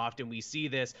soft? And we see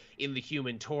this in the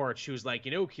Human Torch, who's like,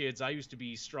 kids, I used to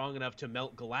be strong enough to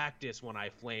melt Galactus when I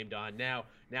flamed on. Now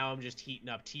I'm just heating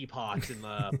up teapots in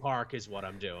the park is what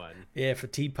I'm doing. Yeah, for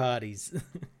tea parties.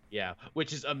 Yeah,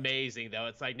 which is amazing, though.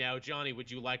 It's like, now, Johnny,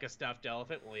 would you like a stuffed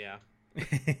elephant? Well, yeah.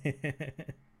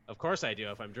 Of course I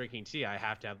do. If I'm drinking tea, I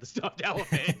have to have the stuffed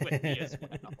elephant with me as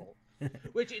well.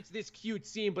 Which, it's this cute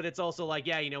scene, but it's also like,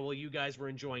 yeah, well, you guys were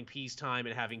enjoying peacetime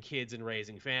and having kids and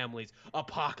raising families.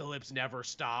 Apocalypse never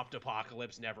stopped.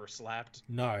 Apocalypse never slept.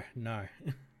 No.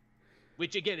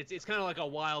 Which, again, it's kind of like a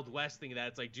Wild West thing that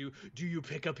it's like, do you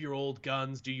pick up your old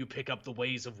guns? Do you pick up the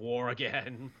ways of war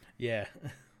again? Yeah.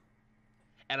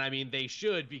 And I mean, they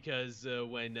should, because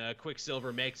when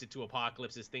Quicksilver makes it to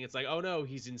Apocalypse's thing, it's like, oh no,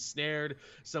 he's ensnared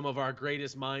some of our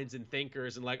greatest minds and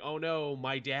thinkers, and like, oh no,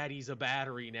 my daddy's a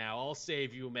battery now. I'll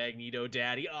save you, Magneto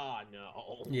Daddy. Oh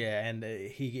no. Yeah, and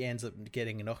he ends up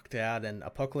getting knocked out, and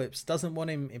Apocalypse doesn't want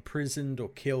him imprisoned or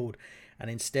killed, and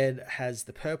instead has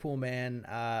the Purple Man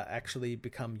actually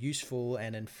become useful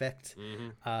and infect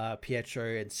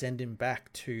Pietro and send him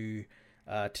back to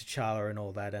T'Challa and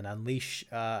all that, and unleash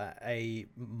a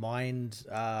mind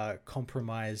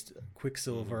compromised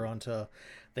Quicksilver onto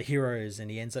the heroes,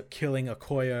 and he ends up killing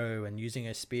Okoye and using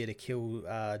a spear to kill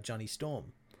Johnny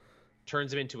Storm.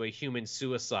 Turns him into a human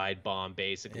suicide bomb,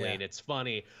 basically. And it's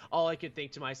funny. All I could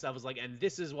think to myself was like, and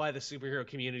this is why the superhero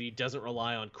community doesn't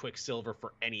rely on Quicksilver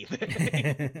for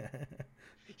anything.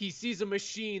 he sees a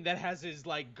machine that has his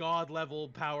like god level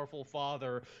powerful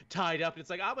father tied up, and it's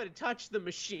like, I'm gonna touch the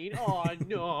machine. Oh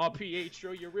no,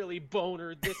 Pietro, you really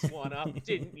bonered this one up,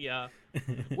 didn't ya?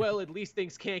 Well, at least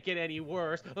things can't get any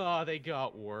worse. Oh, they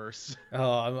got worse.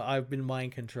 Oh, I've been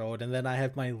mind controlled, and then I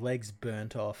have my legs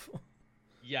burnt off.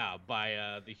 Yeah,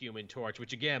 by the Human Torch,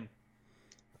 which again,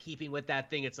 keeping with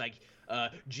that thing, it's like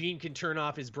Gene can turn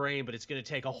off his brain, but it's going to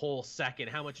take a whole second.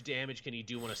 How much damage can he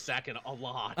do in a second? A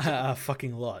lot. A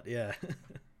fucking lot, yeah.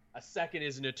 A second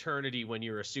is an eternity when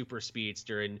you're a super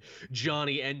speedster, and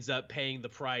Johnny ends up paying the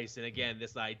price. And again,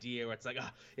 this idea where it's like,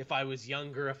 if I was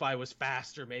younger, if I was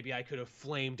faster, maybe I could have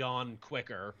flamed on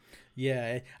quicker.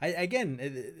 Yeah, again,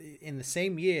 in the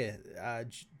same year,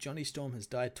 Johnny Storm has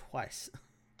died twice.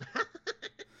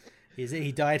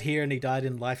 He died here and he died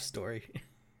in Life Story.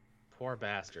 Poor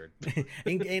bastard.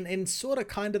 in sort of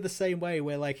kind of the same way,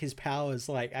 where like his powers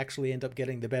like actually end up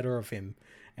getting the better of him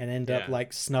and end up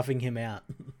like snuffing him out.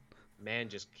 Man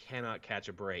just cannot catch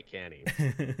a break, can he?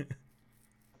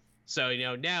 So,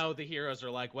 now the heroes are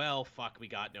like, well, fuck, we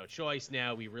got no choice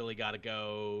now. We really got to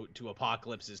go to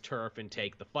Apocalypse's turf and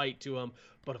take the fight to him.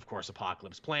 But, of course,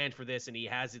 Apocalypse planned for this, and he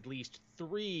has at least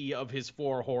 3 of his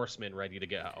 4 horsemen ready to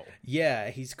go.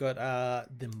 Yeah, he's got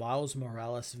the Miles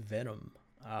Morales Venom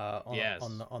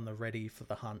on the ready for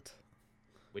the hunt.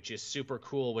 Which is super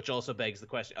cool, which also begs the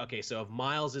question, okay, so if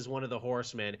Miles is one of the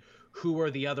horsemen, who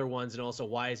are the other ones, and also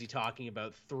why is he talking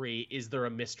about 3? Is there a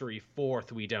mystery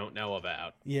 4th we don't know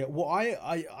about? Yeah, well,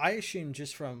 I assume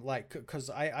just from, like, because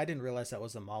I didn't realize that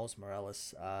was the Miles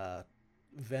Morales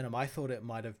Venom. I thought it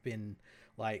might have been,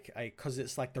 like, because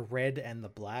it's, like, the red and the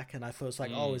black, and I thought it's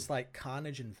like, it's like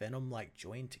Carnage and Venom, like,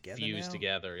 joined together Fused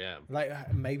together, yeah.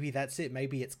 Like, maybe that's it.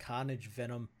 Maybe it's Carnage,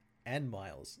 Venom, and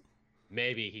Miles.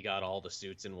 Maybe he got all the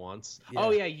suits in once. Yeah.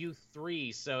 Oh, yeah, you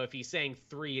 3. So if he's saying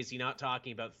 3, is he not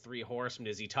talking about 3 horsemen?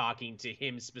 Is he talking to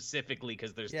him specifically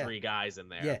because there's 3 guys in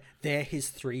there? Yeah, they're his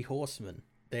 3 horsemen.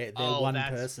 They're one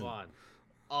person. Fun.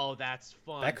 Oh, that's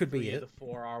fun. That could 3 be it. Of the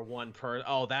 4 are one person.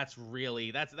 Oh, that's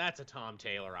a Tom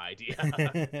Taylor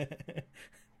idea.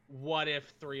 What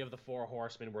if 3 of the 4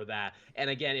 horsemen were that? And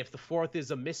again, if the 4th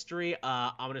is a mystery,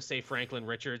 I'm going to say Franklin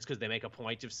Richards, because they make a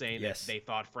point of saying that they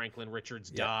thought Franklin Richards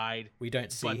died. We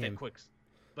don't see him.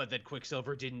 But that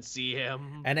Quicksilver didn't see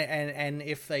him. And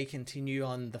if they continue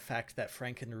on the fact that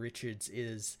Franklin Richards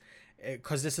is...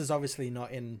 Because this is obviously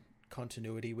not in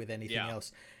continuity with anything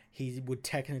else. He would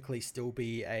technically still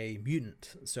be a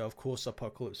mutant. So, of course,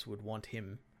 Apocalypse would want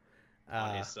him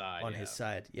on his side. His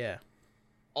side, yeah.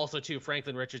 Also, too,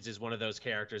 Franklin Richards is one of those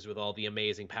characters with all the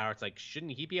amazing power. It's like,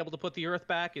 shouldn't he be able to put the Earth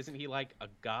back? Isn't he like a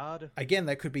god? Again,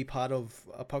 that could be part of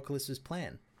Apocalypse's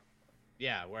plan.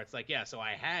 Yeah, where it's like, so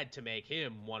I had to make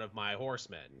him one of my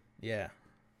horsemen. Yeah.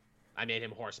 I made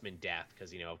him Horseman Death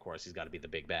because, of course, he's got to be the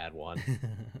big bad one.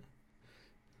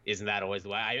 Isn't that always the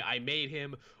way? I made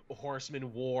him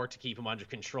Horseman War to keep him under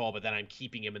control, but then I'm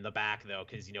keeping him in the back, though,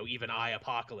 because, even I,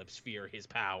 Apocalypse, fear his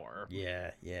power.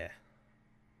 Yeah.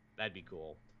 That'd be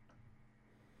cool.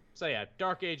 So yeah,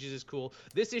 Dark Ages is cool.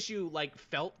 This issue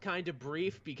felt kind of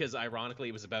brief because ironically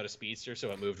it was about a speedster,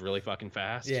 so it moved really fucking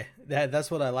fast. Yeah,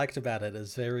 that's what I liked about it.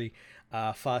 It's very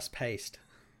fast paced.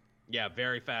 Yeah,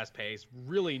 very fast paced.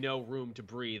 Really no room to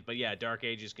breathe. But yeah, Dark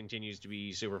Ages continues to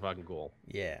be super fucking cool.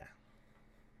 Yeah.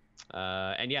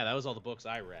 And yeah, that was all the books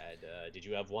I read. Did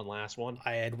you have one last one?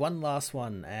 I had one last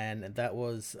one, and that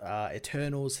was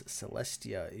Eternals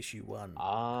Celestia issue 1.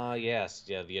 Ah, yes,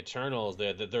 yeah, the Eternals.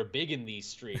 They're big in these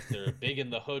streets. They're big in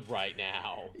the hood right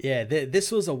now. Yeah,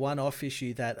 this was a one-off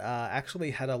issue that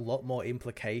actually had a lot more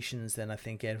implications than I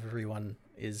think everyone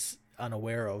is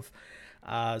unaware of.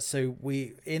 So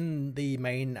we in the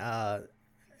main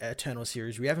Eternal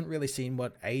series, we haven't really seen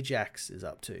what Ajax is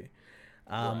up to.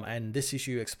 Right. And this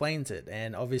issue explains it.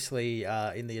 And obviously,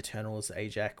 in the Eternals,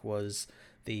 Ajax was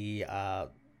the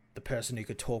person who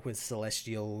could talk with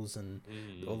Celestials and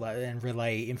all that, and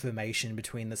relay information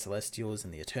between the Celestials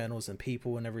and the Eternals and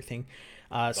people and everything.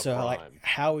 So,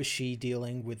 how is she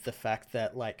dealing with the fact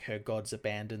that her gods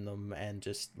abandoned them and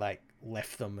just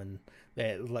left them, and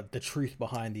the truth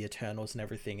behind the Eternals and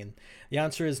everything? And the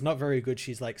answer is not very good.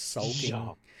 She's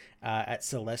sulking. At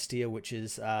Celestia, which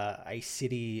is a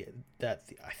city that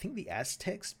I think the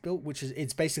Aztecs built,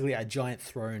 it's basically a giant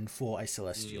throne for a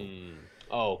Celestial.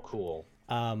 Oh, cool.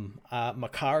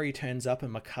 Makari turns up,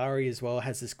 and Makari as well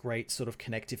has this great sort of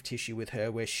connective tissue with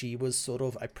her, where she was sort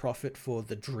of a prophet for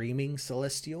the dreaming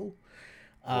Celestial.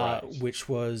 Right. which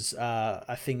was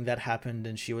a thing that happened,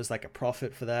 and she was like a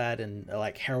prophet for that, and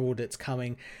like heralded it's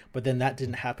coming. But then that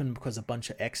didn't happen because a bunch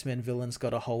of X-Men villains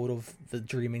got a hold of the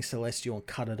Dreaming Celestial and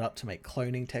cut it up to make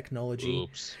cloning technology.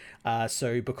 Oops.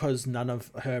 So because none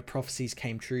of her prophecies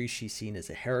came true, she's seen as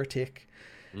a heretic.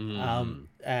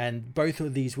 And both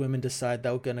of these women decide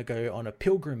they were going to go on a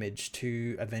pilgrimage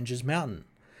to Avengers Mountain,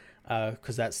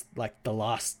 because that's like the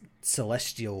last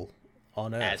celestial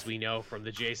on Earth. As we know from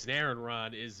the Jason Aaron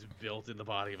run, is built in the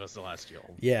body of a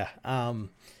celestial. Yeah.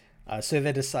 So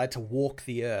they decide to walk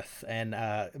the Earth, and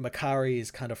Makari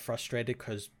is kind of frustrated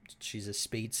because she's a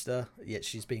speedster, yet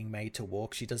she's being made to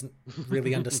walk. She doesn't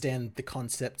really understand the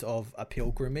concept of a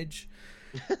pilgrimage.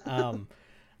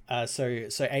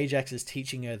 So Ajax is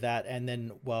teaching her that, and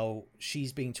then while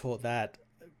she's being taught that,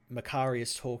 Makari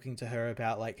is talking to her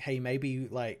about like, hey, maybe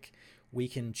like we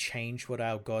can change what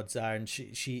our gods are, and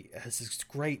she has this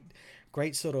great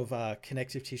sort of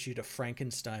connective tissue to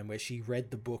Frankenstein, where she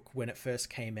read the book when it first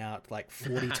came out like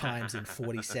 40 times in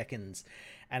 40 seconds,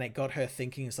 and it got her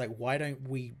thinking, it's like, why don't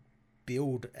we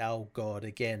build our god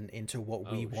again into what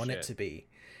we want it to be?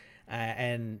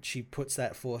 And she puts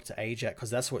that forth to Ajax because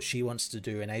that's what she wants to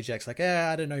do. And Ajax like,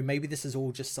 I don't know, maybe this is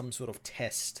all just some sort of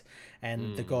test,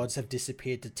 and the gods have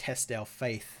disappeared to test our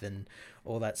faith and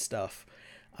all that stuff.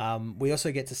 We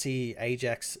also get to see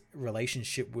Ajax's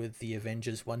relationship with the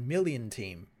Avengers 1 Million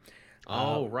team.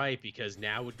 Right, because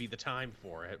now would be the time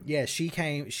for it. Yeah, she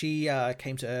came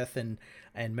to Earth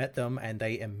and met them, and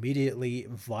they immediately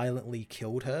violently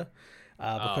killed her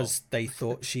because they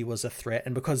thought she was a threat,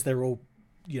 and because they're all,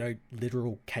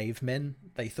 literal cavemen.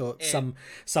 They thought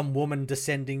some woman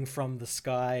descending from the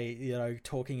sky,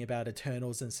 talking about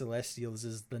Eternals and Celestials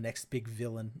is the next big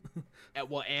villain.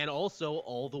 And also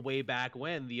all the way back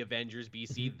when the Avengers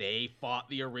BC, they fought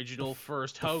the original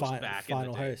first host back in the day.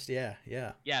 Final host, yeah.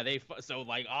 Yeah, so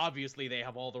like obviously they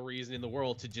have all the reason in the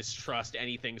world to distrust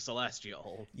anything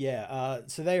celestial. Yeah,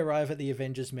 so they arrive at the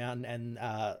Avengers Mountain,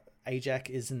 and Ajax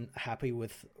isn't happy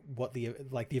with what the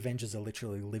Avengers are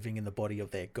literally living in the body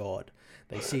of their god.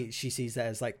 She sees that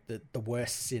as like the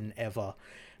worst sin ever.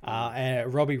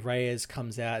 And Robbie Reyes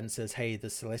comes out and says, "Hey, the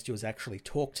Celestials actually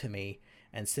talked to me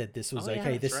and said this was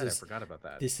okay. That's right. I forgot about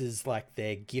that. This is like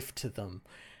their gift to them,"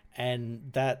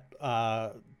 and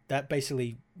that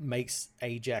basically makes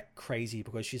Ajax crazy,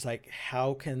 because she's like,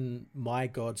 how can my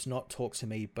gods not talk to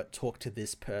me but talk to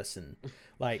this person,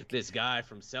 like this guy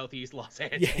from Southeast Los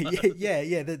Angeles?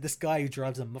 Yeah. This guy who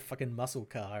drives a fucking muscle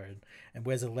car and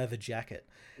wears a leather jacket.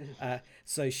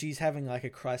 So she's having like a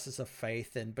crisis of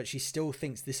faith, but she still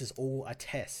thinks this is all a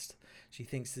test. She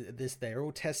thinks they're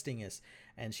all testing us,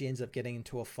 and she ends up getting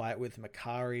into a fight with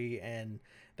Makari, and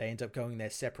they end up going their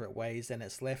separate ways, and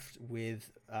it's left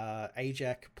with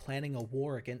Ajax planning a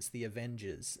war against the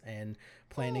Avengers and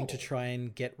planning to try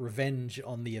and get revenge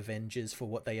on the Avengers for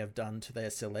what they have done to their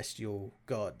celestial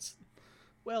gods.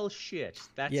 Well, shit.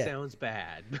 That sounds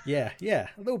bad. Yeah. A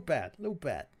little bad.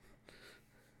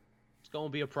 It's going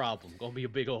to be a problem. Going to be a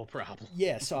big old problem.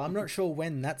 Yeah, so I'm not sure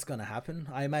when that's going to happen.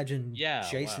 I imagine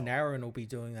Jason Aaron will be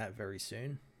doing that very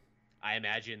soon. I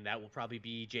imagine that will probably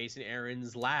be Jason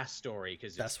Aaron's last story,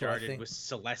 because it started with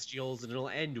Celestials and it'll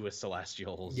end with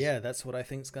Celestials. Yeah, that's what I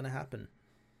think is going to happen.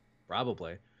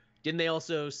 Probably. Didn't they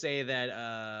also say that,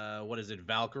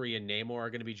 Valkyrie and Namor are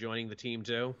going to be joining the team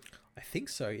too? I think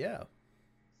so, yeah.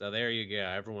 So there you go.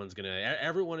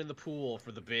 Everyone in the pool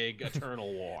for the big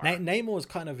Eternal War. Namor is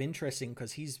kind of interesting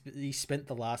because he spent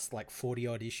the last like 40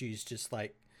 odd issues just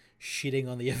like shitting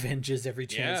on the Avengers every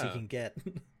chance he can get.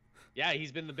 Yeah,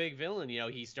 he's been the big villain.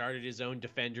 He started his own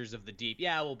Defenders of the Deep.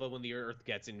 Yeah, well, but when the Earth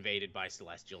gets invaded by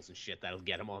Celestials and shit, that'll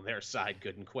get him on their side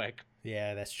good and quick.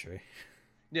 Yeah, that's true.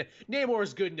 Yeah,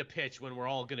 Namor's good in a pitch when we're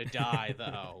all gonna die,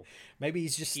 though. Maybe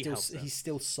he's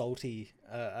still salty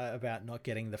about not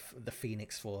getting the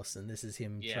Phoenix Force, and this is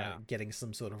him getting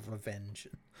some sort of revenge.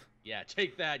 Yeah,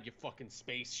 take that, you fucking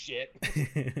space shit.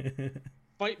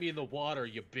 Fight me in the water,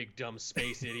 you big dumb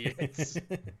space idiots.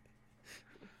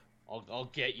 I'll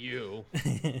get you.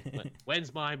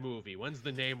 When's my movie? When's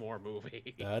the Namor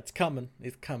movie? It's coming.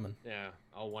 It's coming. Yeah.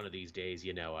 Oh, one of these days,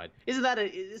 you know it. Isn't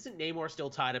Namor still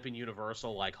tied up in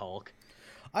Universal like Hulk?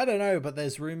 I don't know, but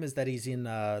there's rumors that he's in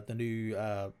the new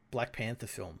Black Panther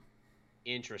film.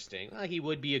 Interesting. Well, he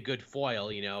would be a good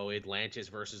foil. Atlantis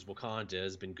versus Wakanda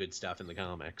has been good stuff in the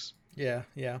comics. Yeah.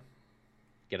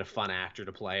 Get a fun actor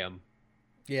to play him.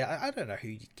 Yeah, I don't know who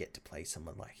you'd get to play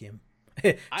someone like him.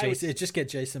 Just get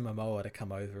Jason Momoa to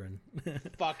come over and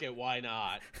fuck it, why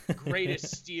not?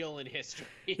 Greatest steal in history.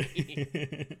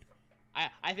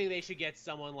 I think they should get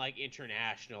someone like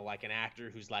international, like an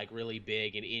actor who's like really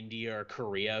big in India or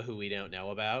Korea who we don't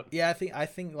know about. Yeah, I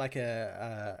think like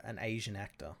an Asian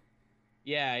actor.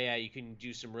 Yeah, you can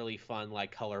do some really fun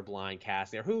like colorblind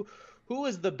cast there. Who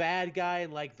was the bad guy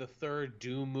in like the third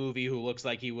Doom movie who looks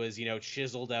like he was,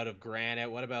 chiseled out of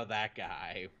granite? What about that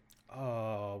guy?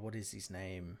 Oh, what is his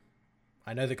name?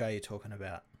 I know the guy you're talking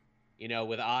about.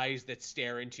 With eyes that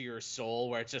stare into your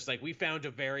soul, where it's just like, we found a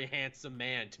very handsome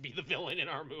man to be the villain in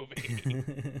our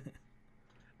movie.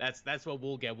 That's what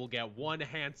we'll get. We'll get one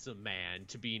handsome man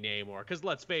to be Namor. Because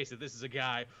let's face it, this is a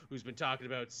guy who's been talking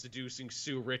about seducing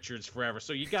Sue Richards forever.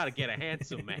 So you got to get a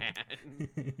handsome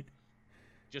man.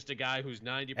 Just a guy who's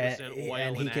 90%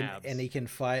 oil and abs. And he can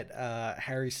fight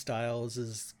Harry Styles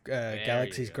as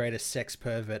Galaxy's greatest sex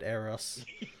pervert, Eros.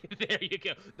 There you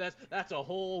go. That's a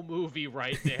whole movie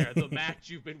right there. The match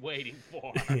you've been waiting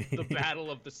for. The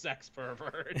Battle of the Sex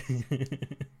Perverts.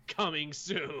 Coming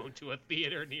soon to a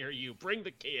theater near you. Bring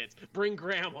the kids. Bring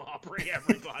grandma. Bring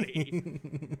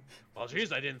everybody. Well,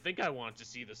 geez, I didn't think I wanted to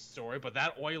see this story, but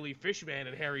that oily fish man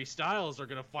and Harry Styles are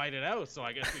going to fight it out, so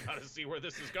I guess we got to see where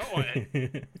this is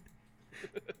going.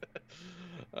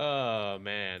 Oh,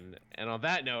 man. And on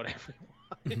that note,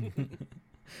 everyone,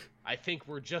 I think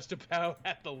we're just about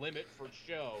at the limit for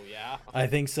show, yeah? I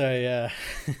think so, yeah.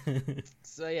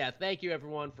 So, yeah, thank you,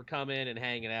 everyone, for coming and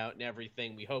hanging out and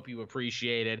everything. We hope you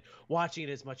appreciated watching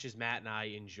it as much as Matt and I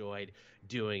enjoyed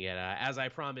doing it. As I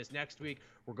promised, next week,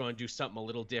 we're going to do something a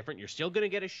little different. You're still going to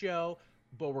get a show,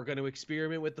 but we're going to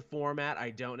experiment with the format. I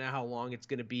don't know how long it's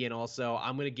going to be, and also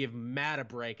I'm going to give Matt a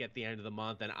break at the end of the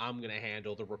month, and I'm going to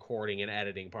handle the recording and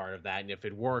editing part of that, and if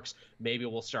it works, maybe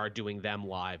we'll start doing them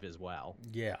live as well.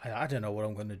 Yeah, I don't know what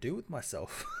I'm going to do with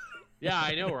myself. Yeah,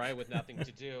 I know, right? With nothing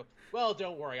to do. Well,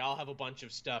 don't worry. I'll have a bunch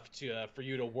of stuff for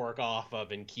you to work off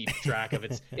of and keep track of.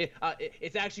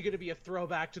 It's actually going to be a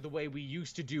throwback to the way we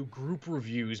used to do group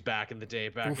reviews back in the day,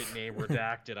 back at Name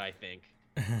Redacted, I think.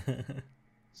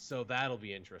 So that'll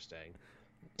be interesting.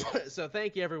 So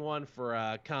thank you, everyone,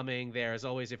 for coming there. As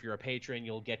always, if you're a patron,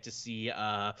 you'll get to see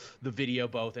the video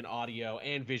both in audio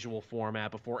and visual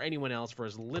format before anyone else for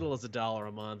as little as $1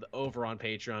 a month over on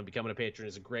Patreon. Becoming a patron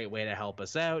is a great way to help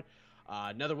us out.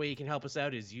 Another way you can help us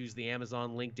out is use the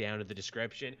Amazon link down in the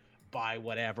description. Buy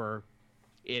whatever.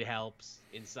 It helps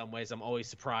in some ways. I'm always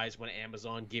surprised when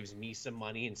Amazon gives me some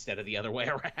money instead of the other way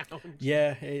around.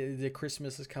 Yeah, the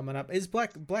Christmas is coming up. Is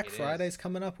Black Friday's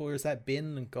coming up, or is that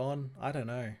been and gone? I don't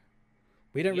know.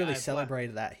 We don't really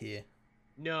celebrate that here.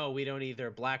 No, we don't either.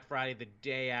 Black Friday, the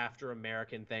day after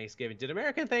American Thanksgiving. Did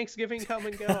American Thanksgiving come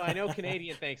and go? I know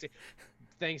Canadian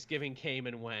Thanksgiving came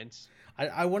and went.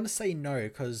 I want to say no,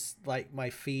 because like my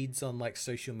feeds on like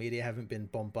social media haven't been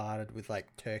bombarded with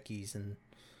like turkeys and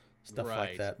stuff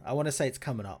like that. I want to say it's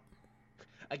coming up.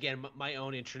 Again, my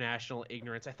own international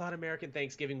ignorance. I thought American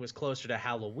Thanksgiving was closer to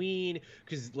Halloween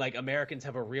because like Americans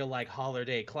have a real like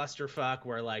holiday clusterfuck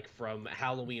where like from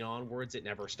Halloween onwards it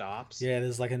never stops. Yeah,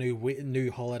 there's like a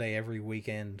new holiday every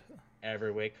weekend.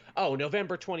 Every week. Oh,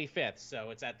 November 25th,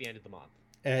 so it's at the end of the month.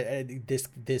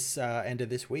 This end of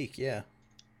this week, yeah.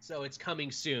 So it's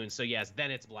coming soon. So yes, then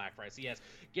it's Black Friday. So yes,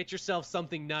 get yourself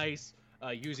something nice.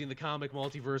 Using the Comic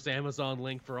Multiverse Amazon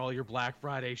link for all your Black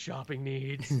Friday shopping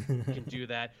needs. You can do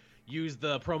that. Use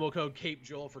the promo code Cape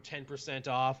Joel for 10%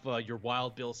 off your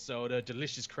Wild Bill soda,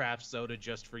 delicious craft soda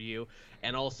just for you.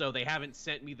 And also, they haven't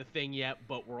sent me the thing yet,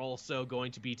 but we're also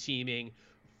going to be teaming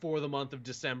for the month of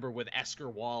December with Esker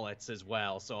Wallets as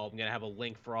well. So I'm going to have a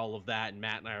link for all of that, and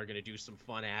Matt and I are going to do some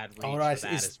fun ad reads for that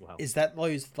as well. Is that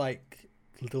those like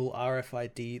little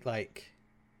RFID like?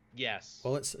 Yes.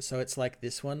 Well, it's like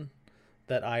this one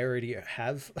that I already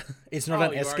have. It's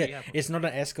not an Esker. It's not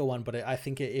an Esker one, but I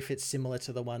think if it's similar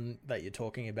to the one that you're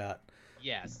talking about.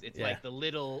 Yes, it's like the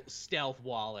little stealth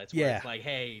wallets where it's like,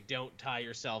 hey, don't tie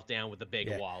yourself down with a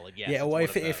big wallet. Yes, yeah. Well,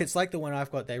 if it's like the one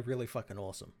I've got, they're really fucking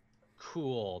awesome.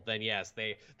 Cool. Then yes,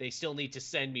 they still need to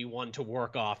send me one to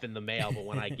work off in the mail, but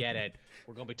when I get it,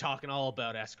 we're gonna be talking all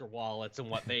about Esker wallets and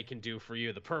what they can do for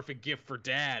you. The perfect gift for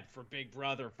dad, for big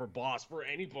brother, for boss, for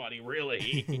anybody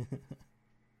really.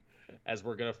 As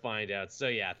we're going to find out. So,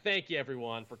 yeah, thank you,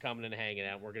 everyone, for coming and hanging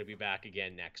out. We're going to be back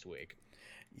again next week.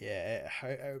 Yeah,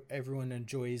 everyone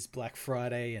enjoys Black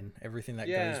Friday and everything that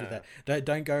goes with that.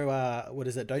 Don't go, what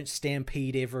is it? Don't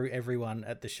stampede everyone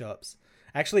at the shops.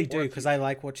 Actually do, because I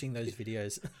like watching those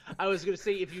videos. I was going to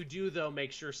say, if you do, though,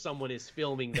 make sure someone is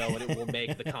filming, though, and it will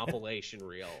make the compilation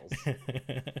reels.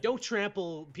 Don't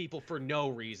trample people for no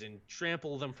reason.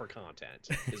 Trample them for content,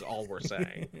 is all we're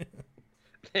saying.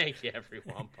 Thank you,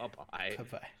 everyone. Bye-bye.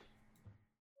 Bye-bye.